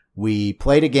episode, we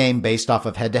played a game based off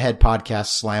of head-to-head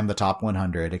podcast Slam the Top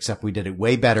 100, except we did it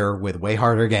way better with way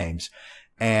harder games.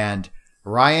 And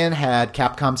Ryan had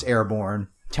Capcom's Airborne.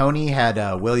 Tony had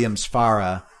Williams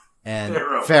Farah and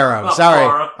Pharaoh.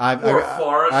 Sorry,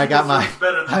 I got my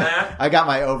I got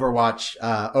my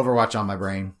Overwatch on my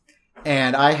brain,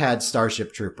 and I had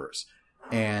Starship Troopers.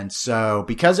 And so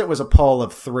because it was a poll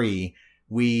of 3,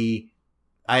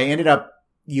 I ended up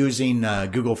using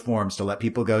Google Forms to let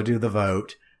people go do the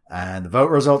vote. And the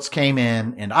vote results came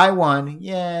in, and I won.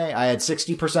 Yay! I had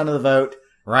 60% of the vote.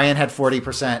 Ryan had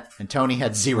 40%, and Tony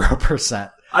had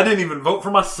 0%. I didn't even vote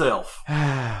for myself.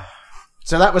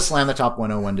 So that was Slam the Top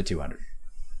 101 to 200.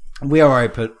 We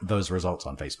already put those results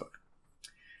on Facebook.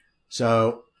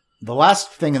 So the last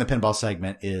thing in the pinball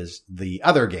segment is the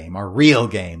other game, our real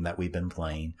game that we've been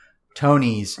playing.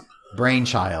 Tony's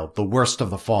brainchild, the worst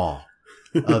of the fall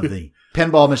of the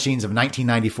pinball machines of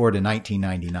 1994 to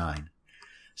 1999.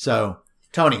 So,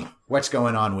 Tony, what's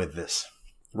going on with this?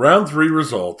 Round 3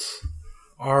 results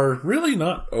are really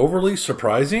not overly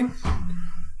surprising.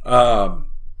 We'll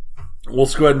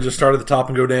just go ahead and just start at the top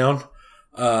and go down.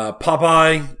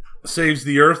 Popeye Saves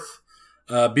the Earth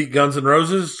beat Guns N'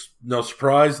 Roses. No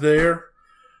surprise there.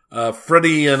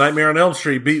 Freddy Nightmare on Elm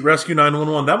Street beat Rescue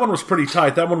 911. That one was pretty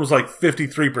tight. That one was like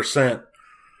 53%.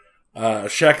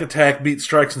 Shack Attack beat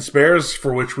Strikes and Spares,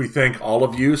 for which we thank all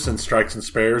of you, since Strikes and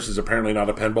Spares is apparently not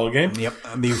a pinball game. Yep.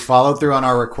 You followed through on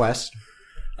our request.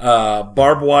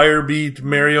 Barbed Wire beat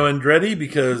Mario Andretti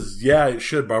because, yeah, it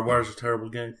should. Barbed Wire's a terrible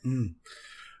game.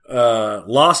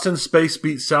 Lost in Space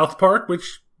beat South Park,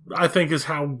 which I think is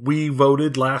how we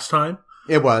voted last time.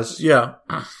 It was. Yeah.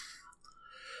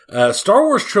 Star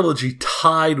Wars Trilogy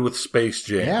tied with Space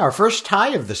Jam. Yeah, our first tie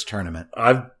of this tournament.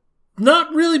 I've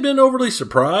not really been overly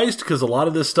surprised because a lot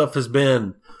of this stuff has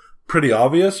been pretty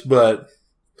obvious, but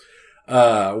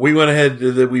we went ahead,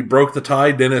 we broke the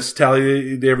tie. Dennis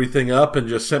tallied everything up and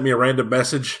just sent me a random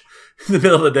message in the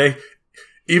middle of the day.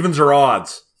 Evens or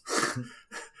odds?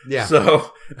 Yeah.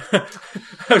 So I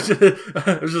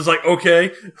was just like,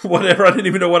 okay, whatever. I didn't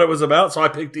even know what it was about, so I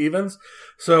picked evens.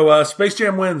 So Space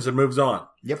Jam wins and moves on.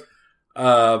 Yep.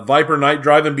 Viper Night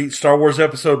Driving beat Star Wars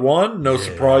Episode 1. No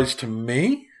surprise to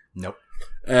me. Nope.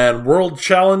 And World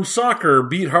Challenge Soccer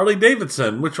beat Harley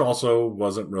Davidson, which also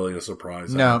wasn't really a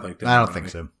surprise. No, I don't think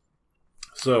so.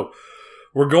 So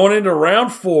we're going into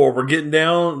round 4. We're getting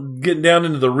down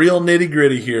into the real nitty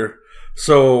gritty here.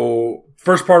 So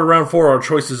first part of round 4, our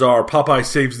choices are Popeye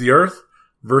Saves the Earth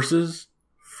versus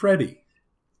Freddy.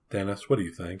 Dennis, what do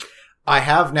you think? I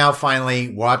have now finally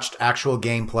watched actual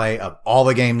gameplay of all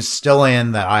the games still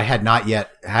in that I had not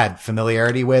yet had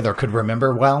familiarity with or could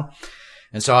remember well.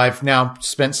 And so I've now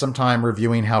spent some time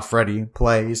reviewing how Freddy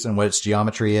plays and what its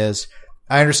geometry is.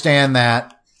 I understand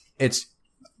that it's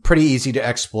pretty easy to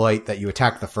exploit, that you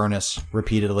attack the furnace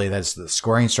repeatedly. That's the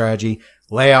scoring strategy.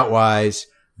 Layout wise,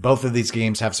 both of these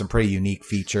games have some pretty unique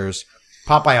features.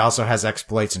 Popeye also has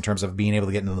exploits in terms of being able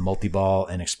to get into the multi-ball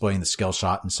and exploiting the skill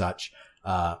shot and such.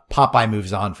 Popeye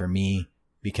moves on for me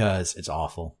because it's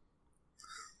awful.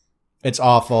 It's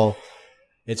awful.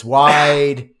 It's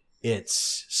wide.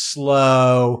 It's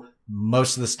slow.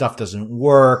 Most of the stuff doesn't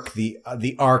work. The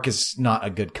arc is not a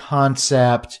good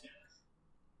concept.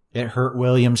 It hurt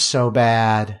Williams so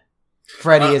bad.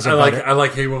 Freddy is I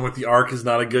like how you went with the arc is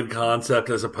not a good concept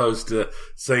as opposed to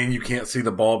saying you can't see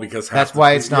the ball because that's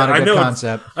why it's not a good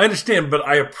concept. I understand, but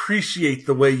I appreciate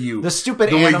the way the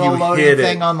stupid animal loading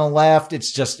thing on the left.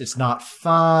 It's not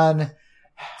fun.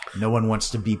 No one wants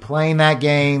to be playing that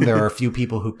game. There are a few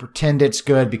people who pretend it's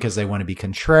good because they want to be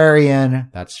contrarian.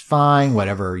 That's fine.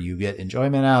 Whatever you get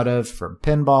enjoyment out of from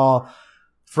pinball.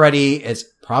 Freddy is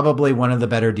probably one of the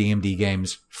better DMD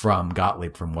games from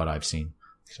Gottlieb from what I've seen.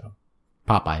 So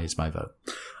Popeye is my vote.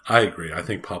 I agree. I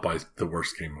think Popeye's the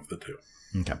worst game of the two.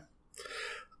 Okay.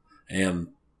 And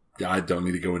I don't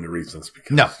need to go into reasons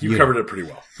because you covered it pretty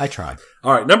well. I tried.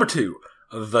 All right. Number 2,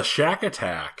 the Shack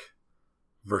Attack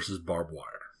versus Barbed Wire.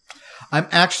 I'm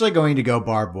actually going to go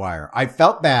Barbed Wire. I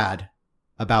felt bad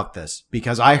about this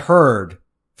because I heard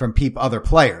from other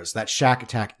players that Shack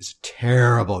Attack is a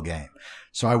terrible game.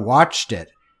 So I watched it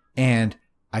and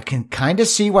I can kind of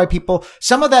see why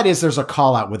some of that is there's a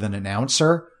call out with an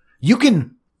announcer. You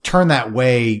can turn that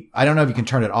way. I don't know if you can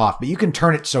turn it off, but you can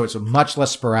turn it so it's much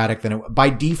less sporadic than by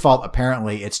default.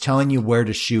 Apparently it's telling you where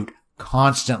to shoot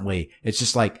constantly. It's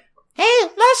just like, hey,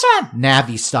 listen,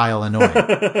 Navi style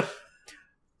annoying.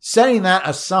 Setting that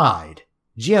aside,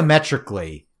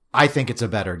 geometrically, I think it's a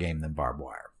better game than Barbed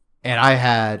Wire.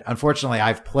 And unfortunately,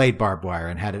 I've played Barbed Wire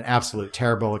and had an absolute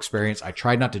terrible experience. I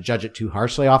tried not to judge it too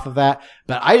harshly off of that,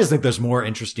 but I just think there's more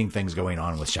interesting things going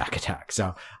on with Shack Attack.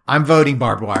 So I'm voting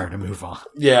Barbed Wire to move on.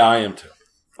 Yeah, I am too.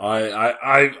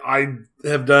 I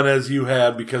have done as you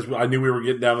had because I knew we were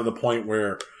getting down to the point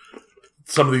where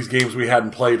some of these games we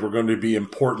hadn't played were going to be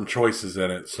important choices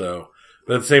in it. So,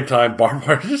 but at the same time, Barbed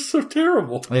Wire is just so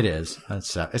terrible. It is.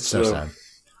 It's so sad.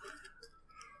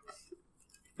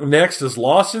 Next is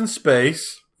Lost in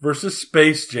Space versus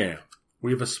Space Jam.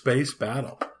 We have a space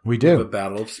battle. We do. We have a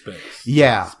battle of space.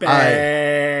 Yeah.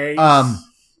 Space.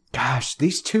 Gosh,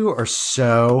 these two are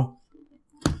so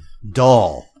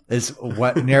dull is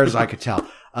what near as I could tell.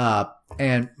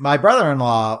 And my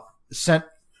brother-in-law sent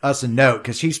us a note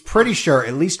because he's pretty sure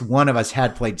at least one of us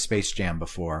had played Space Jam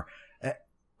before.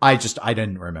 I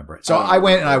didn't remember it. So I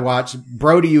went and I watched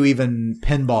Bro Do You Even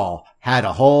Pinball had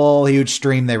a whole huge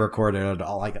stream they recorded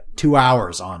like 2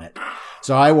 hours on it.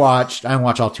 So I didn't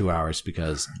watch all 2 hours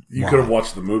because you could have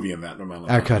watched the movie in that no matter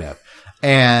what. I could have.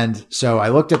 And so I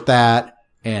looked at that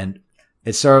and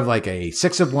it's sort of like a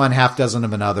 6 of one, half dozen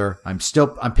of another. I'm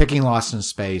picking Lost in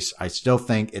Space. I still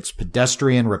think it's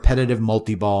pedestrian, repetitive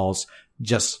multi-balls,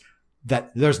 just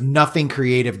that there's nothing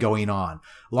creative going on.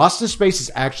 Lost in Space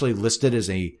is actually listed as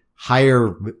a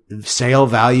higher sale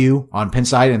value on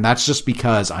Pinside, and that's just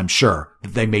because I'm sure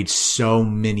that they made so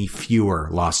many fewer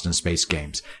Lost in Space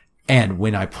games. And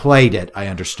when I played it, I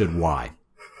understood why.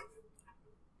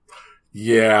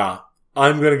 Yeah,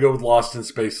 I'm going to go with Lost in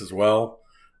Space as well.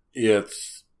 I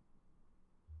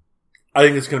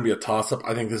think it's going to be a toss-up.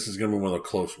 I think this is going to be one of the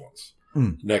close ones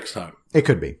next time. It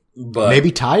could be. But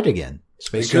maybe tied again.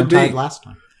 Space Jam tied last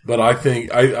time. But I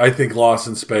think Lost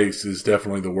in Space is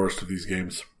definitely the worst of these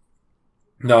games.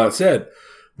 Now, that said,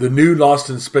 the new Lost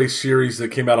in Space series that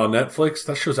came out on Netflix,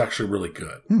 that show's actually really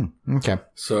good. Okay.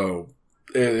 So,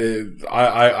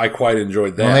 I quite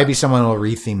enjoyed that. Well, maybe someone will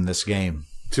retheme this game.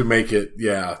 To make it,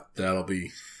 yeah, that'll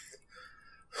be...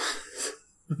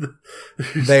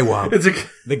 They won't.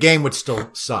 The game would still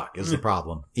suck is the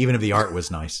problem, even if the art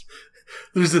was nice.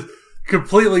 There's a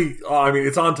completely,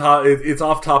 it's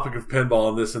off topic of pinball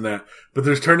and this and that, but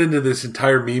there's turned into this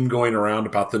entire meme going around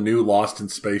about the new Lost in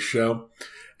Space show.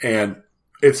 And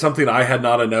it's something I had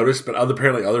not noticed, but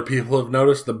apparently other people have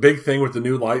noticed. The big thing with the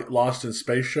new Lost in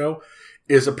Space show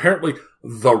is apparently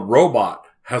the robot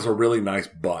has a really nice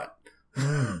butt.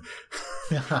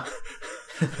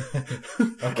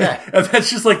 Okay. And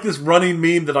that's just like this running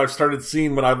meme that I've started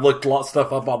seeing when I've looked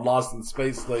stuff up on Lost in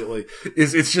Space lately.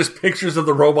 It's just pictures of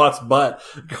the robot's butt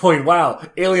going, wow,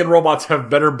 alien robots have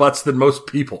better butts than most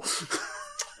people.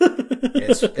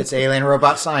 It's alien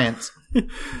robot science.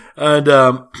 And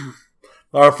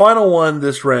our final one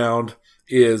this round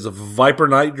is Viper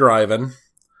Night Driving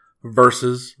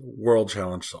versus World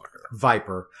Challenge Soccer.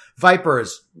 Viper. Viper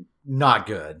is not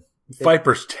good.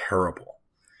 Viper's terrible.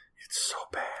 It's so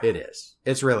bad. It is.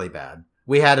 It's really bad.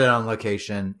 We had it on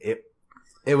location.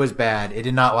 It was bad. It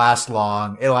did not last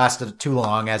long. It lasted too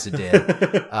long as it did.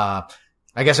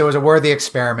 I guess it was a worthy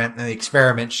experiment, and the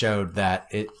experiment showed that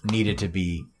it needed to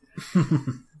be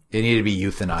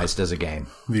euthanized as a game.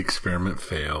 The experiment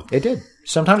failed. It did.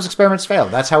 Sometimes experiments fail.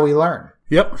 That's how we learn.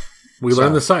 Yep. We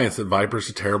learned the science that Viper's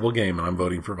a terrible game, and I'm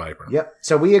voting for Viper. Yep.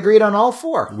 So we agreed on all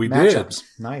 4 We matchups.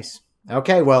 did. Nice.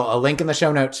 Okay, well, a link in the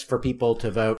show notes for people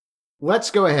to vote. Let's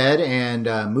go ahead and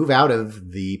move out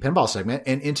of the pinball segment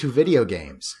and into video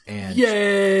games. And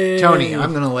Yay! Tony,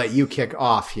 I'm going to let you kick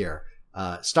off here.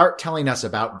 Start telling us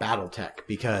about BattleTech,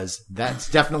 because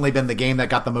that's definitely been the game that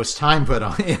got the most time put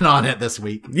on it this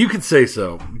week. You could say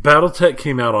so. BattleTech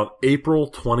came out on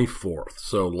April 24th,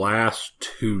 so last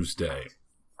Tuesday.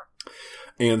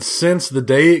 And since the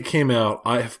day it came out,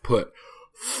 I have put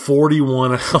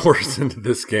 41 hours into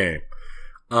this game.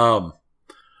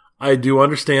 I do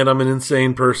understand I'm an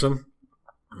insane person,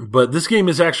 but this game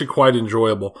is actually quite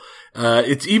enjoyable.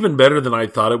 It's even better than I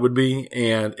thought it would be,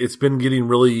 and it's been getting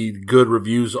really good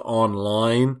reviews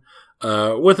online,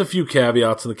 with a few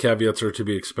caveats, and the caveats are to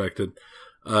be expected.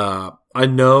 I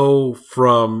know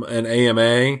from an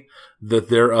AMA that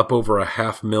they're up over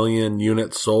 500,000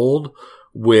 units sold,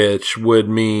 which would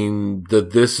mean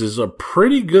that this is a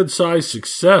pretty good sized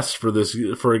success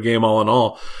for a game all in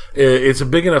all. It's a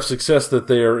big enough success that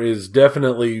there is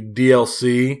definitely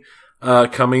DLC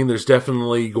coming. There's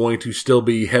definitely going to still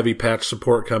be heavy patch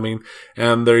support coming,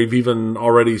 and they've even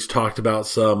already talked about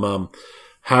some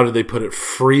how did they put it,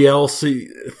 free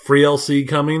LC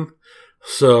coming.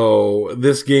 So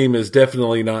this game is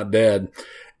definitely not dead.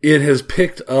 It has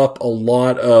picked up a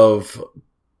lot of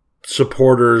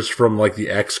supporters from like the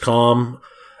XCOM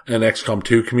and XCOM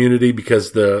 2 community because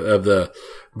of the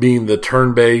being the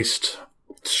turn-based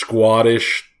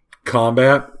squadish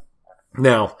combat.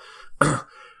 Now,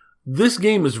 this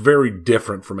game is very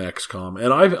different from XCOM,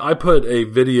 and I put a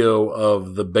video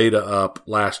of the beta up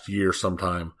last year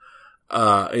sometime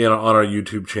on our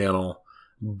YouTube channel,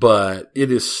 but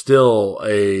it is still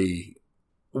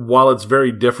while it's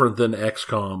very different than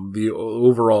XCOM, the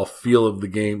overall feel of the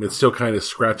game, it still kind of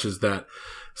scratches that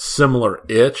similar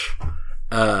itch.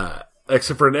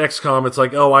 Except for in XCOM, it's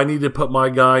like, oh, I need to put my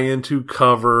guy into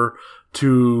cover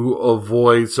to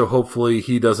avoid, so hopefully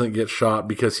he doesn't get shot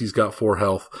because he's got 4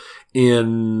 health.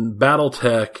 In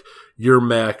BattleTech, your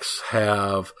mechs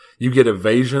you get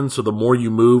evasion, so the more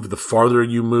you move, the farther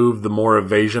you move, the more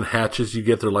evasion hatches you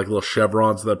get. They're like little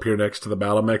chevrons that appear next to the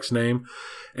battle mech's name.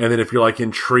 And then if you're like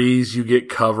in trees, you get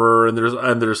cover, and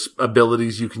there's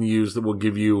abilities you can use that will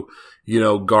give you,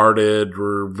 guarded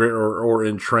or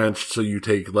entrenched, so you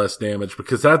take less damage,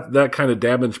 because that kind of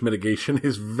damage mitigation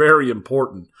is very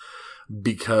important,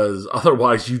 because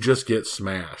otherwise you just get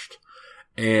smashed.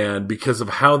 And because of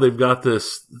how they've got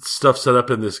this stuff set up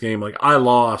in this game, like I've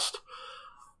lost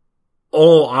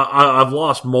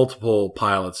multiple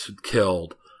pilots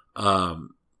killed.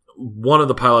 One of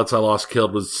the pilots I lost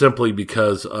killed was simply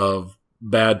because of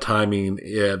bad timing.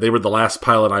 Yeah, they were the last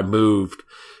pilot I moved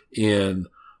in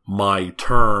my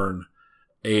turn,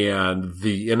 and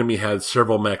the enemy had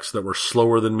several mechs that were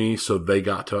slower than me, so they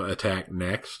got to attack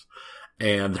next.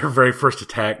 And their very first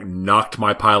attack knocked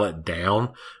my pilot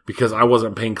down because I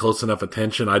wasn't paying close enough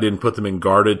attention. I didn't put them in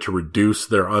guarded to reduce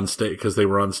their because they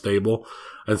were unstable.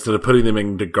 Instead of putting them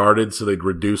into guarded so they'd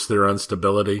reduce their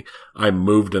instability, I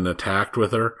moved and attacked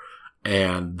with her,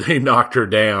 and they knocked her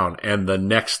down. And the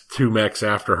next 2 mechs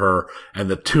after her, and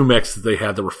the 2 mechs that they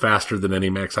had that were faster than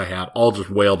any mechs I had, all just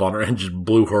wailed on her and just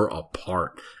blew her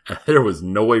apart. And there was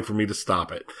no way for me to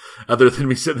stop it, other than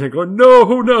me sitting there going,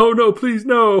 no, please,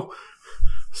 no.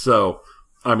 So,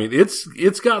 I mean,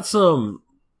 it's got some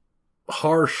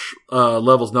harsh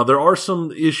levels. Now, there are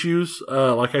some issues,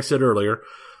 like I said earlier.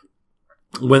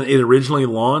 When it originally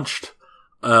launched,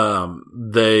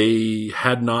 they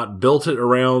had not built it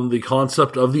around the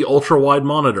concept of the ultra-wide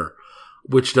monitor,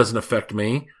 which doesn't affect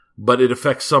me, but it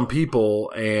affects some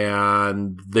people,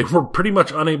 and they were pretty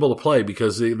much unable to play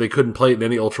because they couldn't play it in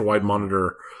any ultra-wide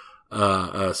monitor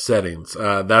settings.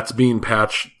 That's being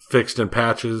fixed in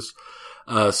patches.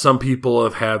 Some people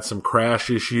have had some crash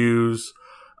issues.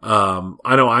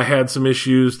 I know I had some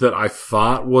issues that I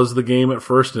thought was the game at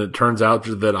first, and it turns out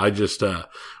that I just,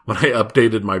 when I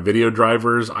updated my video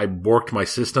drivers, I borked my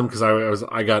system because I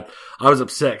was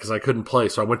upset because I couldn't play.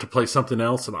 So I went to play something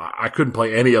else, and I couldn't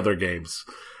play any other games.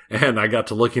 And I got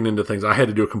to looking into things. I had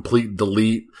to do a complete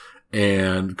delete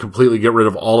and completely get rid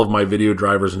of all of my video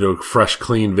drivers and do a fresh,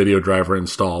 clean video driver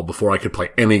install before I could play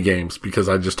any games, because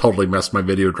I just totally messed my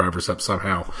video drivers up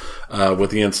somehow, with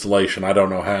the installation. I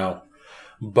don't know how.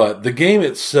 But the game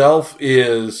itself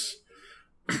is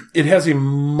it has a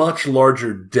much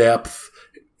larger depth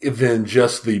than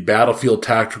just the battlefield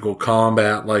tactical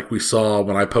combat like we saw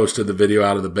when I posted the video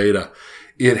out of the beta.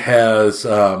 It has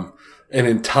an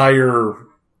entire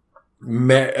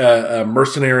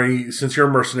mercenary. Since you're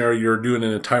a mercenary, you're doing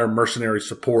an entire mercenary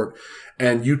support.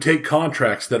 And you take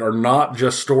contracts that are not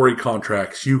just story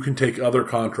contracts. You can take other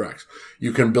contracts.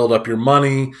 You can build up your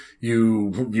money.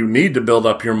 You need to build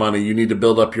up your money. You need to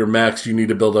build up your mechs. You need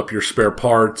to build up your spare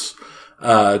parts,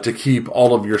 to keep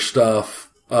all of your stuff,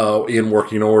 in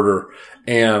working order.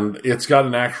 And it's got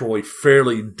an actually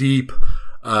fairly deep,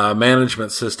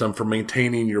 management system for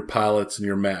maintaining your pilots and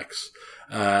your mechs.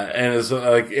 And as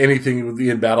like anything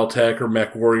in BattleTech or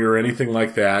MechWarrior or anything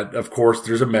like that, of course,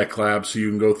 there's a mech lab, so you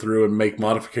can go through and make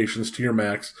modifications to your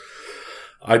mechs.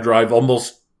 I drive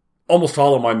almost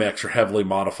all of my mechs are heavily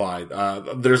modified.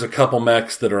 There's a couple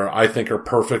mechs that I think are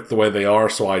perfect the way they are,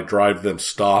 so I drive them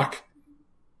stock.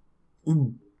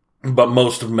 But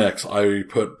most of mechs I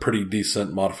put pretty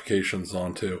decent modifications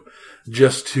onto,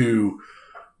 just to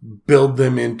build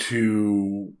them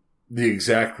into the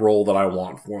exact role that I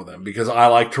want for them, because I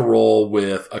like to roll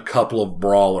with a couple of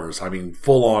brawlers. I mean,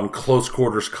 full on close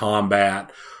quarters combat,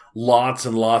 lots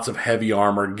and lots of heavy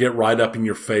armor, get right up in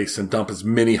your face and dump as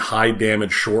many high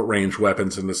damage short range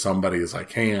weapons into somebody as I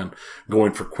can,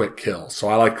 going for quick kills. So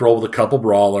I like to roll with a couple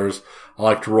brawlers. I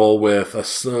like to roll with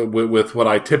with what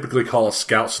I typically call a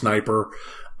scout sniper.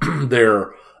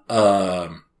 They're,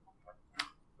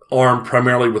 armed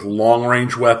primarily with long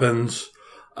range weapons.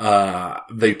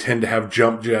 They tend to have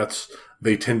jump jets.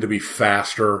 They tend to be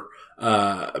faster,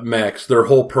 mechs. Their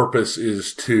whole purpose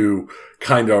is to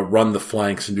kind of run the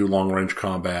flanks and do long range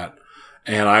combat.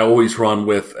 And I always run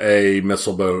with a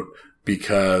missile boat,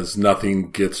 because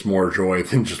nothing gets more joy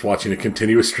than just watching a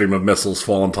continuous stream of missiles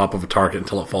fall on top of a target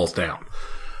until it falls down.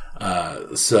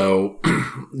 So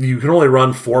you can only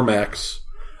run 4 mechs.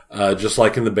 Just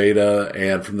like in the beta,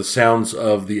 and from the sounds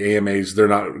of the AMAs, they're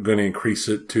not going to increase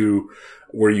it to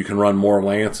where you can run more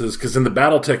lances. Because in the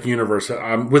BattleTech universe,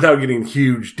 without getting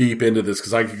huge deep into this,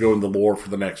 because I could go into lore for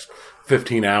the next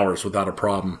 15 hours without a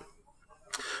problem.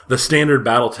 The standard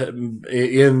BattleTech,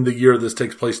 in the year this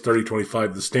takes place,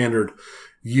 3025, the standard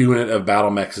unit of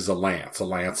battle mechs is a lance. A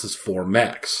lance is 4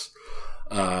 mechs.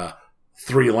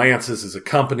 3 lances is a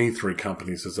company, 3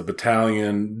 companies is a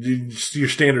battalion. Your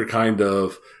standard kind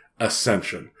of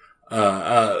ascension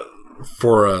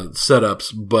for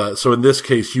setups. But so in this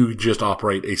case, you just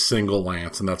operate a single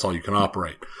lance, and that's all you can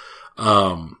operate.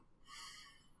 The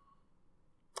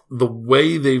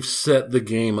way they've set the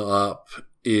game up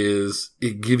is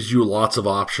it gives you lots of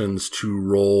options to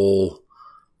roll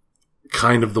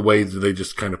kind of the way that they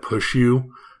just kind of push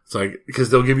you. It's like,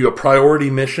 because they'll give you a priority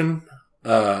mission.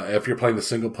 If you're playing the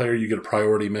single player, you get a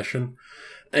priority mission.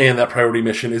 And that priority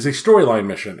mission is a storyline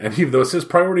mission. And even though it says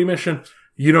priority mission,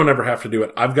 you don't ever have to do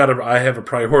it. I have a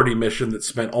priority mission that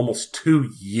spent almost 2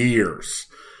 years,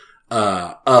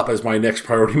 up as my next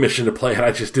priority mission to play. And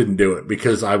I just didn't do it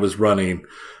because I was running,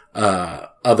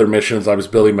 other missions. I was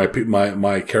building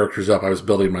my characters up. I was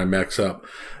building my mechs up,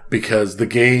 because the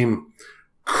game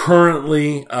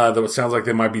currently, though it sounds like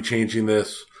they might be changing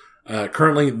this,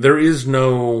 currently there is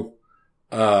no,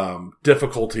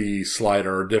 difficulty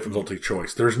slider or difficulty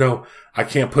choice. There's no, I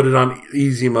can't put it on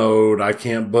easy mode. I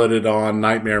can't put it on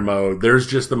nightmare mode. There's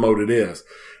just the mode it is.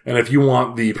 And if you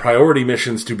want the priority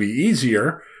missions to be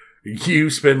easier, you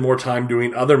spend more time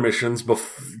doing other missions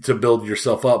to build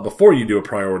yourself up before you do a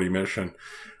priority mission.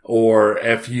 Or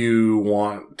if you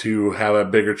want to have a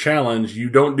bigger challenge, you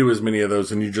don't do as many of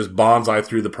those and you just bonsai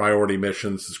through the priority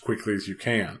missions as quickly as you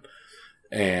can.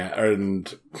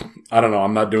 And I don't know,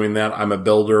 I'm not doing that. I'm a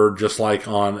builder, just like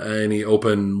on any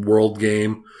open world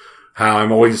game. How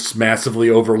I'm always massively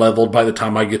over leveled by the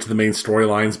time I get to the main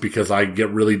storylines, because I get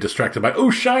really distracted by, oh,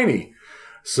 shiny.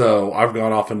 So I've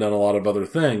gone off and done a lot of other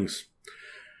things.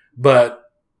 But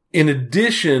in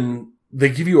addition, they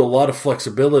give you a lot of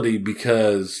flexibility,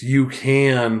 because you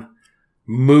can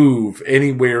move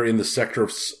anywhere in the sector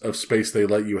of space they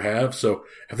let you have. So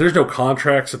if there's no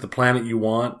contracts at the planet you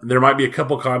want, there might be a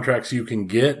couple contracts you can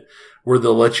get where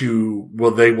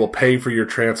they will pay for your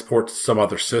transport to some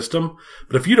other system.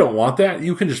 But if you don't want that,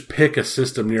 you can just pick a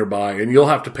system nearby, and you'll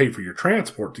have to pay for your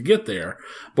transport to get there.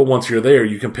 But once you're there,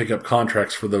 you can pick up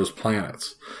contracts for those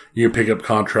planets. You can pick up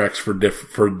contracts for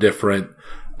different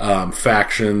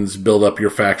factions, build up your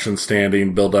faction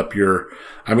standing, build up your,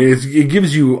 it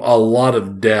gives you a lot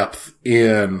of depth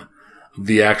in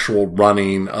the actual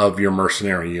running of your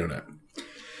mercenary unit.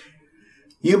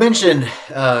 You mentioned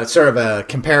sort of a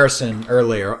comparison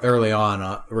early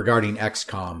on regarding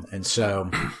XCOM, and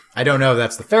so I don't know if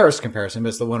that's the fairest comparison, but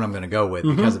it's the one I'm going to go with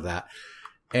because of that.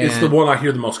 And, it's the one I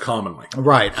hear the most commonly.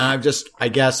 Right. I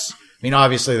mean,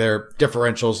 obviously there are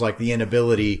differentials like the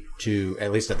inability to,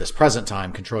 at least at this present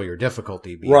time, control your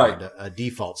difficulty beyond a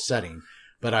default setting.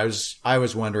 But I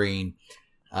was wondering,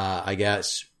 I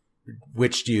guess,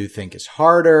 which do you think is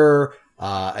harder?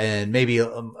 And maybe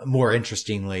more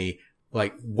interestingly,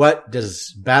 like, what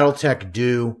does BattleTech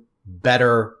do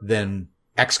better than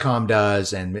XCOM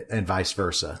does and vice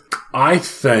versa? I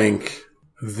think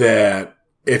that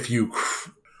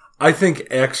I think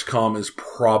XCOM is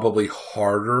probably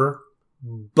harder,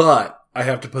 but I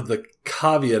have to put the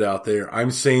caveat out there.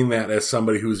 I'm saying that as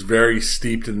somebody who's very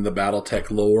steeped in the BattleTech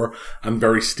lore. I'm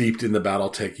very steeped in the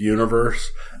BattleTech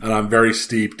universe, and I'm very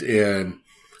steeped in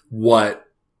what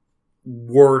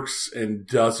works and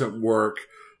doesn't work.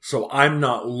 So I'm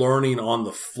not learning on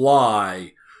the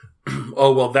fly,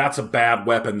 oh, well, that's a bad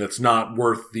weapon that's not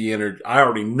worth the energy. I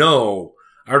already know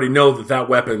that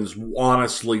weapon's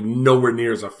honestly nowhere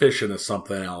near as efficient as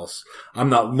something else.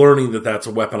 I'm not learning that that's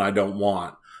a weapon I don't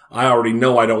want. I already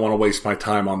know I don't want to waste my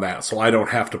time on that, so I don't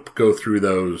have to go through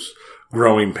those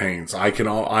growing pains. I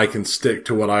can stick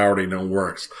to what I already know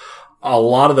works. A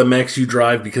lot of the mechs you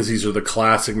drive, because these are the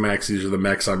classic mechs, these are the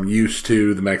mechs I'm used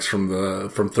to, the mechs from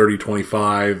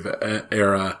 3025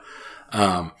 era,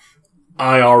 I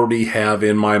already have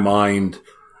in my mind,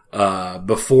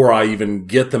 before I even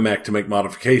get the mech to make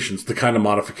modifications, the kind of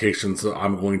modifications that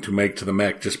I'm going to make to the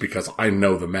mech just because I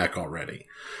know the mech already.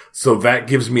 So that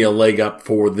gives me a leg up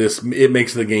for this. It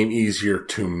makes the game easier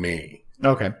to me.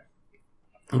 Okay.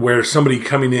 Where somebody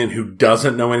coming in who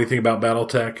doesn't know anything about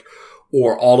BattleTech,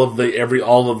 or all of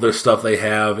the stuff they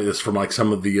have is from like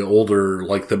some of the older,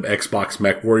 like the Xbox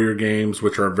MechWarrior games,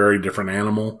 which are a very different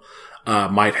animal,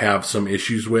 might have some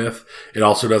issues with. It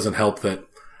also doesn't help that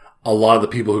a lot of the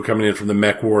people who are coming in from the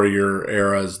MechWarrior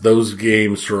eras, those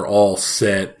games are all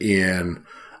set in,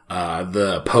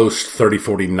 the post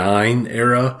 3049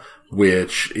 era,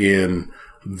 which in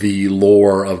the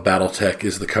lore of BattleTech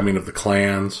is the coming of the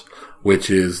clans,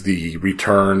 which is the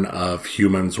return of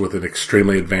humans with an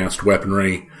extremely advanced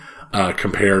weaponry,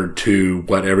 compared to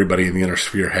what everybody in the Inner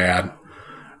Sphere had.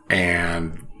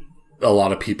 And a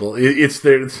lot of people, it's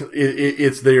their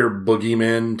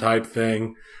boogeyman type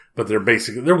thing, but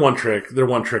they're one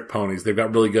trick ponies. They've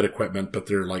got really good equipment, but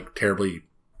they're like terribly,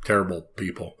 terrible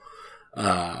people.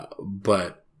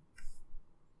 But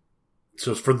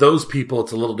so for those people,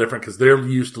 it's a little different because they're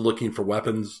used to looking for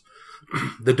weapons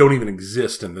that don't even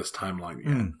exist in this timeline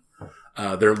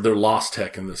yet. They're lost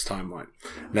tech in this timeline.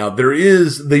 Now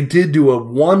they did do a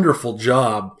wonderful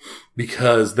job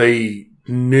because they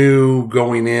knew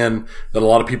going in that a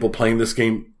lot of people playing this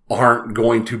game aren't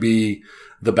going to be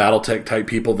the BattleTech type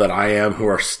people that I am, who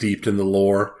are steeped in the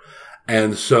lore.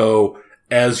 And so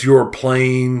as you're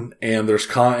playing and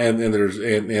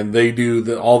they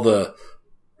do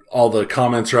all the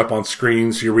comments are up on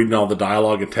screen, so you're reading all the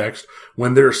dialogue and text.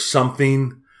 When there's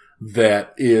something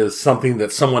that is something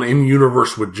that someone in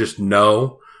universe would just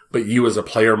know, but you as a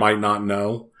player might not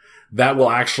know, that will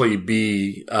actually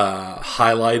be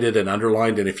highlighted and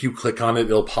underlined. And if you click on it,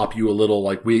 it'll pop you a little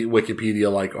like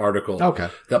Wikipedia-like article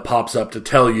that pops up to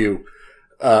tell you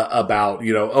about,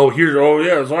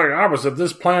 it's like I was at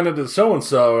this planet and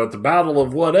so-and-so at the Battle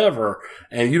of whatever,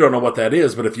 and you don't know what that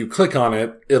is, but if you click on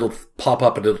it, it'll pop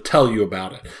up and it'll tell you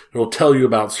about it. It'll tell you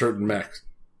about certain mechs.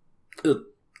 It'll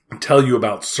tell you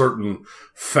about certain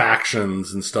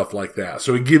factions and stuff like that.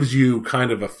 So it gives you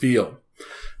kind of a feel.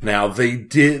 Now,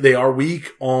 they are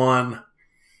weak on,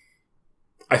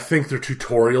 I think their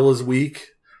tutorial is weak.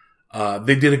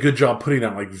 They did a good job putting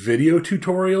out like video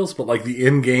tutorials, but like the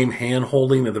in-game hand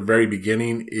holding at the very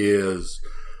beginning is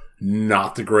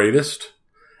not the greatest.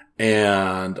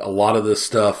 And a lot of this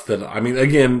stuff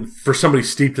again, for somebody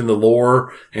steeped in the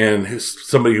lore and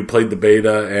somebody who played the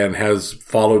beta and has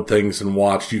followed things and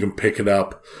watched, you can pick it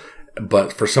up.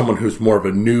 But for someone who's more of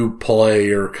a new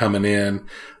player coming in,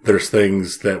 there's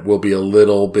things that will be a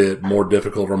little bit more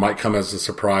difficult or might come as a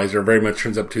surprise, or very much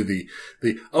turns up to the,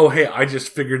 oh, hey, I just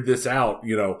figured this out,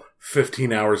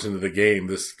 15 hours into the game.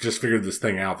 Just figured this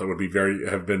thing out that would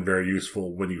have been very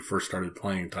useful when you first started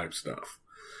playing type stuff.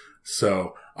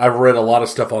 So I've read a lot of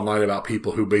stuff online about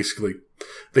people who basically,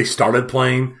 they started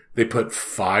playing, they put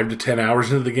 5 to 10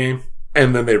 hours into the game,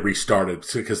 and then they restarted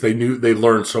because they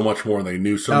learned so much more and they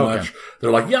knew so much.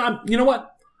 They're like, yeah, you know what?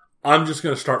 I'm just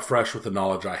going to start fresh with the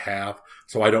knowledge I have.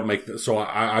 So I don't make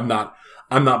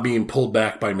I'm not being pulled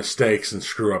back by mistakes and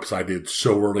screw ups I did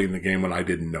so early in the game when I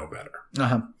didn't know better.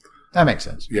 That makes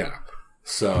sense. Yeah.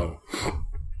 So,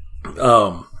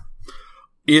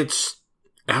 it's,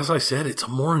 as I said, it's a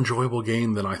more enjoyable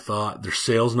game than I thought. Their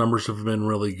sales numbers have been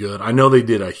really good. I know they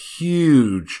did a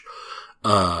huge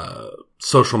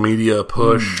social media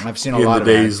push I've seen a in lot the of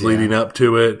days that, yeah. leading up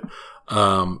to it.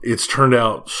 It's turned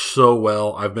out so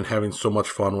well. I've been having so much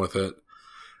fun with it,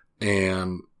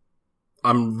 and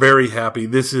I'm very happy.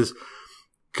 This is,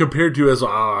 compared to, as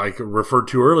I referred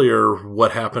to earlier,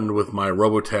 what happened with my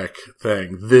Robotech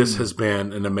thing, this has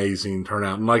been an amazing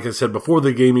turnout. And like I said, before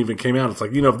the game even came out, it's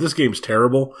like, if this game's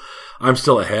terrible, I'm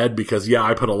still ahead because, yeah,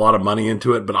 I put a lot of money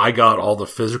into it, but I got all the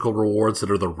physical rewards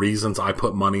that are the reasons I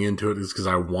put money into it, is because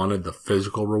I wanted the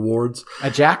physical rewards.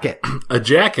 A jacket. A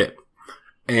jacket.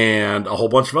 And a whole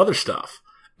bunch of other stuff.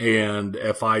 And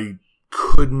if I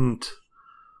couldn't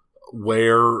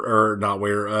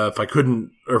if I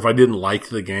couldn't, or if I didn't like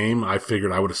the game, I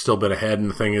figured I would have still been ahead. And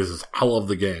the thing is I love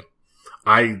the game.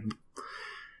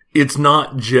 It's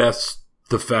not just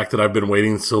the fact that I've been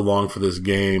waiting so long for this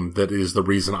game that is the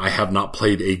reason I have not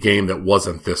played a game that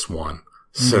wasn't this one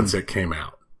since it came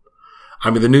out. I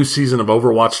mean, the new season of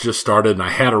Overwatch just started, and I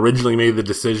had originally made the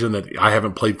decision that I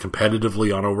haven't played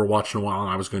competitively on Overwatch in a while, and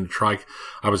I was going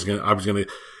to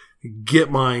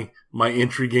get my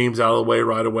entry games out of the way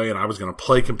right away, and I was going to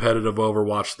play competitive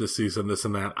Overwatch this season, this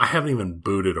and that. I haven't even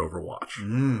booted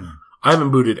Overwatch. I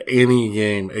haven't booted any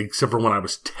game except for when I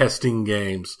was testing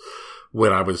games,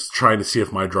 when I was trying to see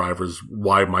if why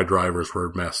my drivers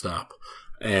were messed up.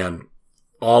 And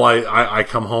I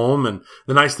come home, and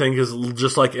the nice thing is,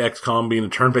 just like XCOM being a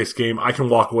turn-based game, I can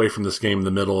walk away from this game in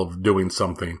the middle of doing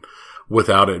something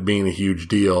without it being a huge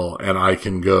deal, and I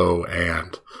can go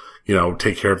and,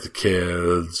 take care of the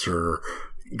kids or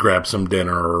grab some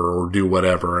dinner or do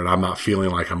whatever, and I'm not feeling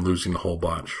like I'm losing a whole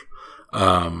bunch.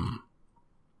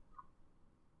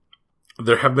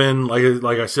 There have been,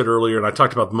 like I said earlier, and I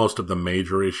talked about most of the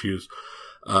major issues.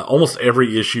 Almost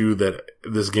every issue that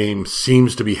this game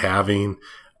seems to be having,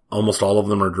 almost all of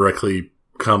them are directly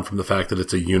come from the fact that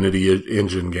it's a Unity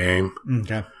engine game.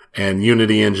 Okay. And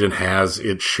Unity engine has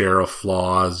its share of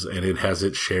flaws, and it has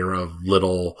its share of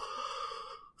little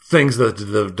things that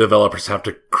the developers have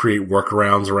to create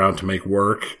workarounds around to make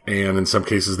work. And in some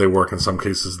cases they work, in some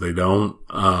cases they don't.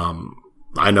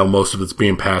 I know most of it's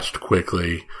being patched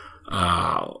quickly.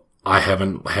 I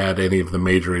haven't had any of the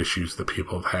major issues that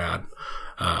people have had.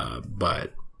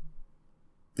 But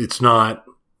it's not,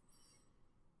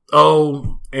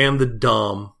 and the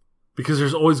dumb, because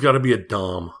there's always got to be a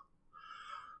dumb.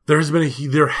 There has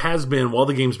been, while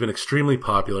the game's been extremely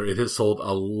popular, it has sold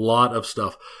a lot of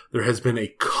stuff. There has been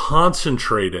a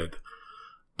concentrated,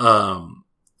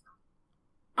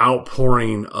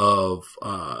 outpouring of,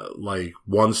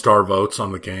 1-star votes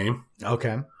on the game.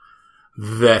 Okay.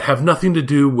 That have nothing to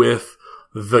do with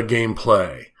the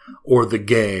gameplay or the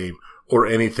game or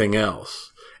anything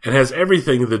else. It has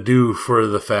everything to do for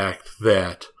the fact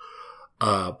that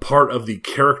part of the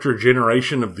character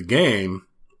generation of the game,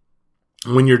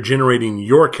 when you're generating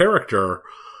your character,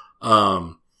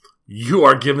 you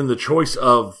are given the choice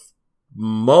of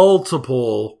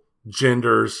multiple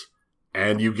genders,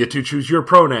 and you get to choose your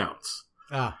pronouns.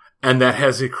 And that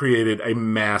has created a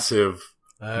massive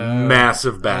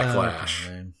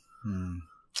backlash.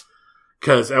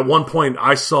 Because at one point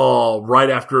I saw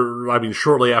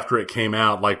shortly after it came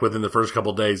out, like within the first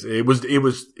couple of days, it was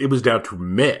down to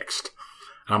mixed.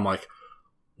 And I'm like,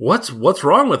 what's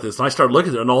wrong with this? And I started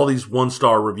looking at it, and all these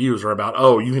 1-star reviews are about,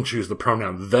 you can choose the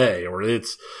pronoun they, or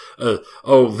it's,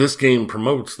 this game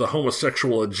promotes the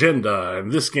homosexual agenda,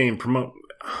 and this game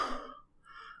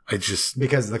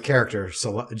because of the character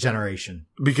generation.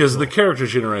 Because of the character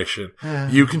generation.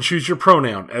 You can choose your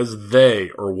pronoun as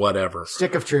they or whatever.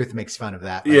 Stick of Truth makes fun of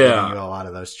that. Yeah. Giving you a lot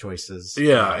of those choices.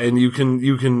 Yeah. And you can,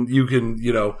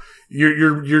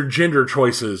 your gender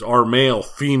choices are male,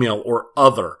 female, or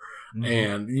other.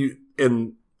 Mm-hmm.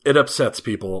 And it upsets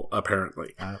people,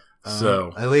 apparently.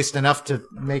 So at least enough to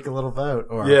make a little vote.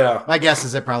 Or yeah. My guess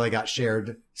is it probably got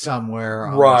shared somewhere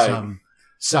on some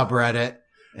subreddit.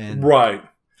 And right.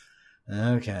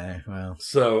 Okay, well.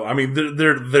 So, I mean,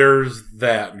 there's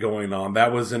that going on.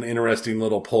 That was an interesting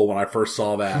little poll when I first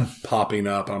saw that popping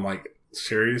up. I'm like,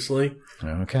 seriously?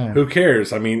 Okay. Who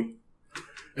cares? I mean,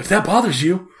 if that bothers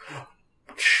you,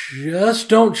 just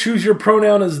don't choose your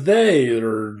pronoun as they,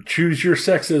 or choose your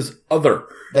sex as other.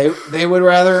 They would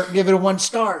rather give it a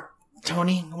 1-star.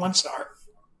 Tony, 1 star.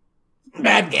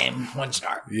 Bad game, 1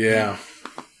 star. Yeah.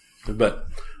 But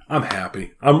I'm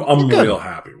happy. I'm real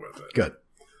happy with it. Good.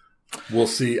 We'll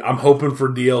see. I'm hoping for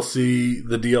DLC.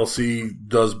 The DLC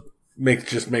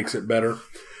makes it better.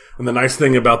 And the nice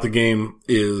thing about the game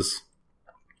is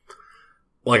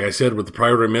like I said, with the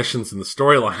priority missions and the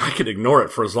storyline, I could ignore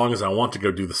it for as long as I want to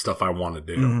go do the stuff I want to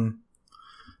do. Mm-hmm.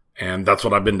 And that's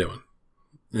what I've been doing.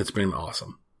 It's been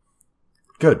awesome.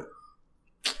 Good.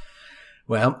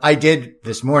 Well, I did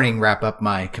this morning wrap up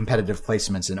my competitive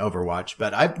placements in Overwatch,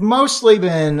 but I've mostly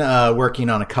been working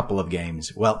on a couple of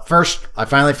games. Well, first, I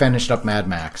finally finished up Mad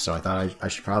Max, so I thought I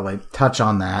should probably touch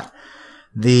on that.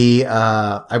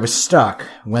 I was stuck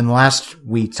when last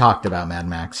we talked about Mad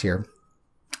Max here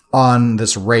on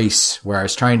this race where I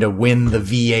was trying to win the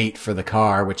V8 for the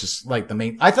car, which is like the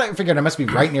main, I figured I must be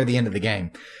right near the end of the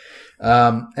game.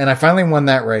 And I finally won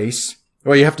that race.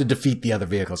 Well, you have to defeat the other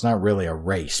vehicle. It's not really a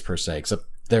race per se, except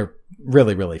they're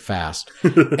really, really fast.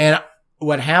 And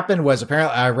what happened was,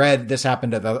 apparently I read this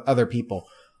happened to the other people.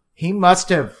 He must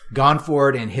have gone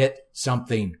forward and hit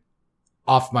something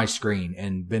off my screen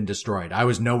and been destroyed. I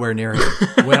was nowhere near him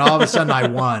when all of a sudden I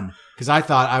won, because I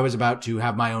thought I was about to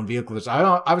have my own vehicle.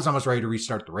 I was almost ready to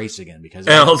restart the race again because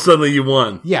Suddenly you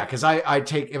won. Yeah, because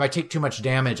if I take too much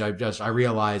damage, I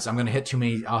realize I'm going to hit too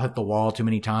many. I'll hit the wall too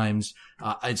many times.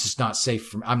 It's just not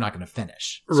safe. I'm not going to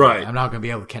finish. So right. I'm not going to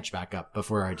be able to catch back up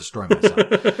before I destroy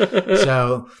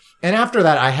myself. And after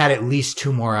that, I had at least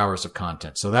 2 more hours of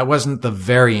content. So that wasn't the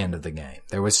very end of the game.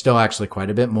 There was still actually quite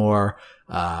a bit more.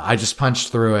 I just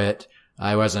punched through it.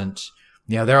 I wasn't,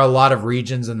 there are a lot of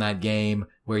regions in that game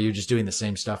where you're just doing the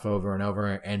same stuff over and over.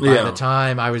 And by the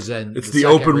time I was in, it's the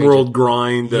open world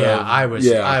grind. I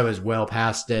was well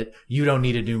past it. You don't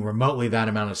need to do remotely that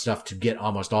amount of stuff to get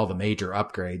almost all the major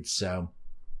upgrades.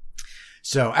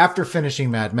 So after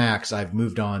finishing Mad Max, I've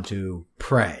moved on to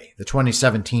Prey, the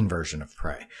 2017 version of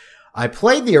Prey. I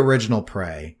played the original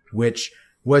Prey, which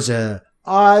was it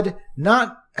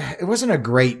wasn't a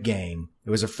great game. It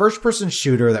was a first-person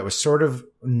shooter that was sort of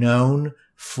known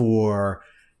for,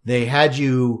 they had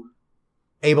you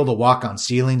able to walk on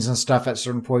ceilings and stuff at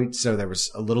certain points, so there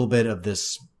was a little bit of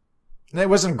this, it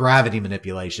wasn't gravity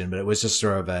manipulation, but it was just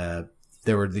sort of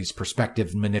there were these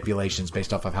perspective manipulations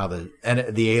based off of how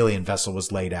the alien vessel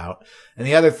was laid out. And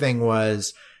the other thing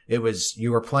was,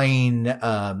 you were playing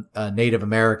a Native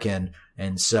American,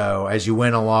 and so as you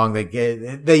went along,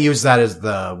 they used that as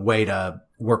the way to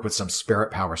work with some spirit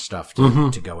power stuff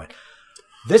to go in.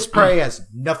 This Prey has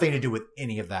nothing to do with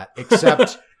any of that,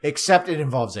 except it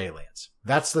involves aliens.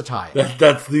 That's the tie-in.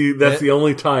 That's the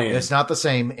only tie-in. It's not the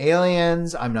same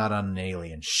aliens. I'm not on an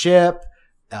alien ship.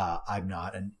 I'm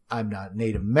not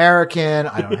Native American.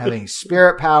 I don't have any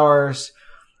spirit powers.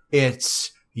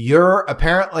 You're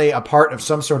apparently a part of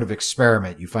some sort of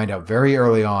experiment. You find out very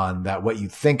early on that what you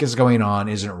think is going on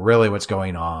isn't really what's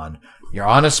going on. You're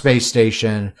on a space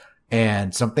station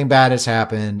and something bad has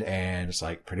happened, and it's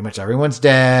like pretty much everyone's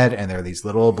dead, and there are these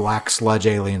little black sludge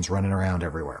aliens running around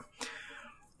everywhere.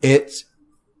 It's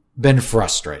been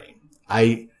frustrating.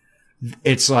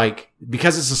 It's like,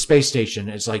 because it's a space station,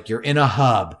 it's like you're in a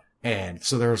hub, and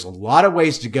so there's a lot of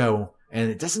ways to go, and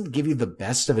it doesn't give you the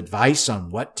best of advice on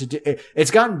what to do.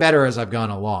 It's gotten better as I've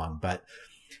gone along, but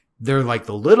they're like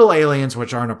the little aliens,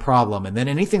 which aren't a problem, and then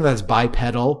anything that's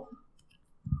bipedal,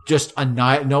 just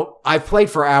no, I've played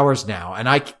for hours now, and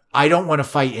I don't want to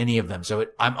fight any of them, so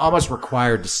I'm almost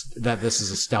required that this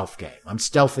is a stealth game. I'm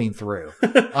stealthing through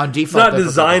on default. It's not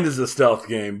designed as a stealth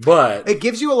game, but it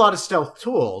gives you a lot of stealth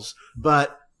tools.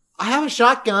 But I have a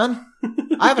shotgun.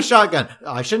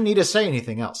 I shouldn't need to say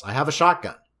anything else. I have a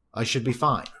shotgun. I should be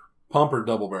fine. Pump or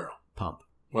double barrel? Pump.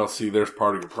 Well, see, there's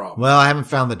part of your problem. Well, I haven't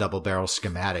found the double barrel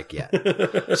schematic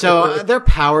yet. So there are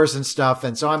powers and stuff,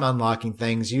 and so I'm unlocking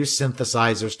things, use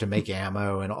synthesizers to make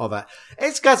ammo and all that.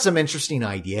 It's got some interesting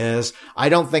ideas. I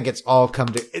don't think it's all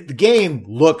the game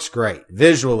looks great.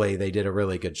 Visually, they did a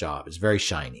really good job. It's very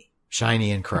shiny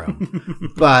and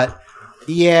chrome. But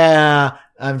yeah,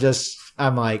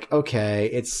 I'm like,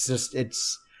 okay,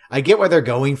 I get what they're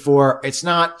going for. It's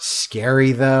not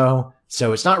scary though.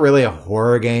 So it's not really a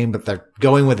horror game, but they're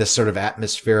going with this sort of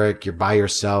atmospheric, you're by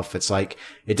yourself. It's like,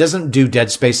 it doesn't do Dead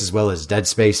Space as well as Dead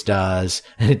Space does,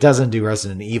 and it doesn't do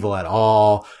Resident Evil at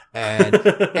all.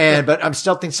 But I'm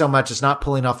stealthing so much, it's not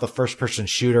pulling off the first person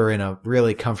shooter in a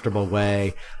really comfortable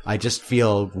way. I just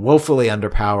feel woefully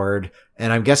underpowered,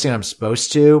 and I'm guessing I'm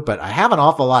supposed to, but I have an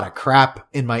awful lot of crap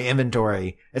in my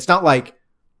inventory. It's not like,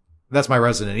 that's my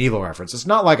Resident Evil reference. It's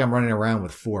not like I'm running around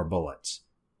with 4 bullets.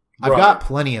 I've got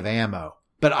plenty of ammo,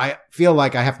 but I feel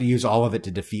like I have to use all of it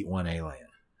to defeat one alien.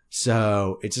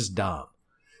 So it's just dumb.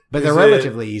 But they're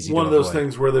relatively easy to avoid. One of those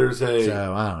things where there's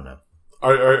So I don't know.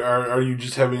 Are you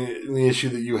just having the issue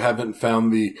that you haven't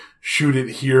found the shoot it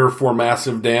here for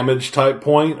massive damage type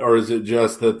point, or is it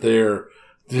just that they are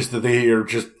just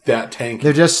that tanky?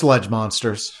 They're just sludge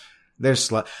monsters. They're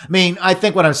slow. I mean, I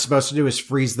think what I'm supposed to do is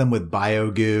freeze them with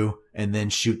BioGoo and then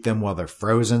shoot them while they're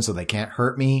frozen so they can't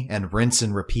hurt me and rinse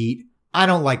and repeat. I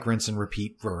don't like rinse and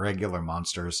repeat for regular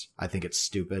monsters. I think it's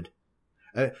stupid.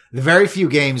 The very few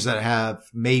games that have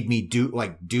made me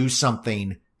do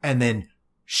something and then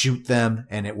shoot them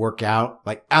and it work out,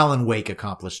 like Alan Wake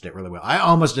accomplished it really well. I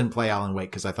almost didn't play Alan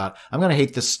Wake because I thought I'm going to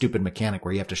hate this stupid mechanic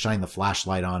where you have to shine the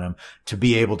flashlight on them to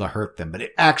be able to hurt them, but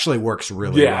it actually works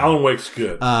really well. Yeah, Alan Wake's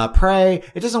good. Prey,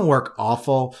 it doesn't work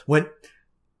awful. When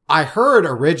I heard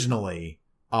originally,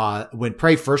 when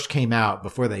Prey first came out,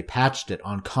 before they patched it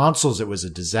on consoles, it was a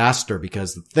disaster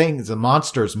because the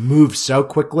monsters move so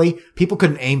quickly, people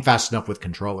couldn't aim fast enough with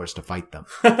controllers to fight them.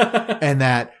 And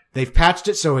that they've patched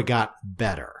it so it got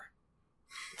better.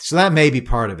 So that may be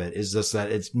part of it, is just that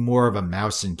it's more of a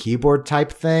mouse and keyboard type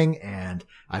thing. And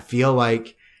I feel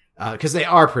like, cause they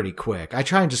are pretty quick. I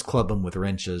try and just club them with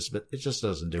wrenches, but it just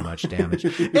doesn't do much damage.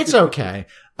 It's okay.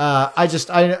 I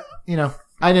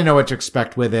didn't know what to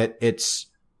expect with it.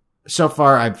 So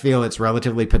far, I feel it's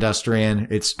relatively pedestrian.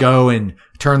 It's go and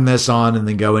turn this on and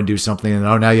then go and do something. And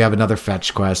now you have another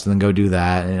fetch quest and then go do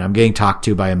that. And I'm getting talked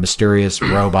to by a mysterious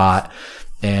robot.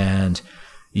 And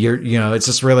it's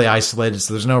just really isolated.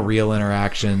 So there's no real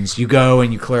interactions. You go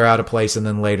and you clear out a place and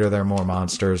then later there are more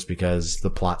monsters because the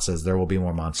plot says there will be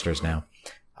more monsters now.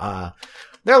 There are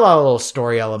a lot of little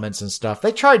story elements and stuff.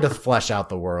 They tried to flesh out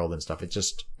the world and stuff.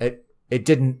 It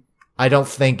didn't, I don't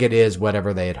think it is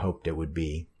whatever they had hoped it would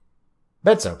be.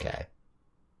 That's okay.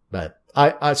 But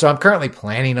so I'm currently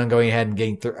planning on going ahead and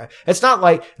getting through. It's not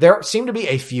like there seem to be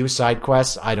a few side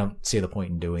quests. I don't see the point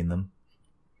in doing them.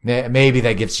 Maybe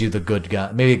that gets you the good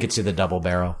gun. Maybe it gets you the double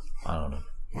barrel. I don't know.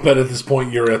 But at this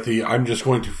point, you're at I'm just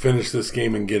going to finish this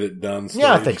game and get it done stage.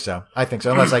 Yeah, I think so.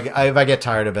 Unless if I get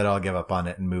tired of it, I'll give up on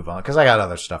it and move on. Cause I got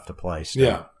other stuff to play still.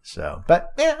 Yeah. So,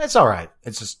 but yeah, it's all right.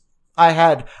 It's just,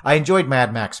 I enjoyed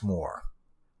Mad Max more.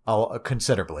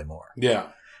 Considerably more. Yeah.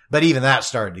 But even that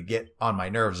started to get on my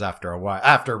nerves after a while.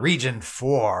 After Region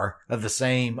 4 of the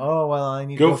same, I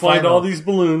need to go find all these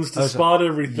balloons to spot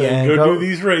everything. Yeah, go do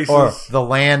these races. Or the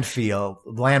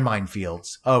landmine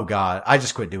fields. Oh God, I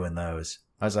just quit doing those.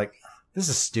 I was like, this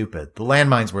is stupid. The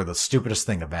landmines were the stupidest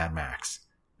thing of Mad Max.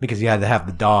 Because you had to have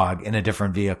the dog in a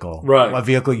different vehicle. Right. A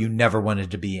vehicle you never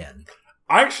wanted to be in.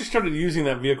 I actually started using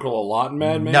that vehicle a lot in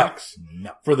Mad Max.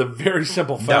 No. For the very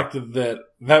simple fact that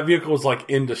vehicle is like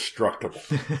indestructible.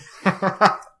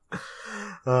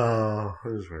 Oh, that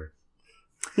was weird.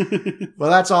 Well,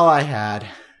 that's all I had.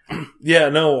 Yeah,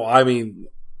 no, I mean,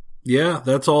 yeah,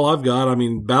 that's all I've got. I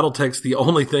mean, Battletech's the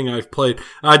only thing I've played.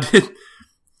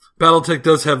 Battletech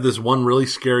does have this one really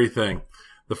scary thing.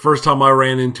 The first time I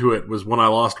ran into it was when I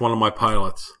lost one of my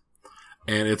pilots.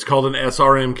 And it's called an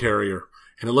SRM carrier.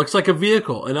 And it looks like a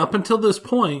vehicle. And up until this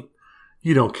point,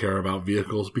 you don't care about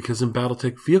vehicles because in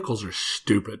Battletech, vehicles are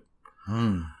stupid.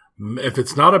 If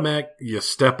it's not a mech, you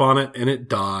step on it and it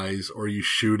dies, or you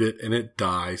shoot it and it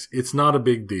dies. It's not a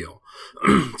big deal.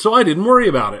 So I didn't worry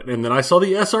about it. And then I saw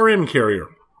the SRM carrier.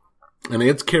 And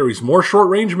it carries more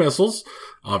short-range missiles,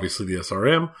 obviously the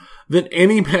SRM, than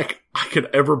any mech I could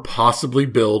ever possibly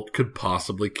build could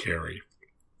possibly carry.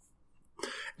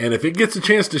 And if it gets a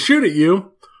chance to shoot at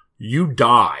you, you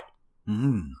die.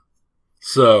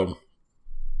 So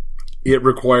it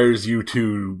requires you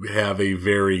to have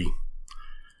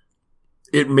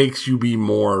it makes you be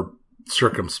more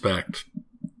circumspect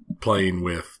playing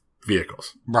with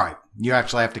vehicles. Right. You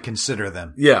actually have to consider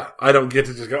them. Yeah. I don't get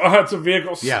to just go, it's a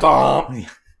vehicle, stomp. Yeah.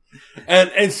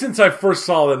 And since I first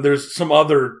saw them, there's some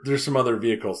other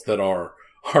vehicles that are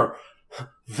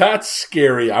that's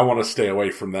scary. I want to stay away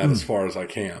from that as far as I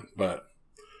can. But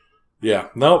yeah,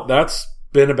 no, that's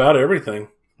been about everything.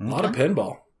 A lot of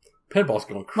pinball. Pinball's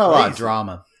going crazy. A lot of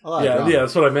drama. Yeah,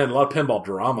 that's what I meant. A lot of pinball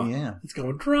drama. Yeah. It's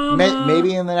going drama.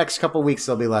 Maybe in the next couple of weeks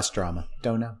there'll be less drama.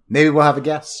 Don't know. Maybe we'll have a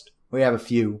guest. We have a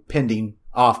few pending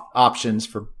options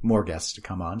for more guests to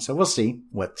come on. So we'll see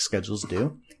what the schedules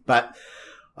do. But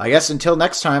I guess until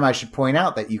next time, I should point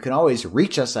out that you can always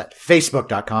reach us at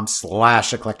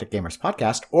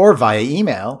facebook.com/eclecticgamerspodcast or via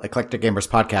email,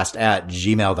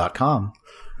 eclecticgamerspodcast@gmail.com.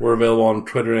 We're available on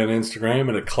Twitter and Instagram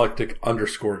at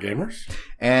eclectic_gamers.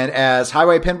 And as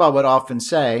Highway Pinball would often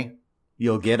say,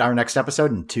 you'll get our next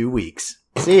episode in 2 weeks.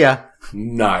 See ya.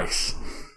 Nice.